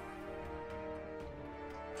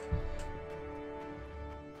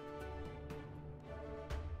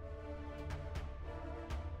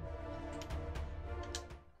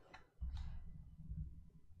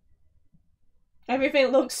 Everything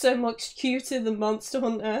looks so much cuter than Monster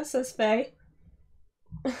Hunter, says Faye.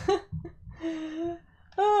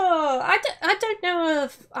 Oh, I don't know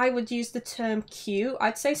if I would use the term cute.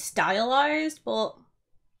 I'd say stylized, but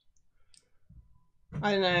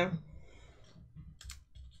I don't know.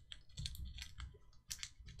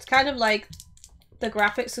 It's kind of like the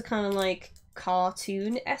graphics are kind of like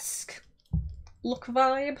cartoon-esque look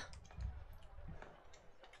vibe.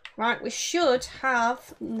 Right, we should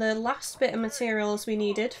have the last bit of materials we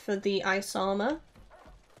needed for the ice armor.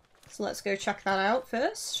 So let's go check that out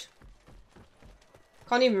first.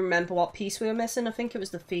 Can't even remember what piece we were missing. I think it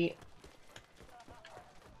was the feet.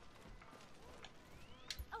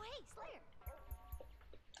 Oh, hey, Slayer.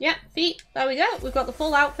 Yeah, feet. There we go. We've got the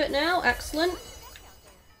full outfit now. Excellent.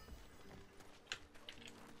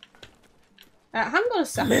 Hang on a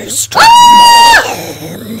second. Mr.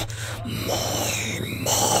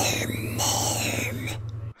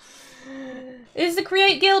 Is the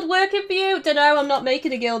Create Guild working for you? Dunno, I'm not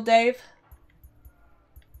making a guild, Dave.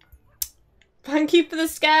 Thank you for the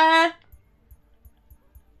scare.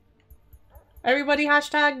 Everybody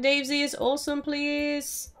hashtag Davesy is awesome,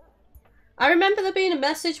 please. I remember there being a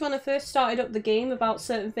message when I first started up the game about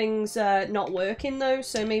certain things not working though,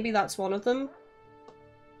 so maybe that's one of them.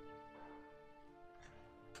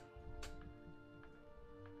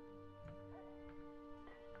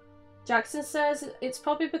 Jackson says, it's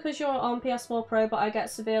probably because you're on PS4 Pro, but I get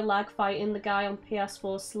severe lag fighting the guy on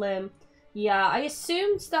PS4 Slim. Yeah, I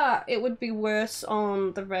assumed that it would be worse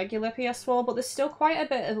on the regular PS4, but there's still quite a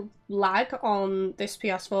bit of lag on this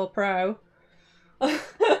PS4 Pro.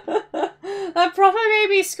 That proper made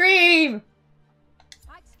me scream!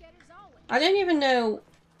 I don't even know.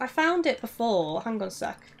 I found it before. Hang on a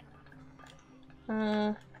sec.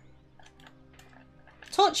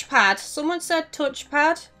 Touchpad. Someone said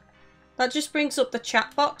touchpad. That just brings up the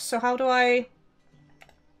chat box, so how do I...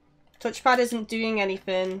 Touchpad isn't doing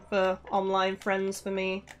anything for online friends for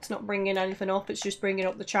me. It's not bringing anything up, it's just bringing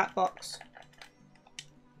up the chat box.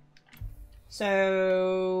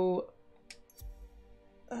 So...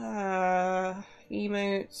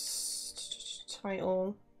 emotes...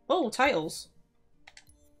 title... Oh, titles!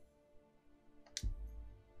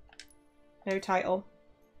 No title.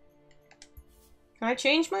 Can I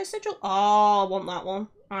change my sigil? Oh, I want that one.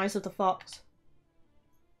 Eyes of the Fox.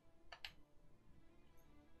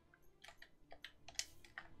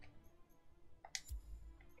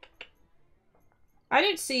 I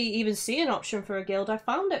didn't even see an option for a guild. I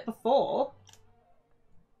found it before.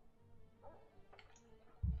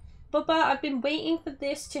 But I've been waiting for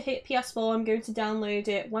this to hit PS4. I'm going to download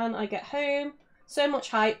it when I get home. So much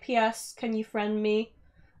hype. PS, can you friend me?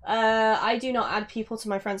 I do not add people to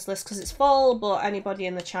my friends list because it's full, but anybody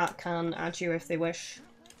in the chat can add you if they wish.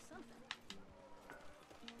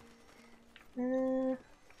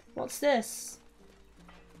 What's this?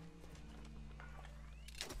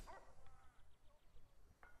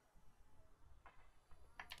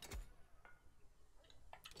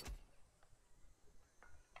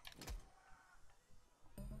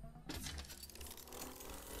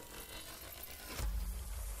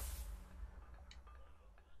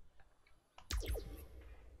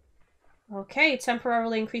 Okay,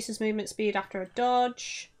 temporarily increases movement speed after a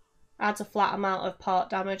dodge. Adds a flat amount of part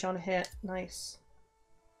damage on a hit. Nice.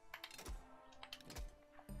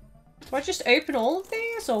 Do I just open all of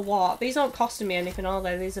these or what? These aren't costing me anything, are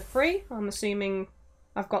they? These are free? I'm assuming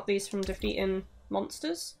I've got these from defeating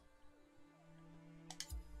monsters.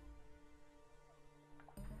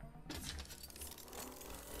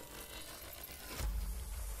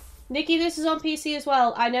 Nikki, this is on PC as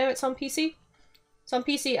well. I know it's on PC. It's on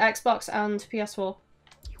PC, Xbox, and PS4.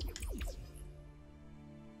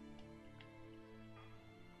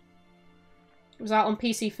 It was out on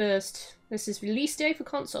PC first. This is release day for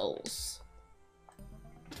consoles.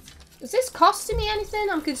 Is this costing me anything?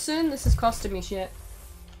 I'm concerned this is costing me shit.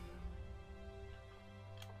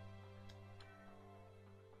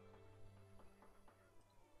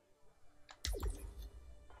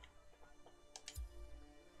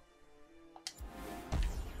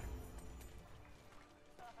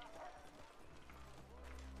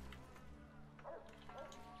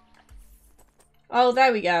 Oh,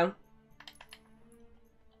 there we go.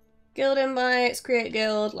 Guild invites, create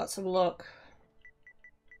guild, let's have a look.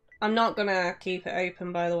 I'm not gonna keep it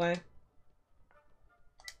open, by the way.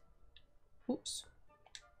 Oops.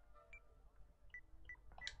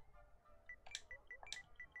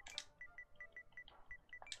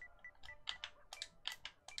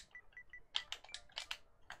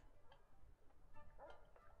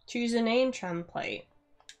 Choose a name template.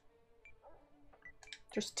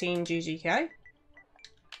 Just Team GGK.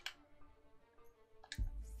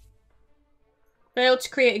 Failed to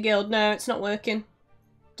create a guild. No, it's not working.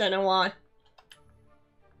 Don't know why.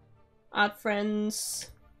 Add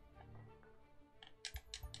friends.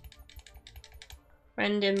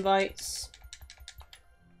 Friend invites.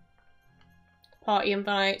 Party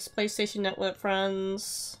invites. PlayStation Network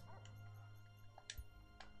friends.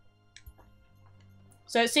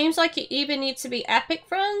 So it seems like you either need to be Epic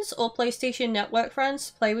friends or PlayStation Network friends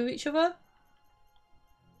to play with each other.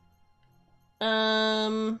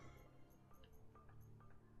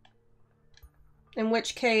 In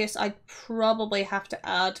which case, I'd probably have to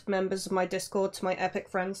add members of my Discord to my Epic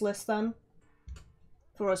Friends list then.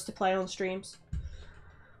 For us to play on streams.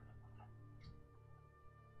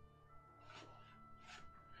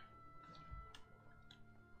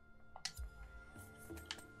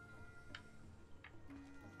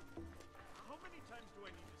 How many times do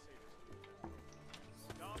I need to say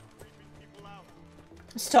this? Stop creeping people out.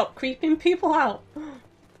 Stop creeping people out.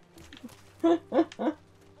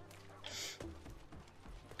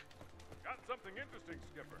 Something interesting,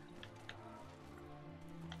 Skipper.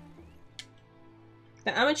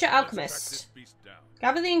 The Amateur Alchemist.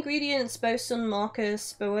 Gather the ingredients Bosun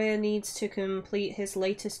Marcus Boea needs to complete his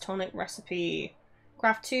latest tonic recipe.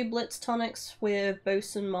 Craft 2 Blitz tonics with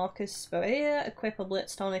Bosun Marcus Boea. Equip a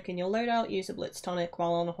Blitz tonic in your loadout. Use a Blitz tonic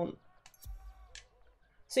while on a hunt.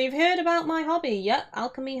 So you've heard about my hobby. Yep,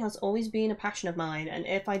 alchemy has always been a passion of mine, and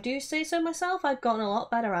if I do say so myself, I've gotten a lot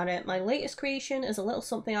better at it. My latest creation is a little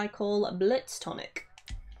something I call a Blitz tonic.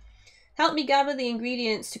 Help me gather the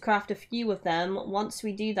ingredients to craft a few of them. Once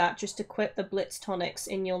we do that, just equip the Blitz tonics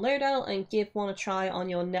in your loadout and give one a try on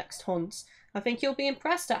your next hunt. I think you'll be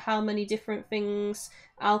impressed at how many different things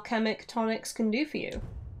alchemic tonics can do for you.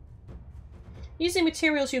 Using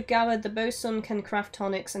materials you've gathered, the Bosun can craft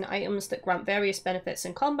tonics and items that grant various benefits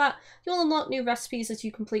in combat. You'll unlock new recipes as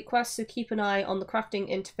you complete quests, so keep an eye on the crafting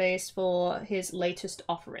interface for his latest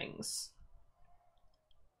offerings.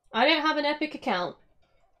 I don't have an Epic account.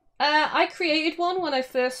 I created one when I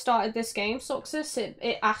first started this game, Success.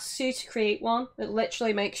 It asks you to create one. It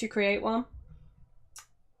literally makes you create one.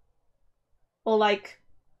 Or like,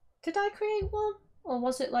 did I create one? Or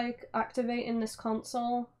was it like activating this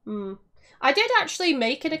console? I did actually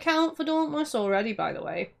make an account for Dauntless already, by the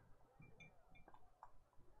way.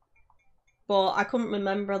 But I couldn't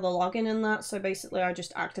remember the login in that, so basically I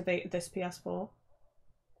just activated this PS4.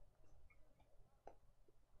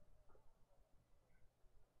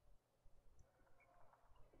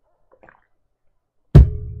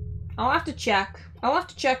 I'll have to check. I'll have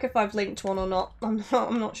to check if I've linked one or not. I'm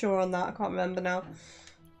not sure on that. I can't remember now.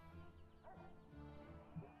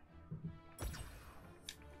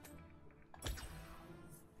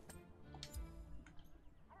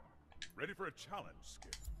 Ready for a challenge,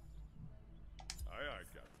 Skip? Aye,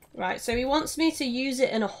 Captain. Right, so he wants me to use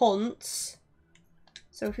it in a hunt.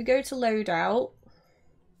 So if we go to loadout.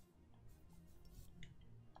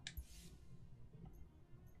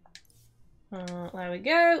 There we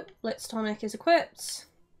go. Blitz tonic is equipped.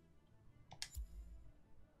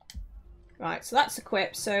 Right, so that's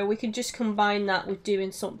equipped. So we can just combine that with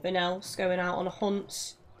doing something else, going out on a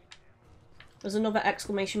hunt. There's another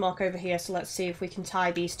exclamation mark over here, so let's see if we can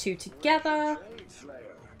tie these two together.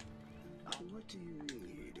 do you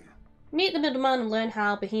need? Meet the middleman and learn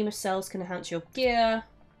how behemoth cells can enhance your gear.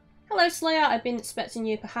 Hello Slayer, I've been expecting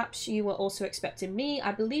you. Perhaps you were also expecting me.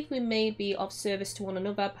 I believe we may be of service to one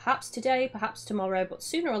another. Perhaps today, perhaps tomorrow, but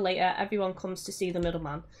sooner or later everyone comes to see the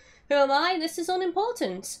middleman. Who am I? This is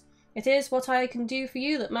unimportant. It is what I can do for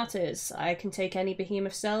you that matters. I can take any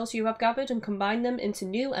behemoth cells you have gathered and combine them into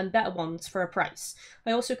new and better ones for a price.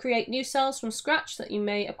 I also create new cells from scratch that you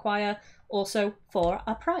may acquire also for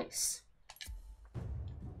a price.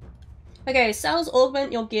 Okay, cells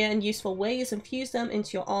augment your gear in useful ways and fuse them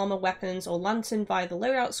into your armor, weapons, or lantern via the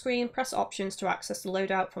loadout screen. Press options to access the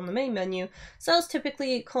loadout from the main menu. Cells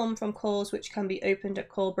typically come from cores which can be opened at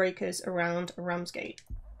core breakers around Ramsgate.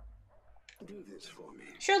 Do this for me.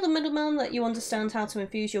 Show the middleman that you understand how to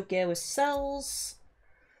infuse your gear with cells.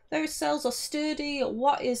 Those cells are sturdy.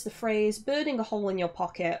 What is the phrase? Burning a hole in your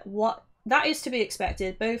pocket. What? That is to be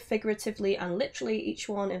expected, both figuratively and literally. Each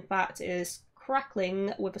one, in fact, is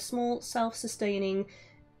crackling with a small self-sustaining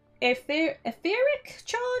etheric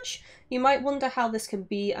charge. You might wonder how this can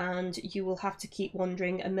be, and you will have to keep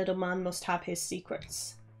wondering. A middleman must have his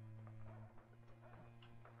secrets.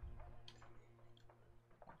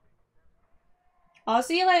 I'll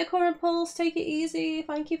see you later, Current Pulse. Take it easy.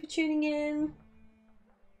 Thank you for tuning in.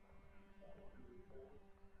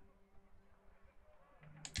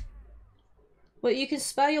 But you can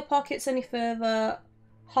spare your pockets any further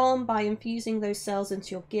harm by infusing those cells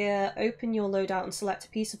into your gear. Open your loadout and select a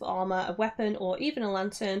piece of armor, a weapon, or even a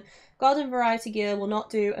lantern. Garden variety gear will not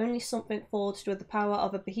do. Only something forged with the power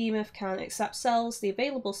of a behemoth can accept cells. The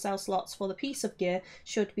available cell slots for the piece of gear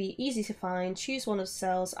should be easy to find. Choose one of the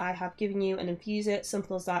cells I have given you and infuse it.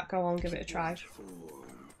 Simple as that. Go on, give it a try. For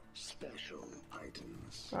special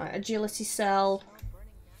items. Right, agility cell.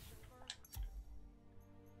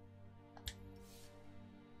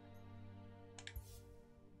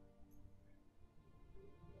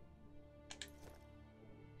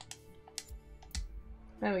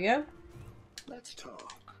 There we go. Let's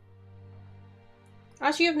talk.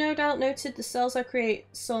 As you have no doubt noted, the cells I create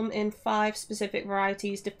some in 5 specific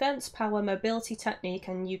varieties: defense, power, mobility, technique,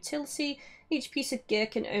 and utility. Each piece of gear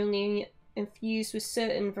can only infuse with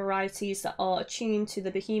certain varieties that are attuned to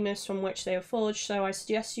the behemoths from which they are forged, so I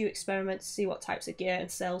suggest you experiment to see what types of gear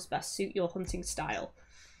and cells best suit your hunting style.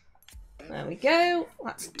 There we go.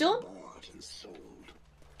 That's done. Bought and sold.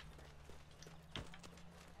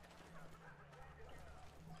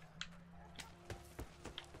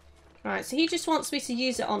 Right, so he just wants me to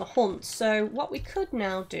use it on a hunt. So what we could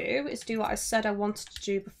now do is do what I said I wanted to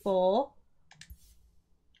do before,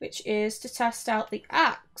 which is to test out the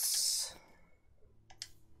axe.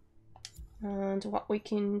 And what we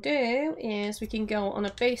can do is we can go on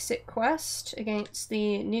a basic quest against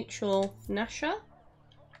the neutral Nesha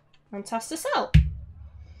and test this out.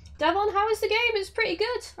 Devon, how is the game? It's pretty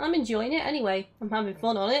good. I'm enjoying it anyway. I'm having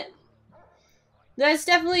fun on it. There's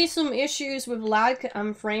definitely some issues with lag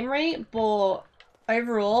and frame rate, but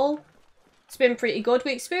overall, it's been pretty good.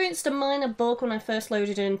 We experienced a minor bug when I first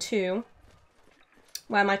loaded in 2,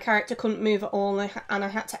 where my character couldn't move at all, and I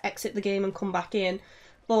had to exit the game and come back in.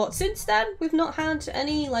 But since then, we've not had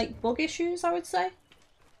any, like, bug issues, I would say.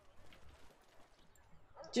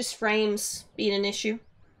 Just frames being an issue.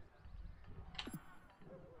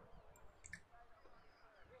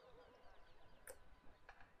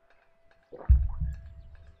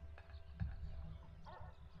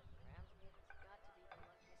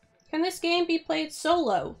 Can this game be played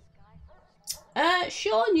solo?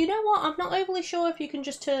 Sure, you know what? I'm not overly sure if you can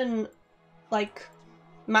just turn, like,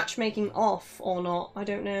 matchmaking off or not. I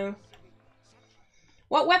don't know.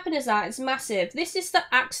 What weapon is that? It's massive. This is the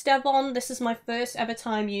Axe Devon. This is my first ever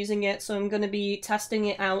time using it, so I'm going to be testing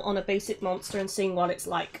it out on a basic monster and seeing what it's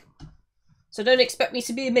like. So don't expect me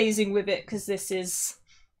to be amazing with it, because this is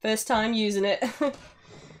first time using it.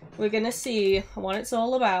 We're going to see what it's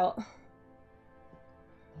all about.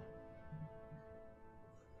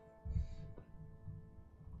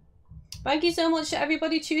 Thank you so much to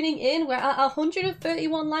everybody tuning in. We're at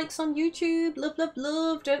 131 likes on YouTube. Love, love,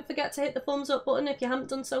 love. Don't forget to hit the thumbs up button if you haven't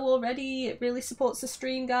done so already. It really supports the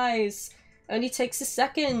stream, guys. Only takes a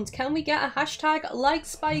second. Can we get a hashtag like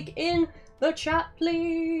spike in the chat,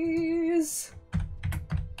 please?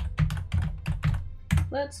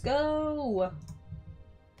 Let's go.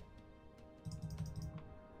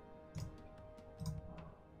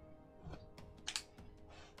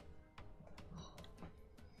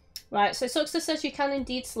 Right, so Suxter says you can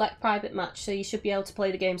indeed select private match, so you should be able to play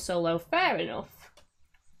the game solo. Fair enough.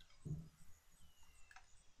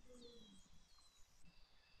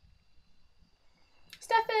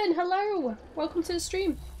 Stefan, hello! Welcome to the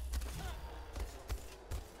stream.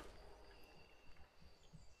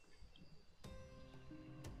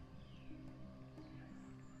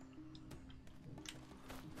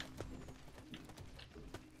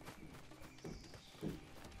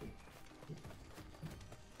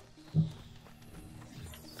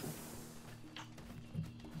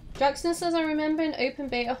 Jackson says, I remember in open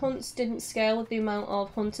beta hunts didn't scale with the amount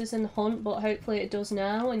of hunters in the hunt, but hopefully it does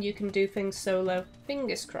now and you can do things solo.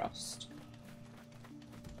 Fingers crossed.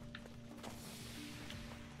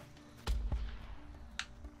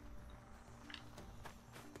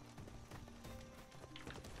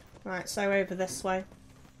 Right, so over this way.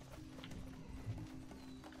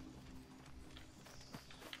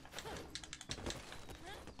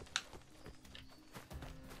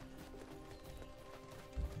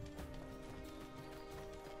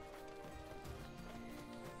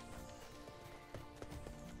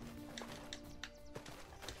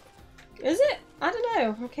 Is it? I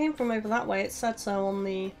don't know. I came from over that way. It said so on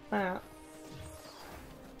the map.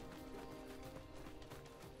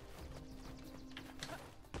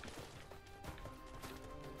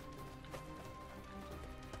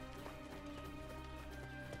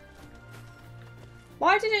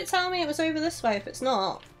 Why did it tell me it was over this way if it's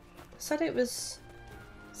not? It said it was...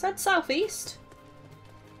 It said southeast.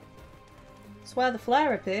 It's where the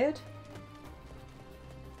flare appeared.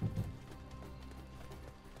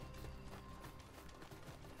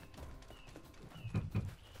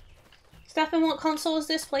 Stefan, what console is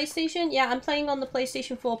this? PlayStation? Yeah, I'm playing on the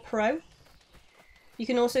PlayStation 4 Pro. You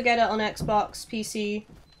can also get it on Xbox, PC.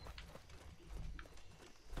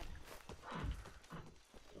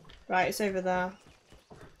 Right, it's over there.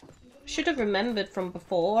 Should have remembered from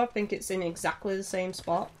before. I think it's in exactly the same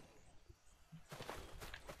spot.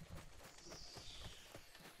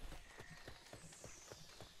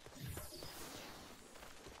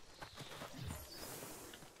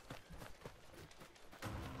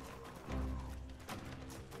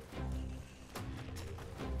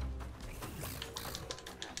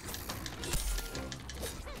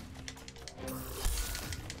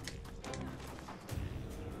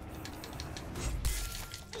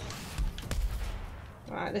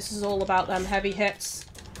 Right, this is all about them heavy hits.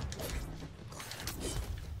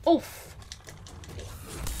 Oof!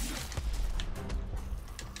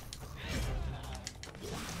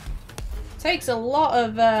 Takes a lot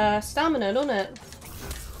of stamina, doesn't it?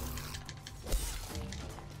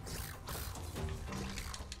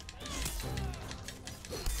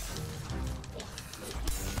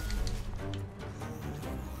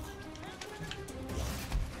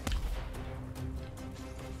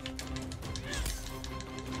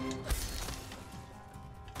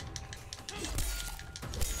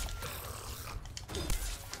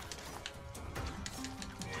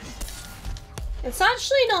 It's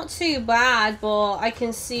actually not too bad, but I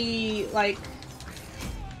can see, like,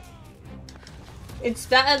 it's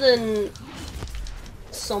better than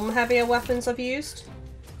some heavier weapons I've used.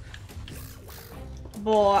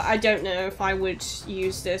 But I don't know if I would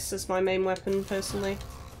use this as my main weapon, personally.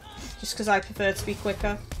 Just because I prefer to be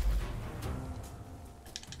quicker.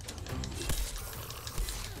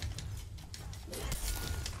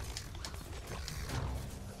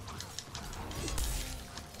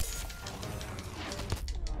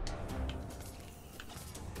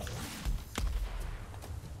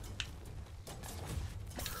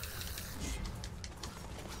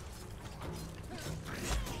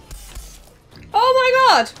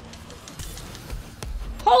 Oh my god!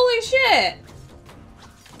 Holy shit!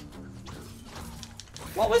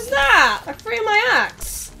 What was that? I threw my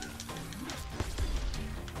axe.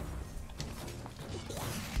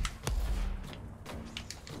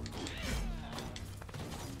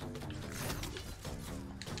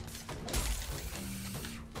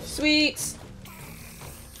 Sweet.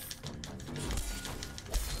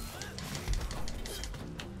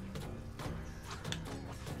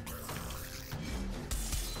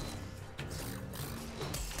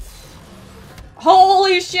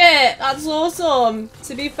 Holy shit, that's awesome.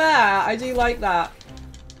 To be fair, I do like that.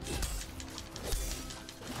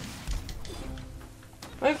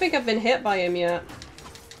 I don't think I've been hit by him yet.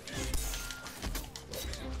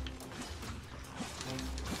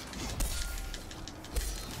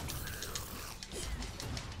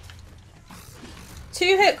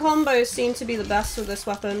 Two-hit combos seem to be the best with this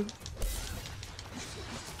weapon.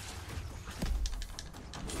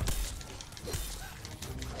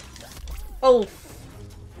 Oh.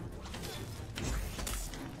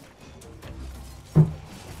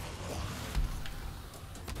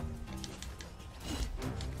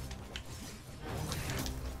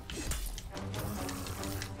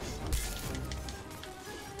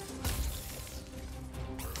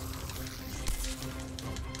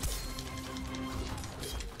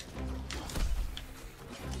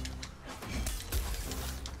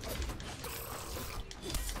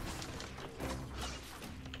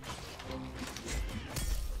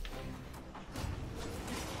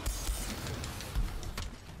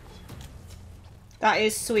 That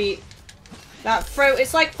is sweet. That throat,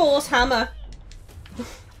 it's like Thor's hammer.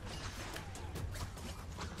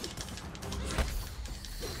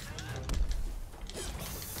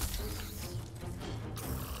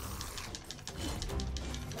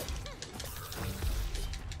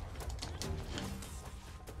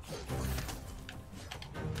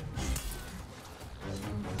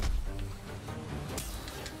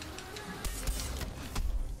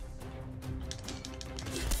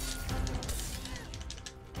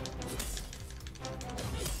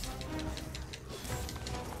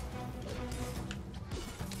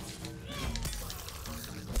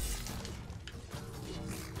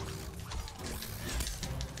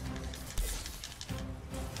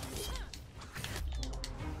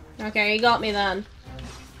 Okay, he got me then.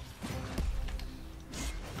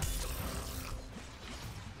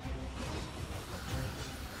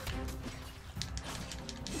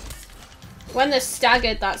 When they're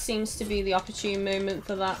staggered, that seems to be the opportune moment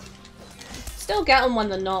for that. Still get them when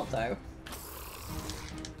they're not, though.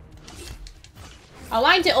 I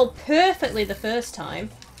lined it up perfectly the first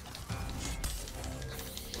time.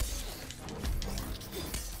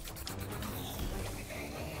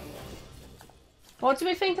 What do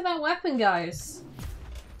we think of that weapon, guys?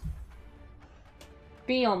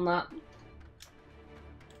 Be on that.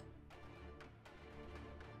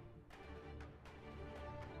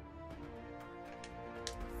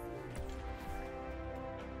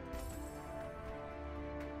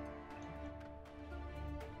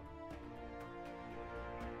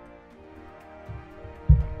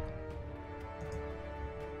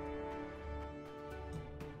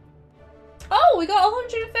 Oh, we got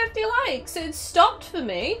 150 likes. It stopped for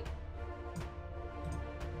me.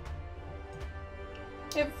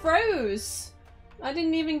 It froze. I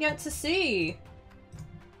didn't even get to see.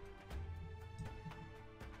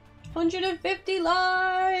 150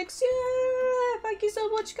 likes. Yeah! Thank you so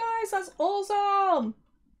much, guys. That's awesome.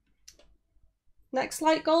 Next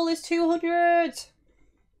like goal is 200.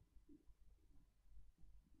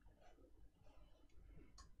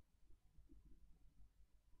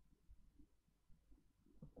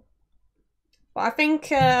 But I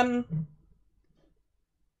think, I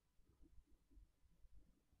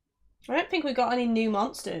don't think we got any new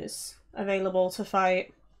monsters available to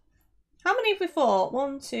fight. How many have we fought?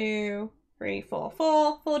 1, 2, 3, 4.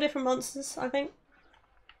 Four different monsters, I think.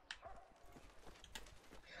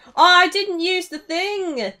 Oh, I didn't use the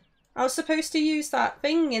thing! I was supposed to use that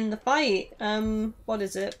thing in the fight. What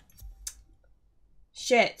is it?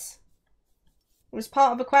 Shit. It was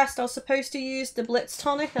part of a quest. I was supposed to use the Blitz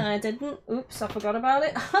tonic and I didn't. Oops, I forgot about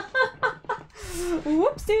it.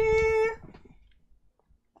 Whoopsie!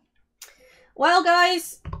 Well,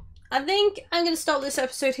 guys, I think I'm going to stop this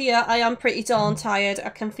episode here. I am pretty darn tired. I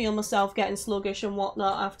can feel myself getting sluggish and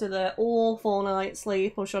whatnot after the awful night's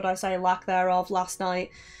sleep, or should I say lack thereof, last night.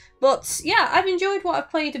 But yeah, I've enjoyed what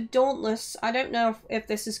I've played of Dauntless. I don't know if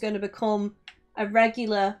this is going to become a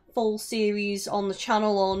regular full series on the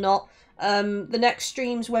channel or not. The next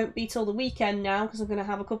streams won't be till the weekend now because I'm going to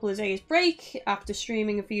have a couple of days break after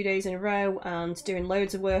streaming a few days in a row and doing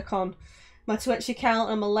loads of work on my Twitch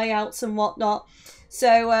account and my layouts and whatnot.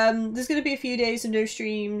 So there's going to be a few days of no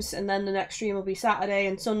streams, and then the next stream will be Saturday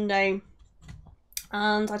and Sunday.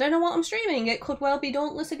 And I don't know what I'm streaming. It could well be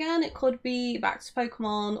Dauntless again. It could be back to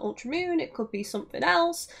Pokemon Ultra Moon. It could be something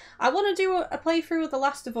else. I want to do a playthrough of The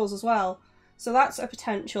Last of Us as well. So that's a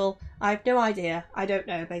potential. I have no idea. I don't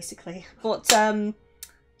know, basically. But, yeah,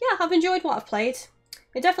 I've enjoyed what I've played.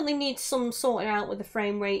 It definitely needs some sorting out with the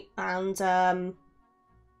frame rate and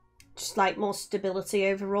just, like, more stability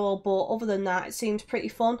overall. But other than that, it seems pretty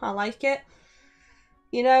fun. I like it.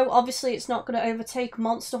 You know, obviously it's not going to overtake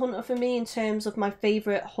Monster Hunter for me in terms of my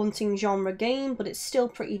favourite hunting genre game, but it's still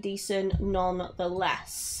pretty decent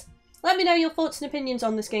nonetheless. Let me know your thoughts and opinions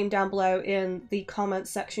on this game down below in the comments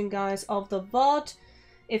section, guys, of the VOD.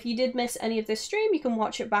 If you did miss any of this stream, you can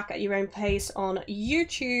watch it back at your own pace on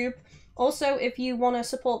YouTube. Also, if you want to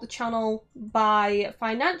support the channel by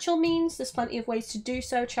financial means, there's plenty of ways to do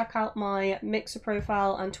so. Check out my Mixer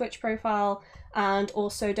profile and Twitch profile, and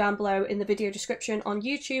also down below in the video description on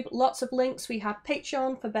YouTube, lots of links. We have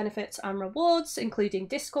Patreon for benefits and rewards, including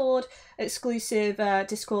Discord, exclusive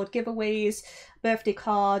Discord giveaways, birthday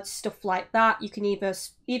cards, stuff like that. You can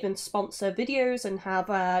even sponsor videos and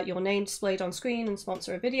have your name displayed on screen and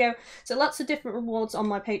sponsor a video. So lots of different rewards on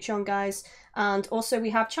my Patreon, guys. And also we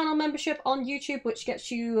have channel membership on YouTube, which gets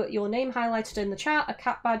you your name highlighted in the chat, a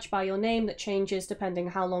cat badge by your name that changes depending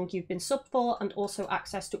how long you've been subbed for, and also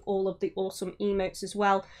access to all of the awesome emotes as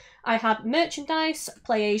well. I have merchandise,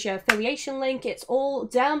 PlayAsia affiliation link, it's all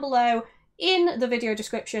down below in the video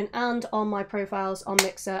description and on my profiles on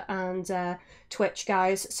Mixer and Twitch,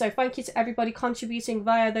 guys. So thank you to everybody contributing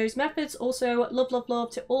via those methods. Also, love, love, love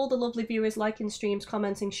to all the lovely viewers liking streams,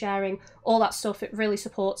 commenting, sharing, all that stuff. It really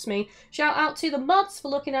supports me. Shout out to the mods for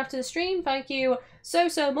looking after the stream. Thank you so,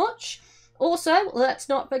 so much. Also, let's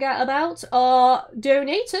not forget about our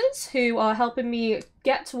donators who are helping me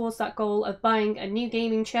get towards that goal of buying a new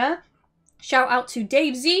gaming chair. Shout out to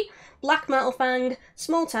Dave Z, Black Metal Fang,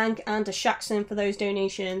 Small Tank, and a Shaxon for those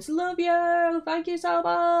donations. Love you! Thank you so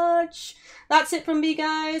much! That's it from me,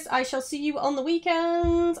 guys. I shall see you on the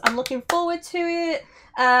weekend. I'm looking forward to it.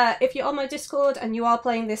 If you're on my Discord and you are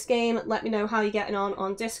playing this game, let me know how you're getting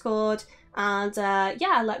on Discord. And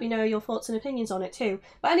yeah, let me know your thoughts and opinions on it too.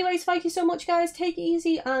 But anyways, thank you so much, guys. Take it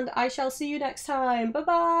easy, and I shall see you next time.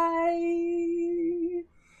 Bye-bye!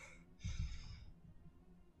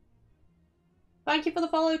 Thank you for the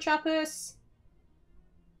follow, Trappers!